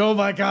 It's like, oh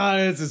my God,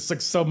 it's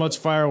like so much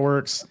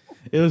fireworks.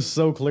 It was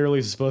so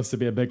clearly supposed to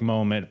be a big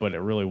moment, but it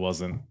really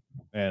wasn't.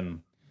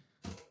 And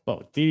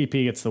well,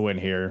 DDP gets the win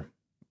here.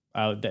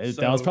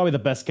 That was probably the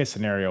best case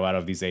scenario out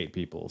of these 8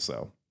 people.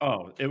 So,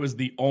 oh, it was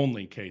the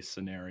only case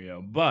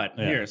scenario. But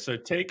here, so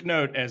take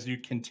note as you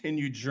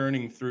continue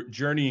journeying through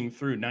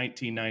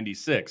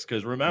 1996,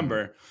 because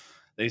remember,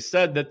 they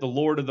said that the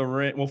Lord of the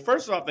Ring. Well,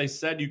 first off, they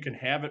said you can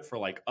have it for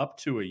like up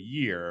to a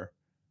year.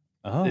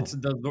 oh,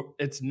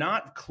 It's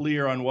not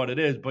clear on what it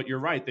is, but you're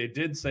right. They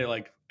did say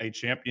like a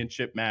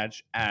championship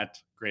match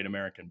at Great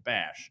American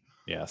Bash.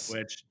 yes,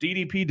 Which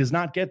DDP does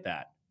not get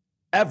that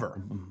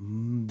ever.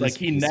 Like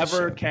he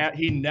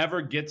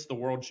never gets the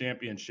world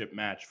championship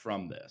match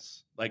from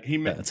this. Like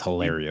that's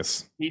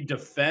hilarious. He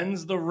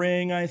defends the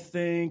ring, I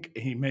think.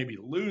 He maybe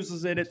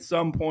loses it at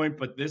some point,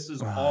 but this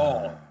is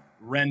all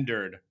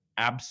rendered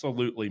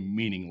absolutely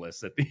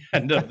meaningless at the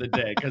end of the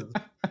day because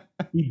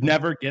he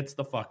never gets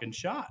the fucking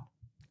shot.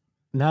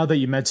 Now that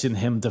you mention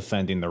him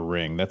defending the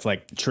ring, that's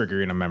like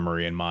triggering a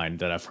memory in mind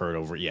that I've heard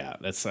over. Yeah,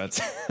 that's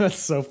that's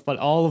so fun.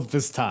 All of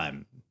this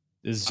time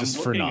is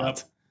just for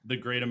naught. The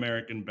Great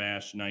American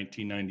Bash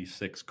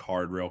 1996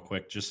 card real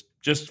quick,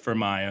 just for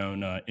my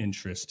own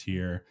interest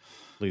here.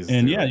 Please.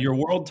 And yeah, your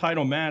world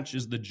title match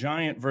is the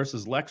Giant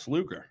versus Lex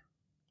Luger.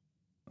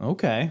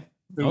 Okay.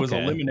 Who was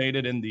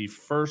eliminated in the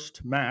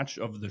first match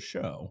of the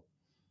show.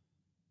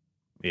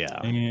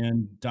 Yeah.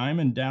 And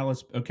Diamond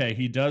Dallas, okay,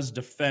 he does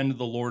defend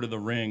the Lord of the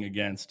Ring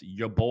against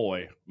your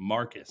boy,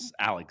 Marcus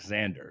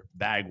Alexander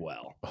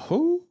Bagwell.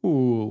 Oh,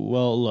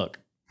 well, look,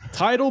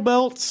 title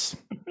belts,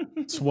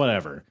 it's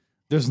whatever.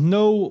 There's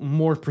no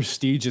more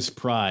prestigious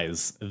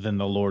prize than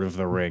the Lord of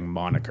the Ring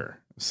moniker.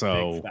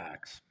 So, big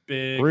facts.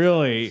 Big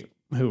really, facts.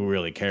 Who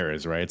really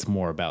cares, right? It's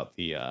more about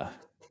the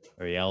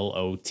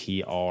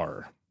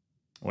LOTR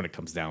when it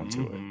comes down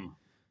to it.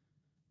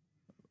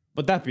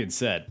 But that being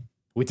said,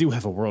 we do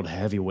have a world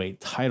heavyweight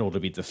title to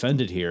be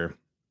defended here.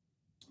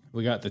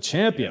 We got the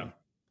champion,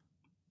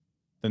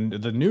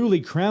 the newly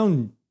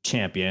crowned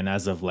champion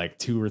as of like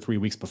 2 or 3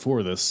 weeks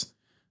before this,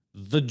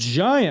 the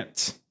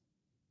Giant,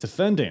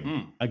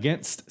 defending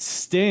against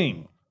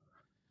Sting.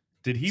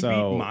 Did he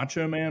beat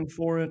Macho Man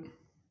for it?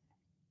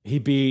 He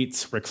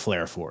beat Ric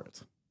Flair for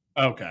it.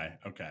 Okay.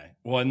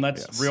 Well, and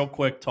let's real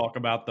quick talk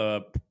about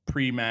the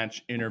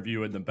pre-match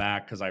interview in the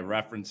back because I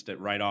referenced it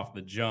right off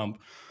the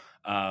jump.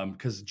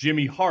 Because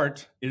Jimmy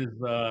Hart is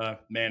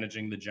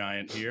managing the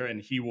Giant here,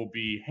 and he will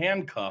be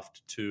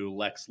handcuffed to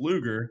Lex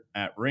Luger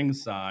at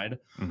ringside.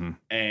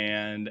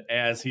 And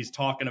as he's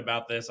talking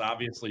about this,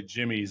 obviously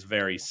Jimmy's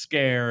very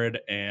scared,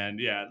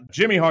 and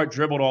Jimmy Hart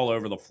dribbled all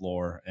over the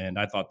floor, and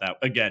I thought that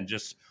again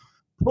just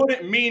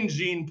Mean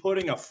Gene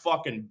putting a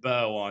fucking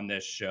bow on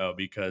this show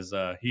because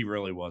he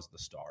really was the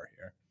star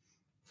here.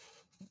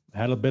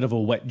 Had a bit of a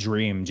wet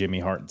dream, Jimmy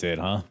Hart did,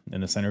 huh?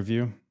 In this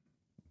interview.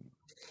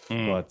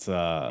 But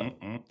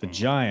the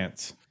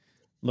Giant,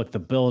 look, the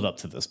build up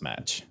to this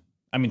match.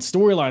 I mean,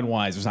 storyline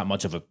wise, there's not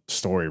much of a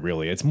story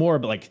really. It's more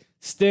about like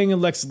Sting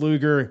and Lex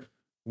Luger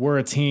were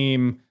a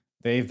team.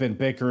 They've been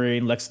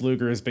bickering. Lex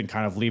Luger has been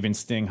kind of leaving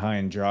Sting high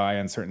and dry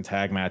on certain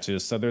tag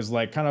matches. So there's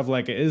like kind of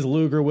like, is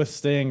Luger with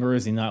Sting or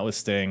is he not with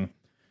Sting?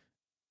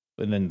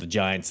 And then the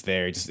Giant's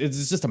there. It's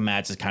just a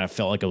match that kind of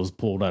felt like it was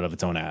pulled out of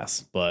its own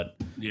ass. But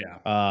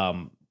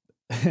and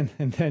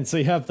then so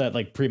you have that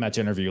like pre-match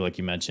interview, like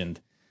you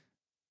mentioned.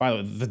 By the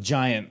way, the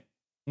Giant,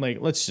 like,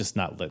 let's just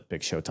not let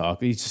Big Show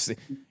talk. He's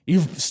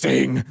just,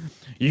 Sting,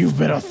 you've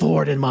been a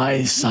thorn in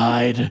my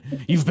side.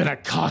 You've been a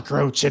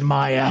cockroach in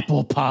my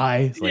apple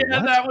pie. Like,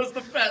 what? That was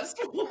the best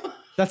one.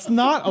 That's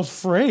not a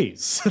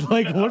phrase.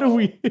 Like, what are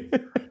we?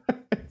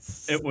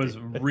 It was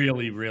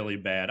really, really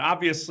bad.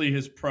 Obviously,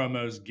 his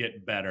promos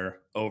get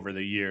better over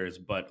the years,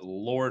 but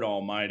Lord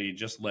Almighty,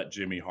 just let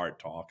Jimmy Hart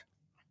talk.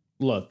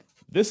 Look,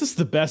 this is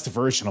the best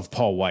version of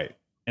Paul White,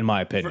 in my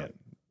opinion.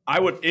 I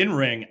would in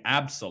ring,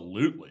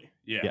 absolutely.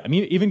 Yeah. I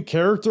mean, even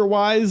character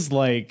wise,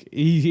 like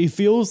he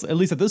feels, at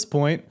least at this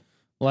point,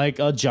 like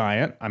a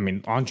giant. I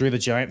mean, Andre the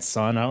Giant's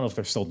son. I don't know if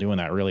they're still doing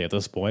that really at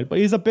this point, but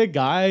he's a big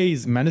guy.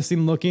 He's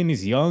menacing looking.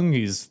 He's young.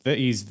 He's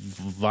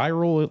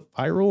viral.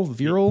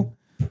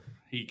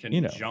 He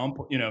can jump.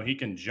 He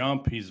can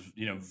jump. He's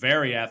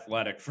very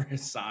athletic for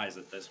his size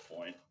at this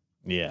point.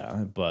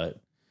 Yeah,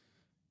 but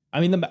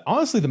I mean,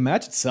 honestly, the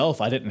match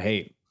itself, I didn't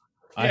hate.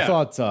 I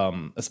thought,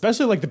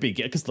 especially like the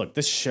beginning, because look,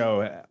 this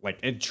show, like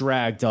it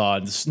dragged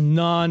on, this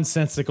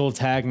nonsensical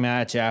tag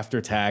match after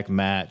tag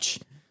match.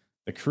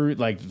 The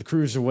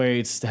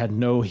cruiserweights had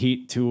no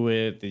heat to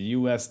it. The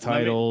U.S.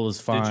 title is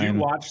fine. Did you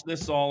watch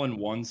this all in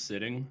one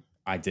sitting?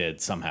 I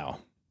did somehow.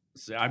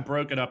 So I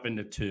broke it up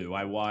into two.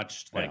 I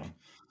watched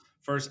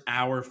first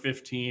hour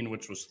 15,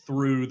 which was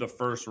through the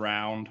first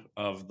round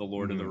of the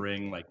Lord of the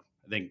Ring, like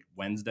I think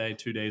Wednesday,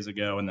 2 days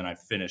ago, and then I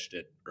finished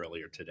it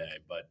earlier today.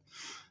 But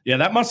yeah,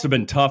 that must have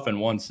been tough in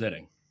one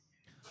sitting.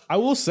 I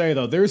will say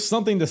though, there's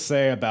something to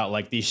say about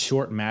like these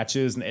short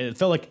matches, and it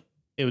felt like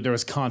there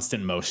was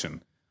constant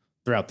motion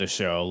throughout the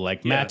show.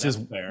 Like matches,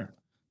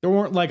 there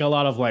weren't like a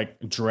lot of like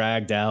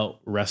dragged out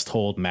rest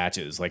hold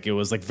matches. Like it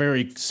was like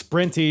very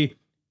sprinty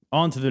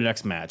on to the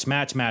next match.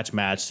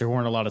 There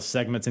weren't a lot of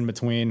segments in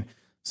between.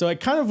 So it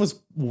kind of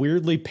was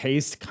weirdly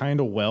paced kind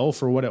of well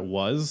for what it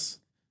was.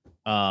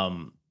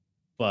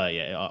 But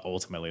yeah,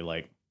 ultimately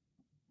like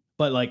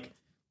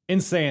in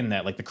saying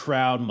that, like the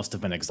crowd must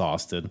have been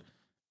exhausted.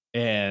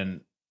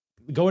 And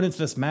going into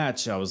this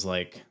match, I was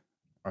like,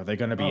 are they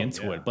going to be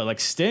into it? But like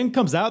Sting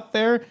comes out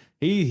there,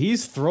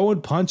 he's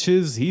throwing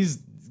punches, he's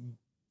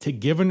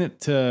giving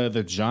it to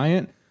the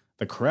Giant.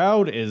 The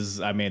crowd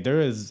is, I mean, they're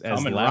as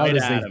loud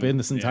as they've been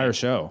this entire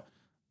show.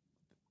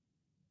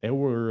 They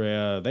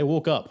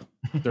woke up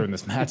during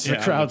this match. The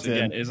crowd which,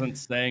 again, isn't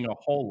saying a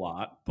whole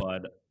lot,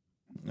 but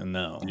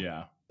no,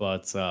 yeah.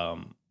 But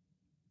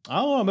I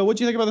don't know, man. What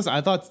do you think about this?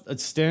 I thought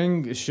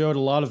Sting showed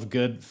a lot of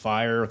good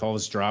fire with all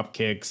his drop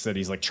kicks, and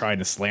he's like trying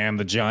to slam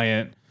the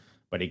Giant,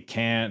 but he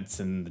can't,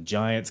 and the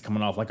Giant's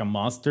coming off like a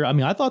monster. I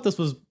mean, I thought this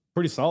was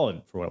pretty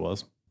solid for what it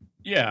was.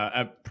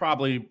 Yeah,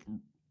 probably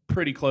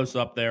pretty close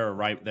up there or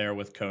right there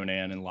with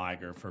Conan and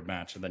Liger for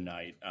match of the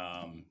night.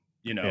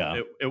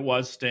 It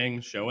was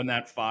Sting showing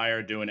that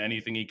fire, doing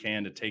anything he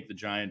can to take the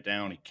Giant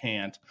down. He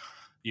can't.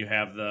 You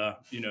have the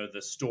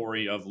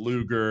story of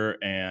Luger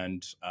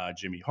and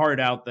Jimmy Hart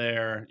out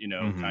there,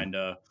 kind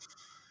of.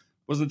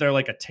 Wasn't there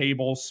like a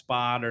table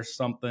spot or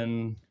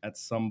something at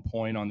some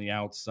point on the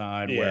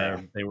outside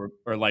where they were,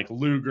 or like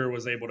Luger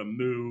was able to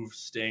move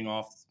Sting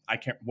off? I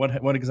can't.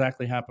 What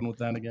exactly happened with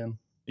that again?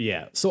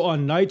 Yeah. So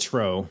on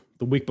Nitro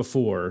the week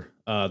before,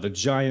 the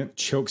Giant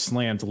choke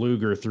slammed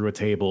Luger through a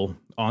table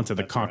onto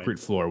the concrete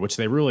floor, which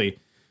they really,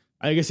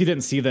 I guess you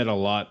didn't see that a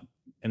lot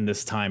in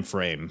this time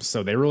frame.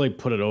 So they really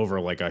put it over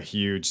like a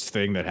huge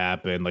thing that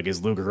happened. Like,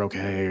 is Luger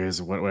okay?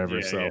 Is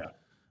whatever.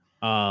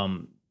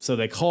 So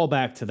they call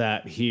back to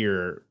that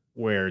here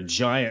where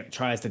Giant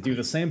tries to do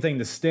the same thing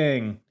to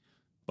Sting,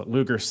 but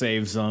Luger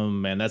saves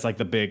him. And that's like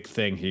the big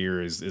thing here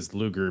is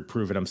Luger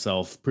proving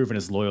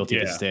his loyalty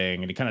to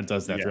Sting. And he kind of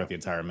does that throughout the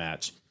entire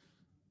match.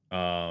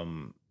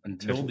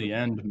 Until the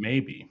end,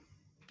 maybe.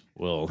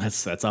 Well,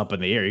 that's up in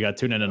the air. You got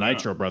to tune into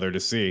Nitro, brother, to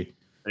see.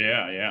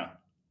 Yeah.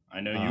 I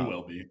know you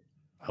will be.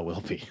 I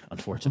will be,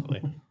 unfortunately.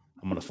 I'm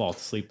going to fall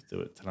asleep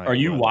to it tonight. Are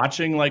you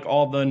watching like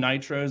all the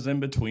Nitros in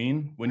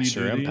between when you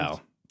do these?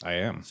 Pal. I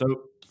am.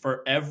 So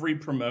for every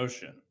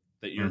promotion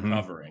that you're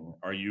covering,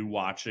 are you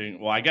watching?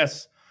 Well, I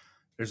guess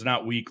there's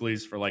not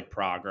weeklies for like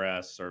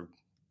Progress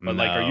but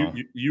like, are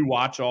you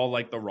watch all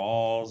like the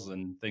Raws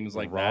and things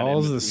like that?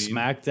 Raws, the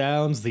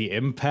Smackdowns, the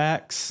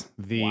Impacts,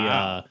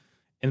 the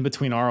in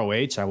between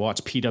ROH. I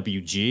watch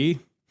PWG.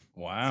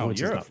 Wow,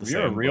 you're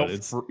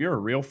a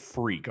real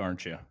freak,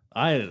 aren't you?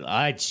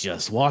 I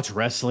just watch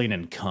wrestling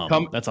and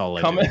come. That's all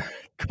I do.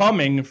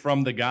 Coming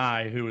from the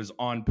guy who is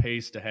on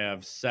pace to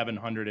have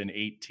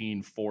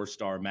 718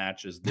 4-star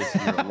matches this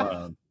year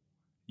alone,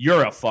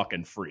 you're a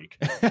fucking freak.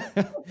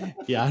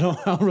 Yeah, I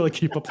don't really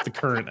keep up with the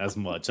current as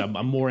much. I'm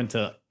more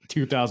into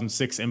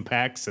 2006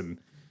 Impacts and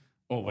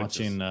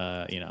watching,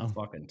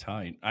 fucking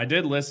tight. I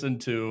did listen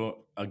to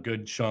a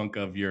good chunk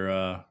of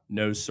your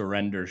No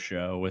Surrender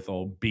show with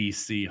old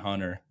BC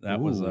Hunter. That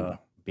was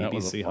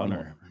BBC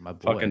Hunter, my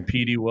boy. Fucking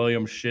Petey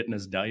Williams shitting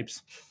his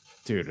dipes.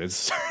 Dude,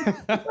 it's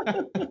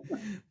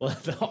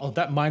well,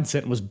 that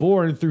mindset was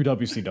born through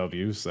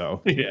WCW,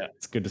 so yeah,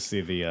 it's good to see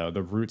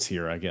the roots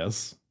here, I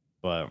guess.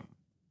 But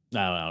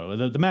I don't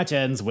know. The match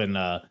ends when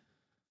so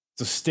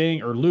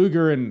Sting or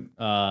Luger and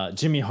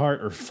Jimmy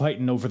Hart are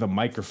fighting over the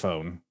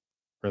microphone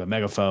or the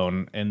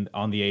megaphone and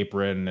on the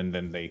apron, and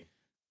then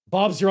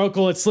Bob's your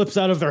uncle. It slips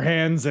out of their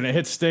hands and it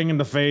hits Sting in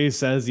the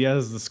face as he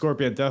has the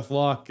Scorpion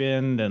Deathlock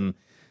in and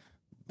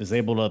is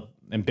able to.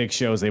 And Big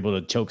Show is able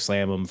to choke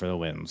slam him for the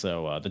win.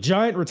 So the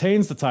Giant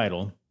retains the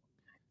title.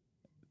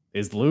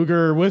 Is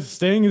Luger with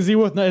Sting? Is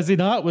he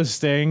not with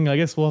Sting? I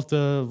guess we'll have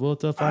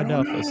to find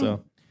out.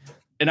 So,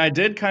 and I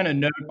did kind of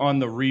note on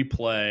the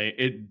replay,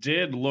 it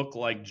did look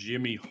like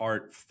Jimmy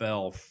Hart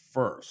fell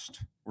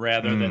first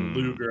rather than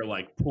Luger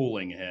like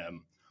pulling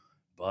him.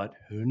 But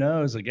who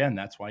knows? Again,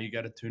 that's why you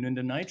got to tune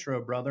into Nitro,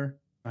 brother.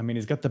 I mean,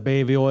 he's got the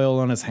baby oil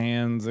on his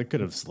hands. It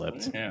could have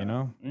slipped,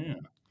 Yeah.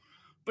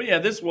 But yeah,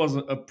 this was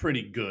a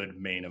pretty good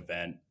main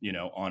event,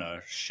 on a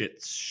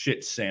shit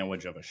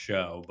sandwich of a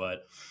show.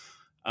 But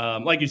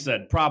like you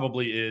said,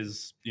 probably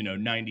is,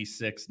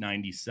 96,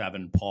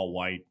 97 Paul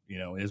White,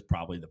 is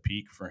probably the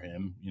peak for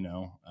him,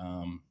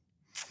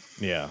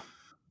 Yeah.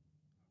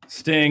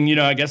 Sting,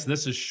 I guess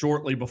this is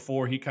shortly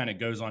before he kind of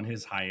goes on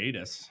his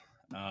hiatus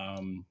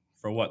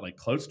for what, like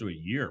close to a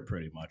year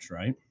pretty much,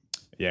 right?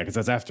 Yeah, because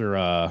that's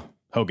after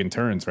Hogan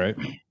turns, right?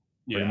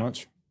 Pretty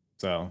much.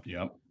 So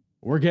yep.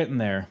 We're getting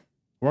there.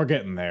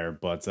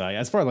 But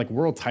as far as like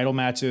world title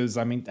matches,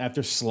 I mean,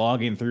 after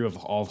slogging through of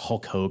all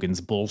Hulk Hogan's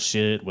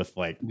bullshit with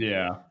like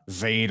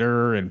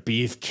Vader and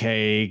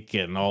Beefcake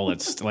and all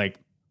it's like,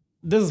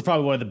 this is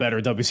probably one of the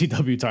better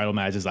WCW title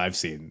matches I've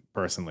seen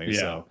personally.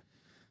 Yeah.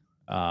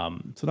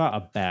 So not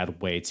a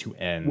bad way to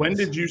end. When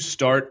did you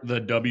start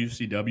the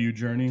WCW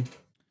journey?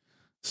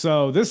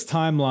 So this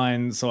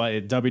timeline, so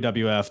I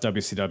WWF,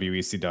 WCW,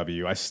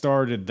 ECW, I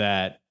started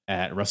that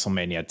at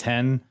WrestleMania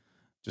 10,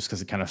 just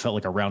because it kind of felt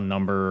like a round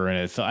number,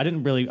 and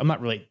I'm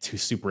not really too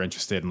super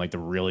interested in like the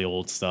really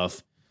old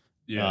stuff.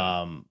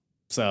 Yeah.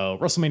 So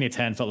WrestleMania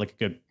 10 felt like a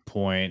good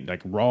point.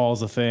 Like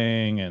Raw's a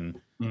thing, and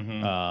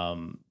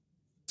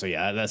so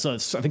yeah, I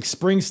think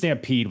Spring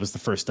Stampede was the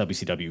first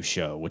WCW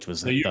show, which was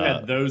So you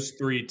had those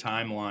 3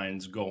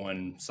 timelines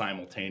going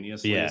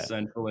simultaneously,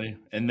 essentially,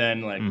 and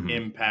then like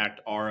Impact,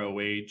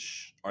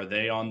 ROH. Are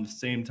they on the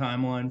same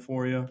timeline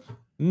for you?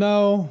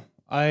 No,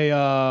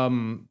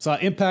 so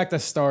Impact I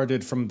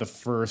started from the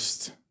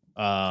first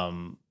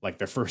like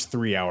their first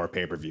 3-hour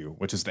pay-per-view,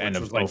 which is the end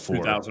of like 04.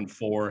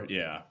 2004.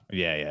 Yeah.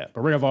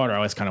 But Ring of Honor I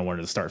always kind of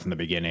wanted to start from the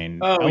beginning.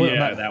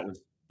 That was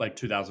like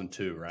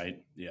 2002,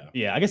 right?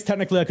 Yeah, I guess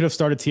technically I could have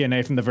started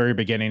TNA from the very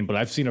beginning, but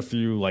I've seen a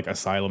few like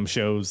Asylum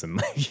shows and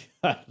like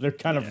they're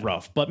kind of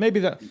rough. But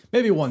maybe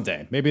one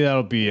day, maybe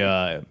that'll be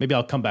maybe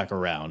I'll come back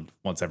around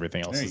once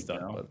everything else is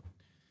done.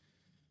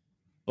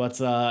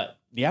 But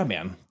yeah,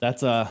 man,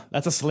 that's a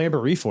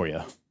Slamboree for you.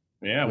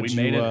 Yeah, we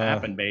made it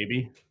happen,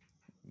 baby.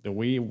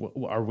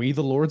 Are we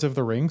the Lords of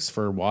the Rings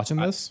for watching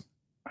this?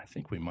 I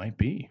think we might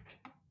be.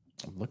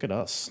 Look at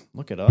us.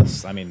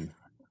 I mean,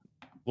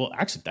 well,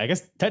 actually, I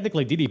guess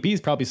technically DDP is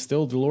probably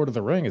still the Lord of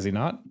the Ring, is he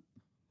not?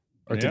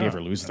 Or did he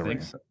ever lose the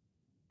ring? So.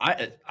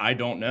 I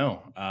don't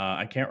know.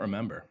 I can't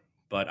remember,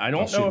 but I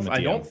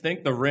don't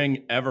think the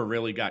ring ever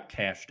really got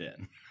cashed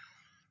in.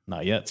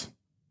 Not yet,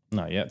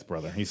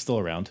 brother. He's still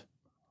around.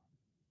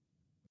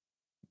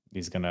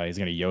 He's gonna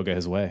yoga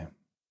his way.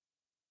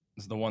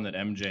 It's the one that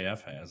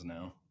MJF has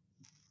now.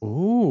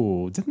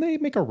 Ooh, didn't they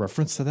make a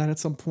reference to that at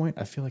some point?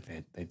 I feel like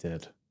they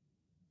did.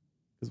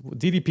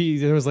 DDP,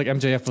 there was like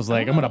MJF was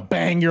like, I'm gonna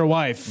bang your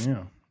wife.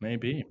 Yeah,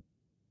 maybe.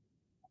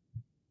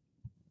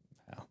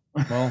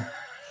 Yeah. Well,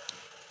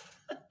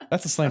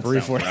 that's a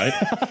Slamboree for you.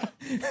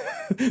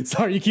 Right?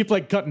 Sorry, you keep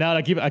like cutting out.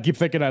 I keep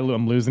thinking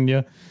I'm losing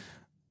you,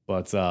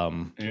 but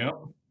yeah,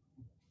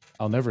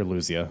 I'll never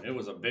lose you. It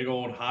was a big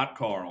old hot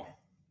Carl.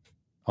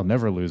 I'll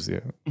never lose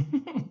you.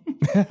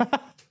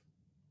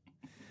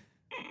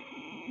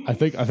 I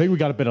think we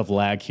got a bit of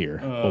lag here,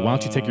 but why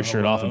don't you take your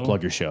shirt off and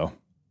plug your show?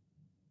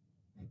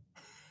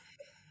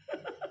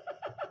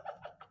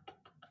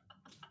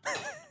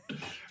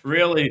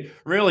 Really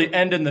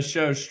ending the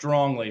show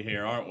strongly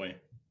here, aren't we?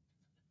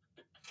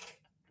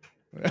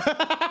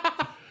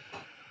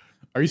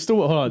 Are you still?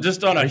 Hold on.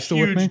 Just on a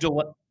huge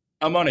delay.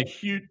 I'm on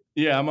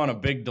a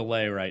big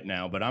delay right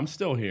now, but I'm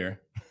still here.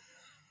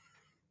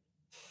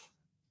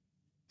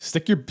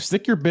 Stick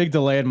your big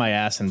delay in my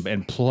ass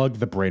and plug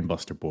the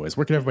Brainbuster Boys.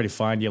 Where can everybody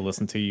find you,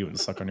 listen to you, and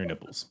suck on your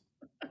nipples?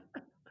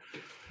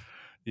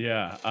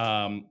 Yeah.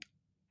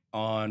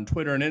 On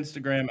Twitter and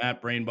Instagram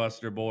at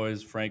Brainbuster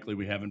Boys. Frankly,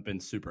 we haven't been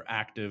super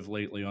active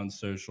lately on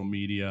social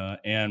media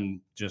and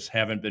just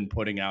haven't been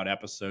putting out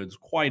episodes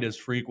quite as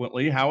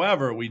frequently.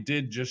 However, we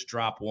did just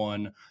drop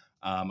one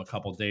a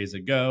couple days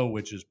ago,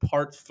 which is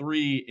part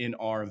 3 in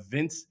our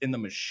Vince in the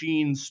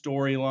Machine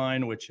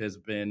storyline, which has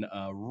been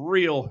a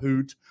real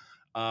hoot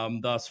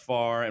thus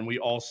far. And we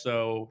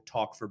also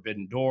talk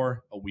Forbidden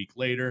Door a week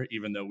later,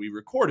 even though we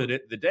recorded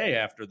it the day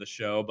after the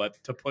show.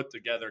 But to put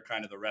together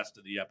kind of the rest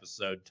of the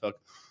episode took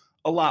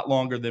a lot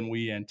longer than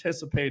we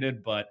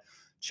anticipated, but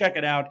check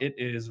it out. It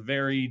is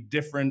very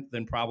different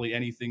than probably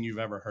anything you've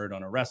ever heard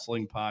on a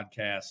wrestling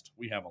podcast.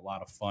 We have a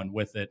lot of fun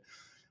with it.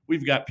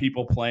 We've got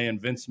people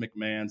playing Vince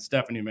McMahon,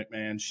 Stephanie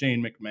McMahon,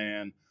 Shane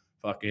McMahon,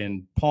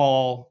 fucking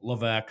Paul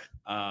Levesque.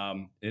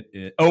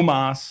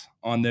 Omos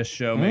on this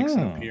show makes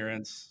an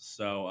appearance.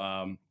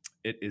 So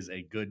it is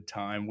a good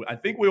time. I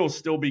think we will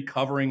still be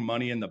covering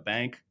Money in the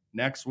Bank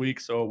next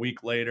week, so a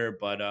week later,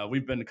 but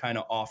we've been kind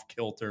of off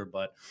kilter,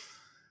 but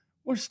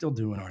we're still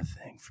doing our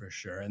thing for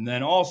sure. And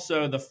then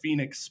also the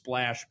Phoenix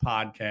Splash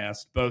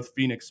podcast. Both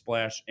Phoenix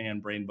Splash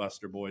and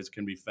Brainbuster Boys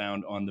can be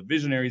found on the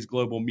Visionaries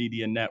Global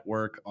Media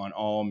Network on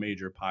all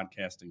major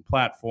podcasting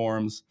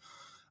platforms.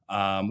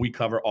 We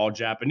cover all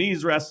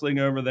Japanese wrestling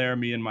over there.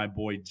 Me and my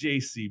boy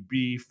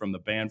JCB from the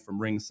Band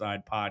from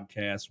Ringside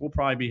podcast. We'll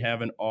probably be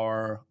having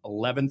our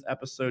 11th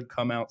episode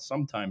come out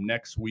sometime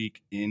next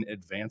week in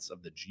advance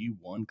of the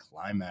G1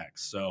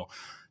 climax. So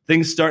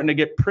things starting to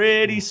get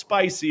pretty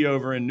spicy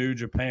over in New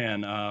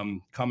Japan.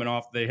 Coming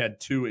off, they had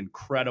 2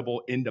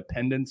 incredible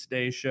Independence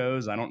Day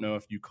shows. I don't know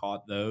if you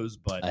caught those,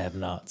 but I have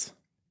not.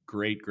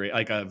 Great.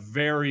 Like a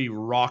very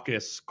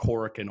raucous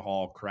Korakuen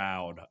Hall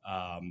crowd.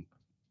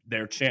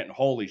 They're chanting,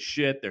 holy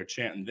shit. They're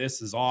chanting,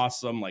 this is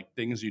awesome. Like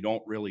things you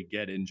don't really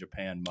get in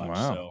Japan much.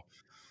 Wow. So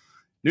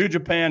New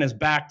Japan is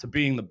back to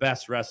being the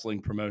best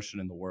wrestling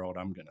promotion in the world.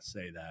 I'm going to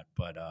say that.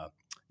 But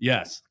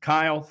yes,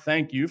 Kyle,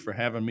 thank you for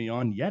having me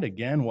on yet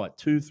again.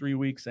 2-3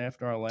 weeks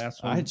after our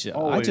last one? I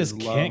just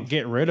can't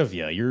get rid of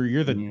you.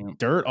 You're the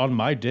dirt on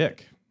my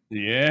dick.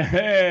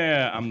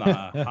 Yeah, I'm the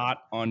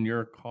hot on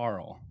your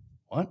Carl.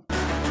 What?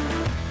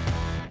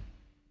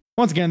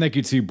 Once again, thank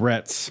you to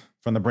Brett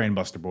from the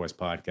Brainbuster Boys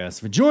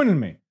podcast for joining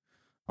me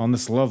on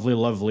this lovely,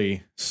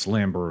 lovely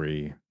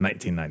Slamboree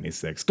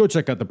 1996. Go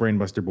check out the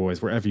Brainbuster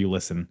Boys wherever you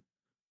listen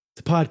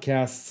to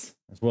podcasts,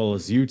 as well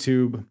as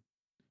YouTube,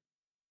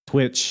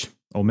 Twitch,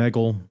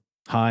 Omegle,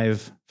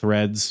 Hive,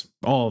 Threads,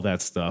 all of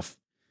that stuff.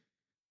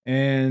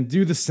 And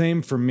do the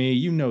same for me.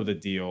 You know the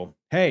deal.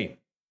 Hey,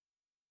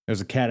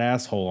 there's a cat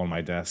asshole on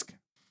my desk.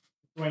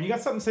 Dwayne, you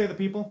got something to say to the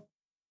people?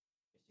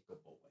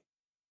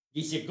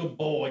 He's a good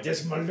boy.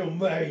 That's my little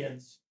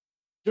man's.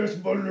 That's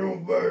my little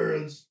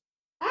man's.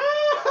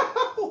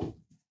 Ow!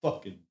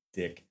 Fucking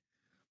dick.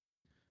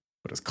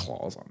 Put his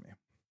claws on me.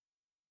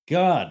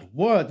 God,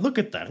 what? Look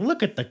at that.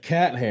 Look at the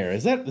cat hair.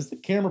 Is the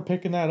camera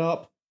picking that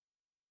up?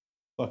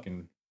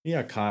 Fucking,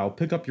 yeah, Kyle,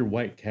 pick up your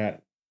white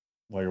cat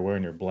while you're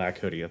wearing your black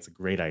hoodie. That's a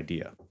great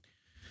idea.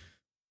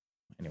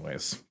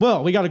 Anyways,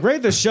 well, we got to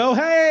grade this show.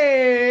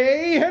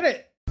 Hey, hit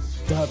it.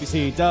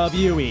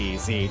 WCW,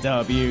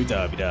 ECW,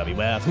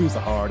 WWF, who's the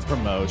hardest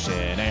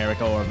promotion?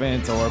 Eric or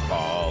Vince or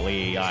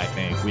Paulie? I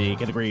think we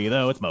can agree,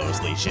 though, it's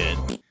mostly shit.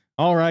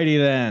 Alrighty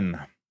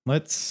then,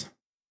 let's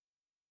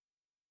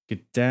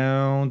get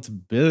down to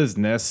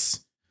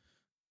business.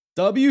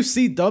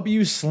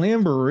 WCW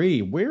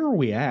Slamboree, where are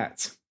we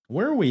at?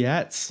 Where are we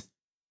at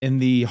in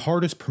the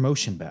hardest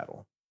promotion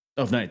battle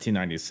of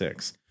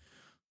 1996?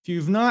 If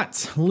you've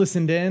not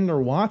listened in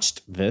or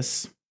watched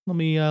this, let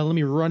me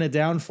run it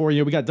down for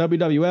you. We got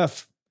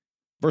WWF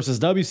versus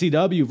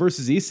WCW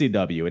versus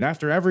ECW. And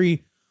after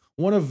every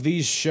one of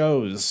these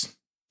shows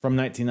from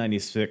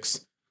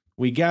 1996,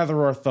 we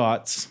gather our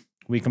thoughts.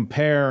 We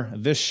compare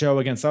this show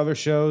against other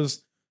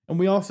shows. And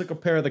we also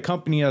compare the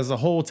company as a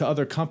whole to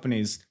other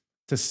companies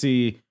to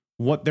see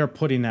what they're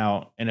putting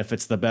out and if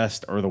it's the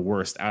best or the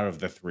worst out of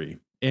the three.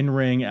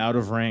 In-ring,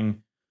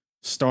 out-of-ring,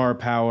 star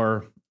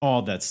power,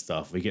 all that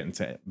stuff. We get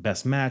into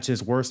best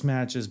matches,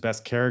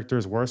 best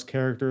characters, worst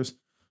characters.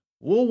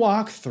 We'll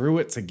walk through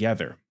it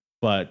together.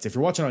 But if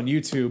you're watching on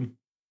YouTube,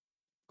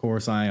 of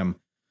course I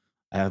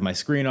have my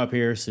screen up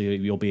here, so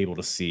you'll be able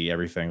to see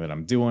everything that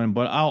I'm doing,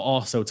 but I'll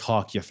also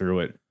talk you through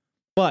it.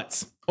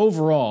 But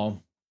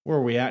overall, where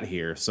are we at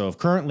here? So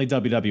currently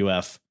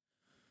WWF,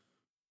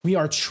 we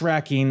are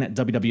tracking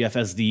WWF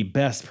as the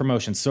best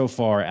promotion so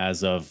far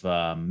as of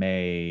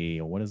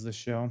May. What is this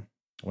show?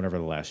 Whatever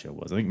the last show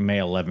was. I think May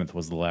 11th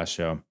was the last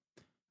show.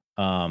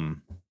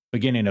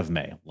 Beginning of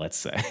May, let's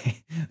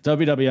say.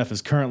 WWF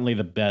is currently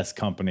the best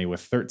company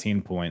with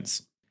 13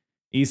 points.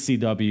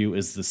 ECW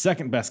is the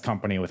second best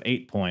company with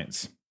 8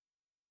 points.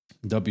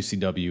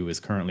 WCW is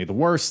currently the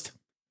worst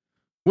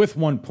with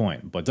 1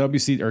 point. But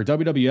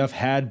WWF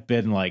had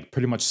been like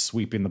pretty much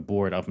sweeping the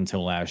board up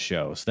until last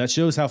show. So that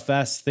shows how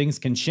fast things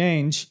can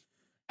change.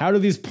 How do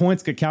these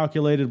points get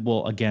calculated?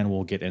 Well, again,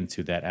 we'll get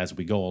into that as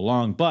we go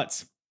along.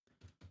 But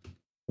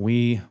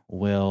we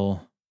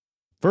will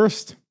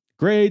first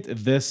grade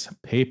this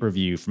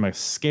pay-per-view from a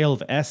scale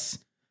of S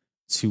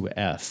to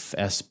F.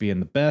 S being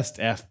the best,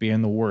 F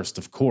being the worst,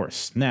 of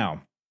course.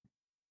 Now,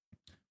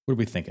 what are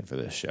we thinking for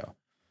this show?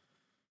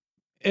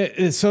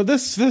 So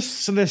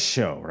this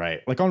show,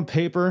 right? Like on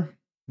paper,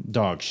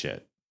 dog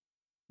shit.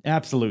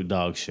 Absolute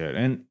dog shit.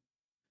 And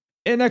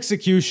in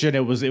execution,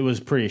 it was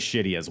pretty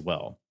shitty as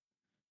well.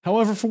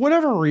 However, for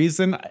whatever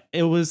reason,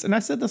 it was, and I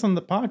said this on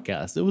the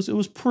podcast, it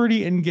was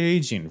pretty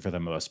engaging for the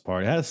most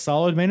part. It had a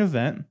solid main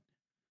event.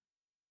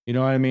 You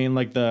know what I mean?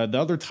 Like the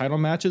other title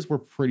matches were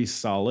pretty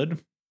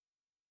solid.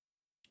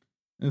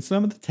 And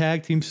some of the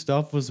tag team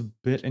stuff was a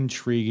bit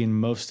intriguing.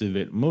 Most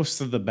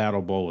of the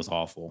Battle Bowl was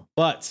awful.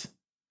 But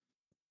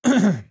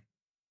how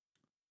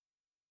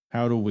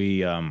do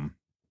we so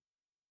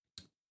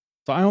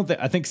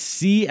I think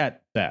C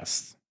at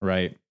best,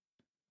 right?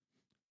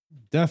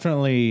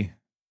 Definitely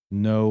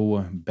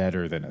no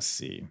better than a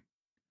C.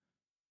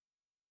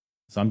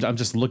 So I'm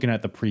just looking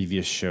at the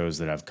previous shows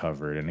that I've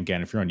covered. And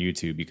again, if you're on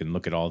YouTube, you can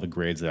look at all the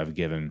grades that I've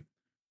given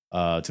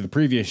to the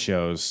previous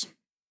shows.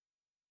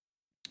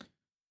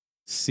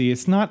 C,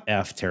 it's not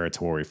F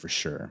territory for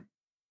sure.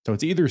 So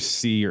it's either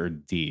C or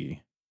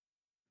D.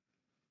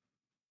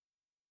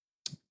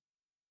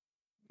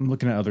 I'm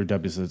looking at other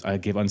W's. I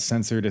gave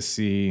Uncensored a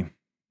C.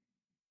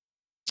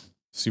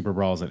 Super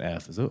Brawl's an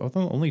F. Is it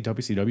only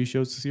WCW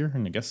shows this year?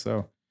 And I guess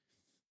so.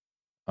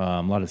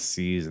 A lot of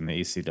C's in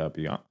the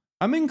ECW.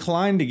 I'm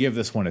inclined to give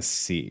this one a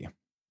C.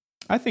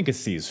 I think a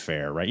C is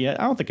fair, right? Yeah,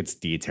 I don't think it's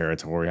D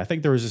territory. I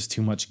think there was just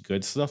too much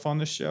good stuff on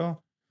this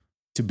show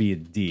to be a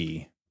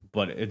D,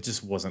 but it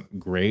just wasn't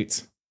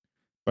great.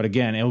 But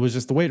again, it was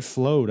just the way it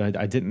flowed.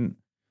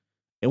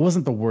 It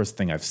wasn't the worst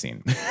thing I've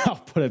seen. I'll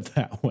put it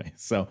that way.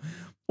 So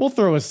we'll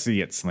throw a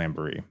C at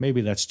Slamboree.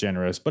 Maybe that's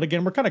generous. But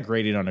again, we're kind of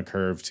graded on a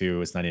curve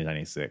too. It's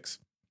 1996.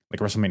 Like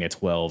WrestleMania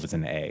 12 is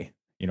an A.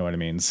 You know what I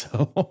mean?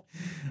 So,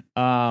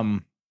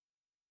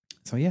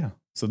 so yeah.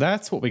 So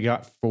that's what we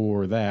got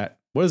for that.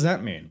 What does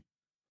that mean?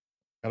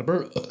 Got a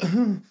burp.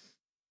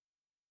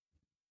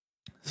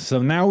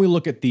 So now we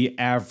look at the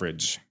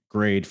average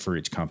grade for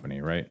each company,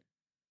 right?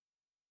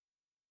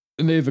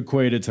 And they've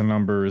equated to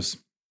numbers.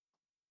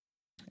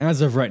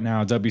 As of right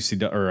now,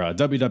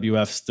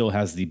 WWF still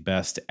has the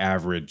best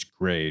average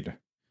grade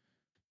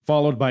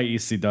followed by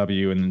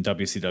ECW, and then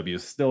WCW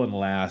is still in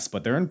last,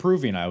 but they're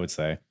improving, I would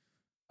say.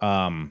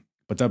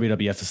 But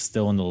WWF is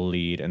still in the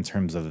lead in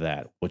terms of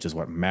that, which is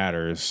what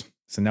matters.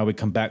 So now we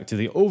come back to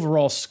the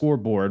overall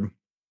scoreboard.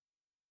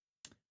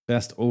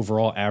 Best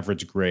overall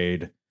average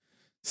grade,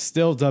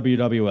 still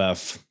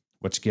WWF,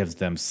 which gives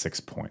them 6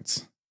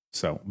 points.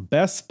 So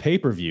best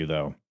pay-per-view,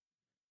 though,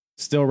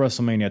 still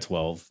WrestleMania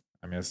 12.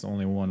 I mean, it's the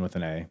only one with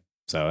an A.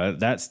 So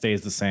that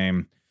stays the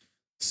same.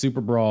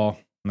 Super Brawl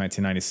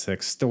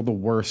 1996, still the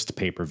worst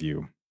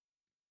pay-per-view.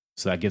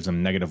 So that gives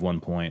them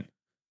 -1 point.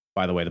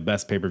 By the way, the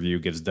best pay-per-view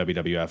gives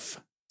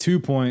WWF 2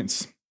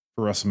 points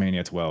for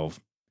WrestleMania 12.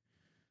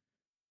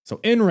 So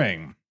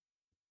in-ring.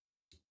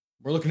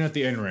 We're looking at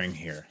the in-ring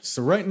here.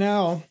 So right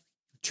now,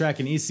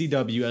 tracking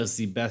ECW as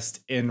the best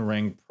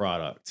in-ring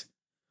product.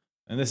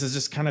 And this is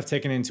just kind of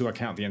taking into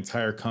account the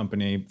entire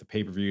company, the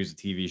pay-per-views,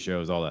 the TV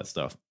shows, all that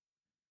stuff.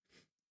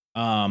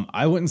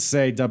 I wouldn't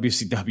say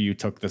WCW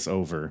took this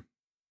over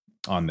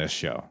on this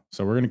show.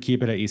 So we're going to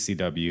keep it at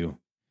ECW.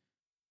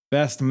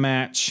 Best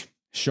match,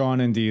 Shawn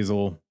and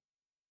Diesel.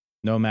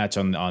 No match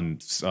on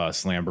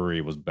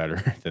Slamboree was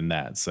better than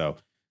that. So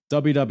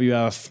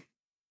WWF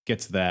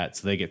gets that,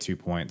 so they get 2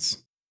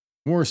 points.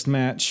 Worst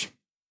match,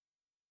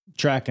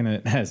 tracking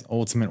it as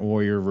Ultimate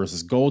Warrior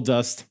versus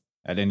Goldust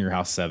at In Your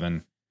House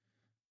 7.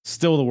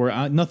 Still the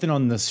worst. Nothing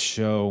on this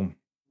show.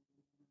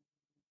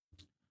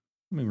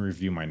 Let me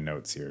review my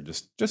notes here,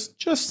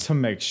 just to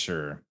make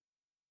sure.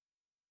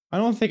 I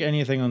don't think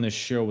anything on this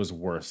show was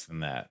worse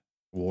than that.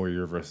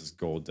 Warrior versus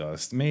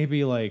Goldust.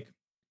 Maybe like.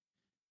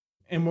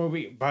 And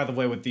by the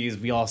way, with these,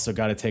 we also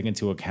got to take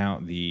into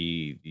account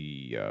the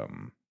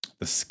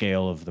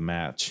scale of the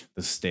match,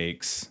 the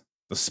stakes,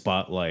 the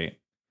spotlight.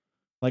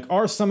 Like,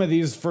 are some of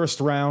these first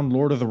round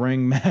Lord of the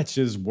Ring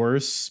matches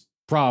worse?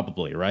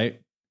 Probably,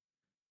 right?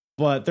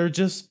 But they're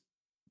just,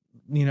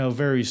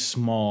 very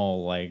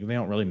small. Like, they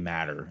don't really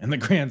matter in the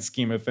grand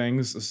scheme of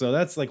things. So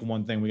that's like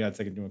one thing we got to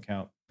take into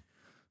account.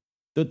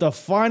 The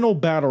final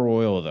battle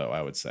royal, though,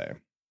 I would say,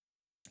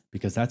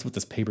 because that's what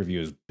this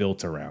pay-per-view is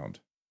built around.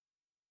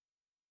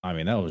 I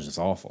mean, that was just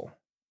awful.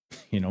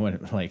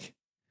 Like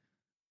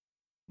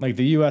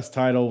the US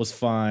title was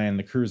fine.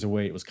 The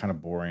cruiserweight was kind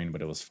of boring,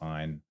 but it was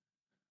fine.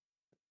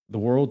 The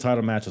world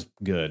title match was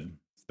good.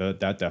 That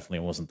definitely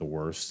wasn't the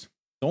worst.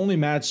 The only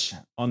match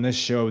on this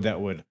show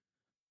that would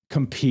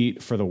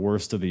compete for the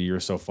worst of the year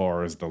so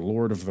far is the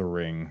Lord of the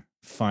Ring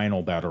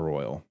final battle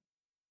royal.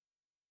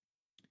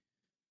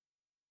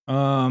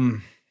 I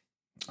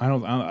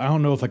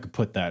don't know if I could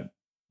put that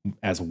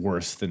as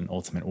worse than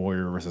Ultimate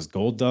Warrior versus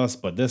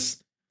Goldust, but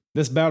this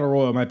battle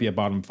royal might be a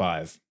bottom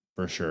 5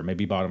 for sure,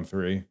 maybe bottom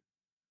 3.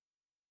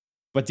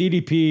 But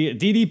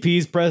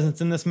DDP's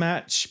presence in this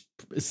match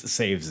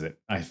saves it,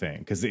 I think,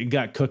 because it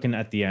got cooking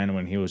at the end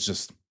when he was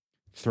just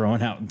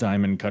throwing out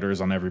diamond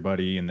cutters on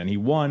everybody, and then he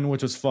won,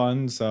 which was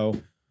fun.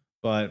 So,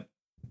 but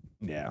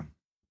yeah,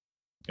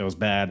 it was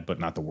bad, but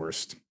not the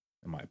worst,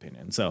 in my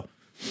opinion. So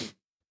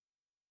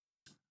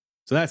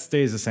that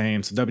stays the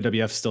same. So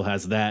WWF still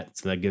has that,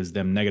 so that gives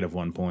them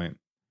 -1 point.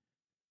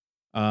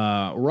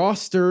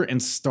 Roster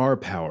and star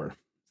power,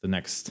 the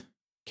next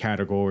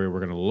category we're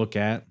going to look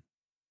at.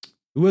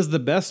 Who has the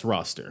best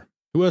roster?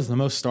 Who has the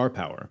most star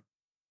power?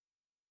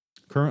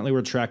 Currently,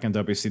 we're tracking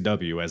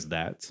WCW as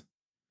that.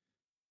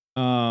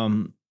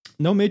 No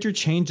major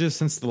changes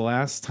since the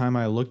last time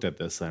I looked at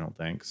this, I don't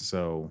think.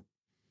 So,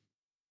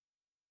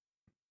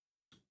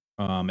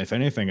 if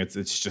anything,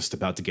 it's just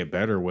about to get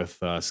better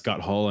with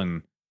Scott Hall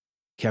and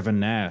Kevin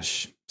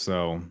Nash.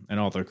 So, and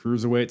all the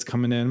cruiserweights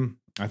coming in.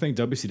 I think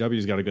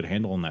WCW's got a good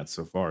handle on that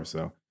so far.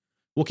 So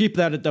we'll keep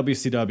that at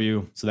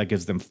WCW. So that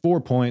gives them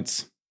 4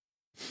 points.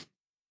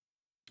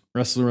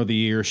 Wrestler of the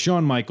Year,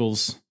 Shawn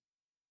Michaels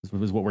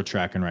is what we're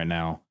tracking right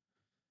now.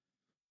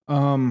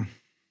 Who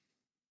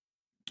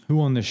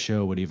on this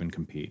show would even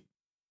compete?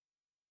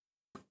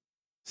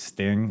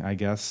 Sting, I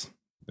guess.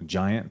 The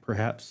Giant,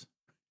 perhaps.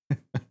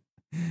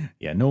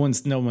 Yeah, no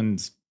one's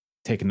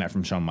taken that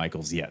from Shawn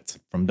Michaels yet,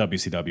 from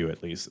WCW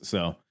at least.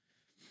 So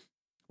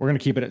we're going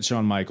to keep it at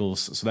Shawn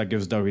Michaels. So that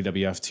gives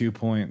WWF 2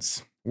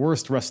 points.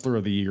 Worst wrestler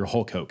of the year,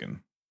 Hulk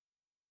Hogan.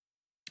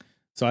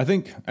 So I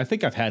think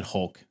I've had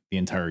Hulk the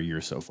entire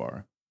year so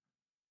far.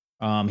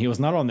 He was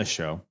not on this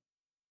show.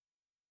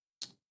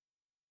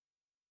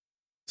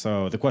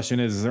 So the question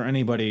is there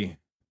anybody?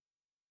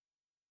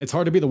 It's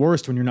hard to be the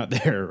worst when you're not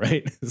there,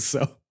 right?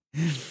 So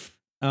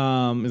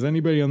is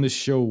anybody on this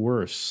show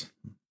worse?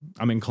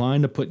 I'm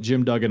inclined to put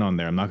Jim Duggan on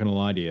there. I'm not going to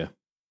lie to you.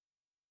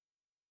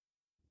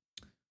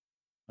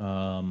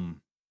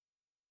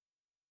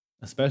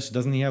 Especially,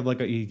 doesn't he have like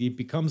he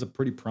becomes a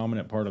pretty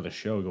prominent part of the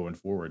show going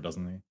forward,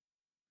 doesn't he?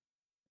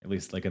 At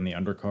least like in the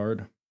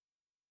undercard.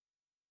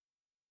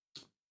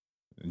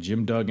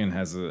 Jim Duggan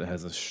has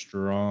a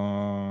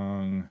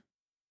strong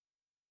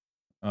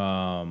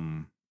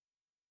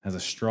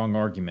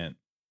argument.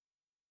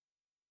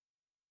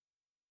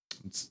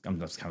 I'm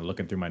just kind of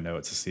looking through my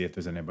notes to see if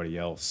there's anybody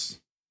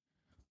else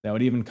that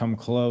would even come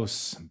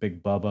close.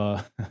 Big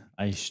Bubba,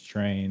 Ice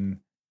Train.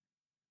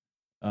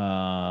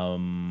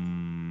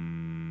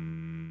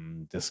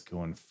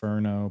 Disco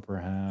Inferno,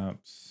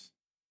 perhaps.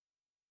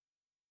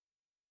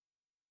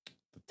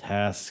 The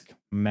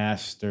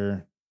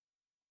Taskmaster.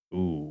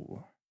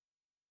 Ooh.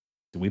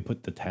 Do we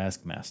put the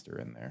Taskmaster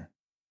in there?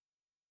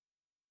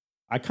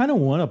 I kind of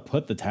want to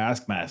put the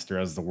Taskmaster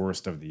as the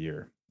worst of the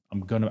year.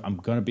 I'm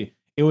gonna be.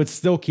 It would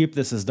still keep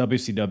this as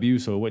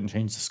WCW, so it wouldn't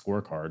change the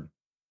scorecard.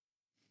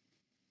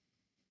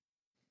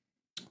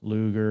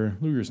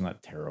 Luger's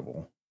not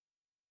terrible.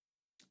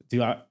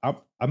 Dude, I'm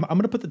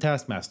gonna put the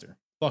Taskmaster.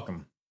 Fuck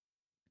him.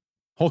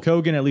 Hulk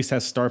Hogan at least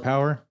has star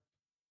power.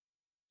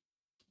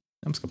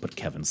 I'm just gonna put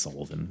Kevin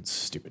Sullivan.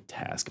 Stupid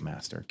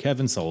Taskmaster.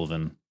 Kevin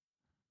Sullivan,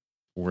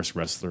 worst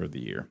wrestler of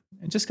the year,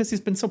 and just because he's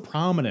been so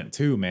prominent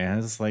too, man.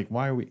 It's like,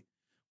 why are we?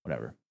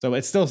 Whatever. So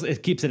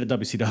it keeps it at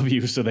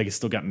WCW, so they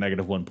still got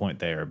 -1 point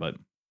there, but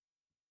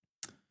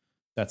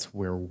that's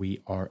where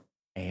we are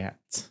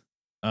at.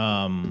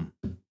 Out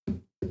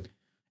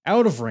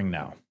of ring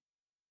now.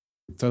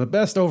 So the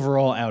best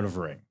overall out of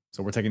ring.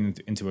 So we're taking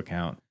into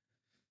account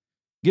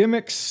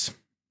gimmicks,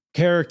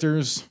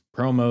 characters,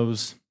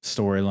 promos,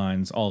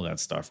 storylines, all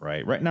that stuff,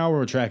 right? Right now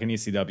we're tracking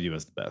ECW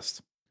as the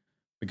best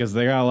because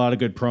they got a lot of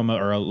good promo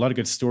or a lot of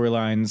good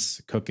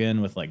storylines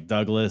cooking with like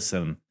Douglas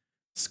and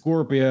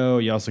Scorpio.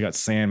 You also got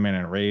Sandman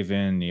and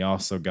Raven. You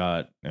also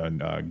got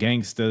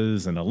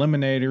Gangstas and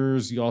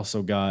Eliminators. You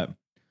also got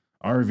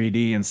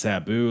RVD and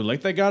Sabu.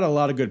 Like they got a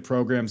lot of good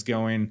programs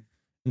going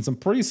and some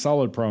pretty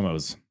solid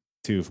promos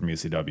too from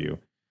ECW.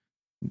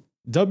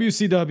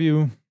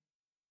 WCW,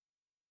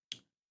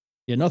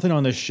 yeah, nothing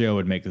on this show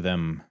would make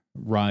them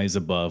rise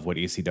above what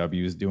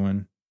ECW is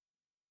doing.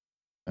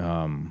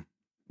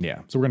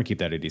 Yeah, so we're gonna keep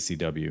that at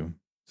ECW.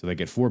 So they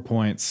get 4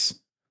 points.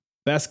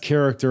 Best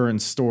character and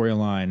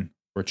storyline.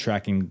 We're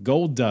tracking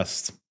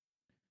Goldust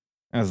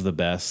as the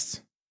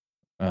best.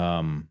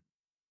 Who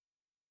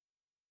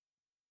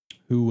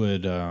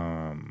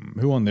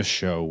on this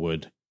show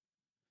would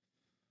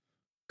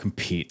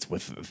compete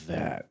with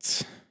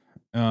that?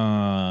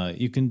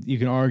 You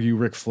can argue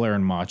Ric Flair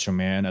and Macho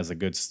Man as a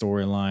good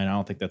storyline. I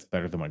don't think that's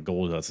better than what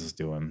Goldust is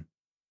doing.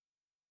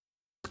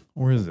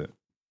 Or is it?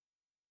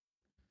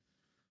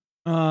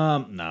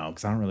 No,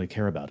 because I don't really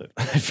care about it.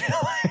 I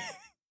feel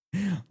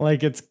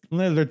like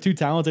they're two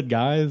talented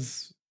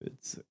guys.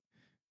 It's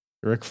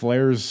Ric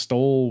Flair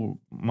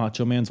stole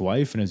Macho Man's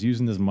wife and is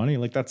using his money.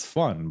 Like that's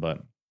fun,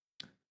 but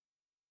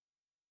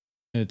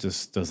it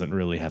just doesn't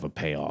really have a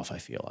payoff, I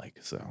feel like.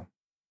 So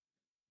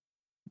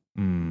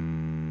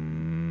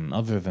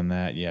other than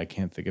that, yeah, I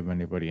can't think of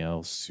anybody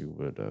else who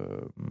would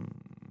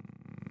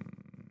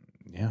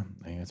yeah,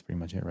 I think that's pretty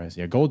much it, right?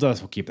 So yeah,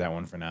 Goldust, we'll keep that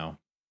one for now.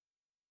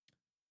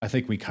 I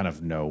think we kind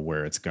of know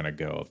where it's gonna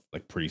go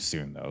like pretty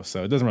soon though,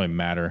 so it doesn't really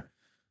matter.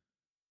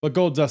 But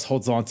Goldust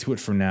holds on to it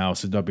for now,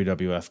 so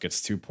WWF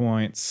gets 2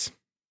 points.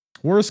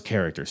 Worst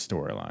character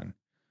storyline.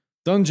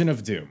 Dungeon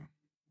of Doom.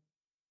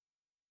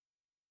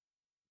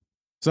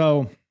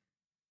 So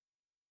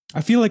I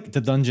feel like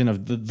the Dungeon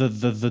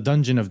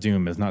of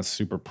Doom is not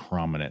super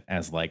prominent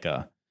as like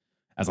a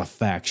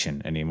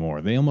faction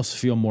anymore. They almost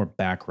feel more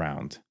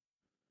background.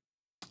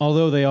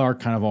 Although they are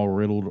kind of all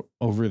riddled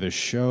over the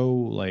show,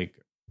 like,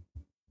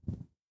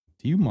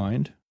 do you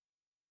mind?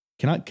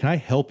 Can I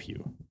help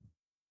you?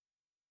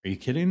 Are you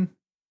kidding?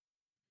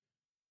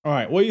 All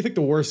right, what do you think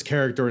the worst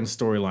character and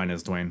storyline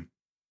is, Dwayne?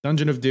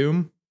 Dungeon of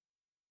Doom?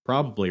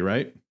 Probably,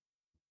 right?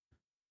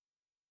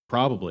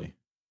 Probably.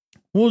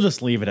 We'll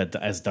just leave it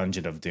as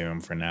Dungeon of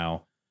Doom for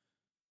now.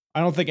 I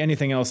don't think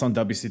anything else on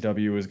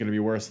WCW is going to be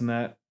worse than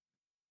that,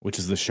 which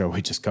is the show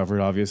we just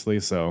covered, obviously.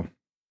 So,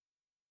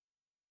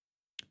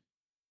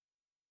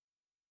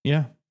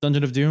 yeah,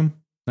 Dungeon of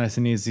Doom, nice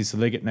and easy. So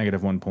they get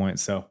 -1 point.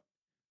 So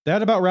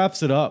that about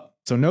wraps it up.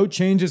 So no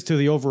changes to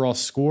the overall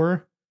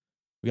score.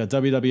 We got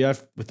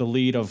WWF with the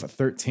lead of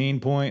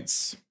 13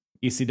 points,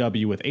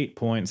 ECW with 8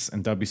 points,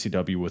 and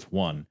WCW with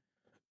 1.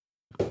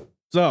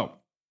 So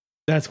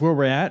that's where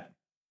we're at.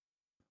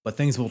 But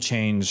things will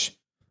change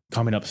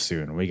coming up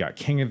soon. We got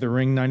King of the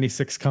Ring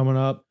 96 coming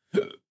up.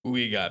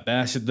 We got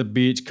Bash at the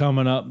Beach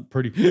coming up.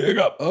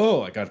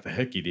 Oh, I got the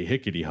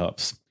hickety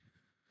hups.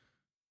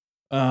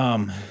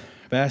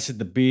 Bash at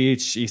the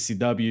Beach,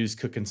 ECW's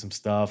cooking some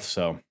stuff.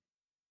 So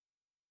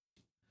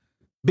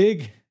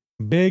big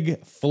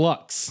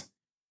flux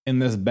in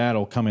this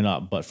battle coming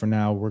up. But for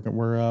now,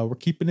 we're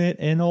keeping it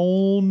in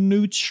old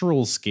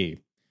neutral ski.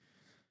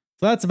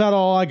 So that's about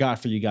all I got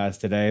for you guys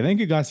today. Thank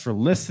you guys for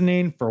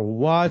listening, for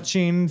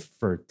watching,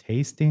 for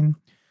tasting.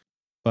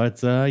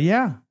 But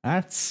yeah,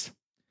 that's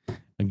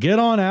get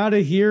on out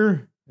of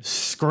here.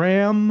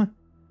 Scram.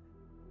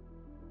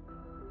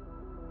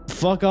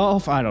 Fuck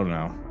off. I don't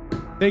know.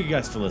 Thank you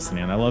guys for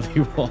listening. I love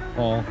you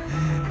all.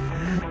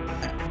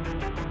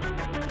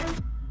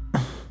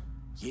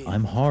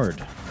 I'm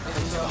hard.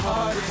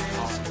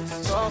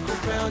 Talk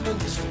around and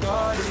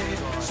disregard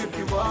it. Strip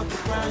you off the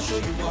ground, show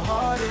you what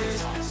heart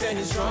is.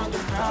 Standing strong and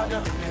proud,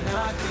 nothing can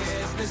knock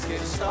it. Let's get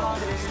it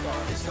started.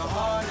 It's the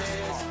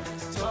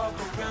hardest. Talk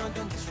around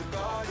and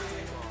disregard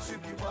it.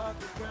 Sweep you off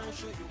the ground,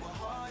 show you what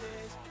heart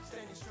is.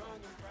 Standing strong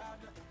and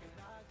proud, nothing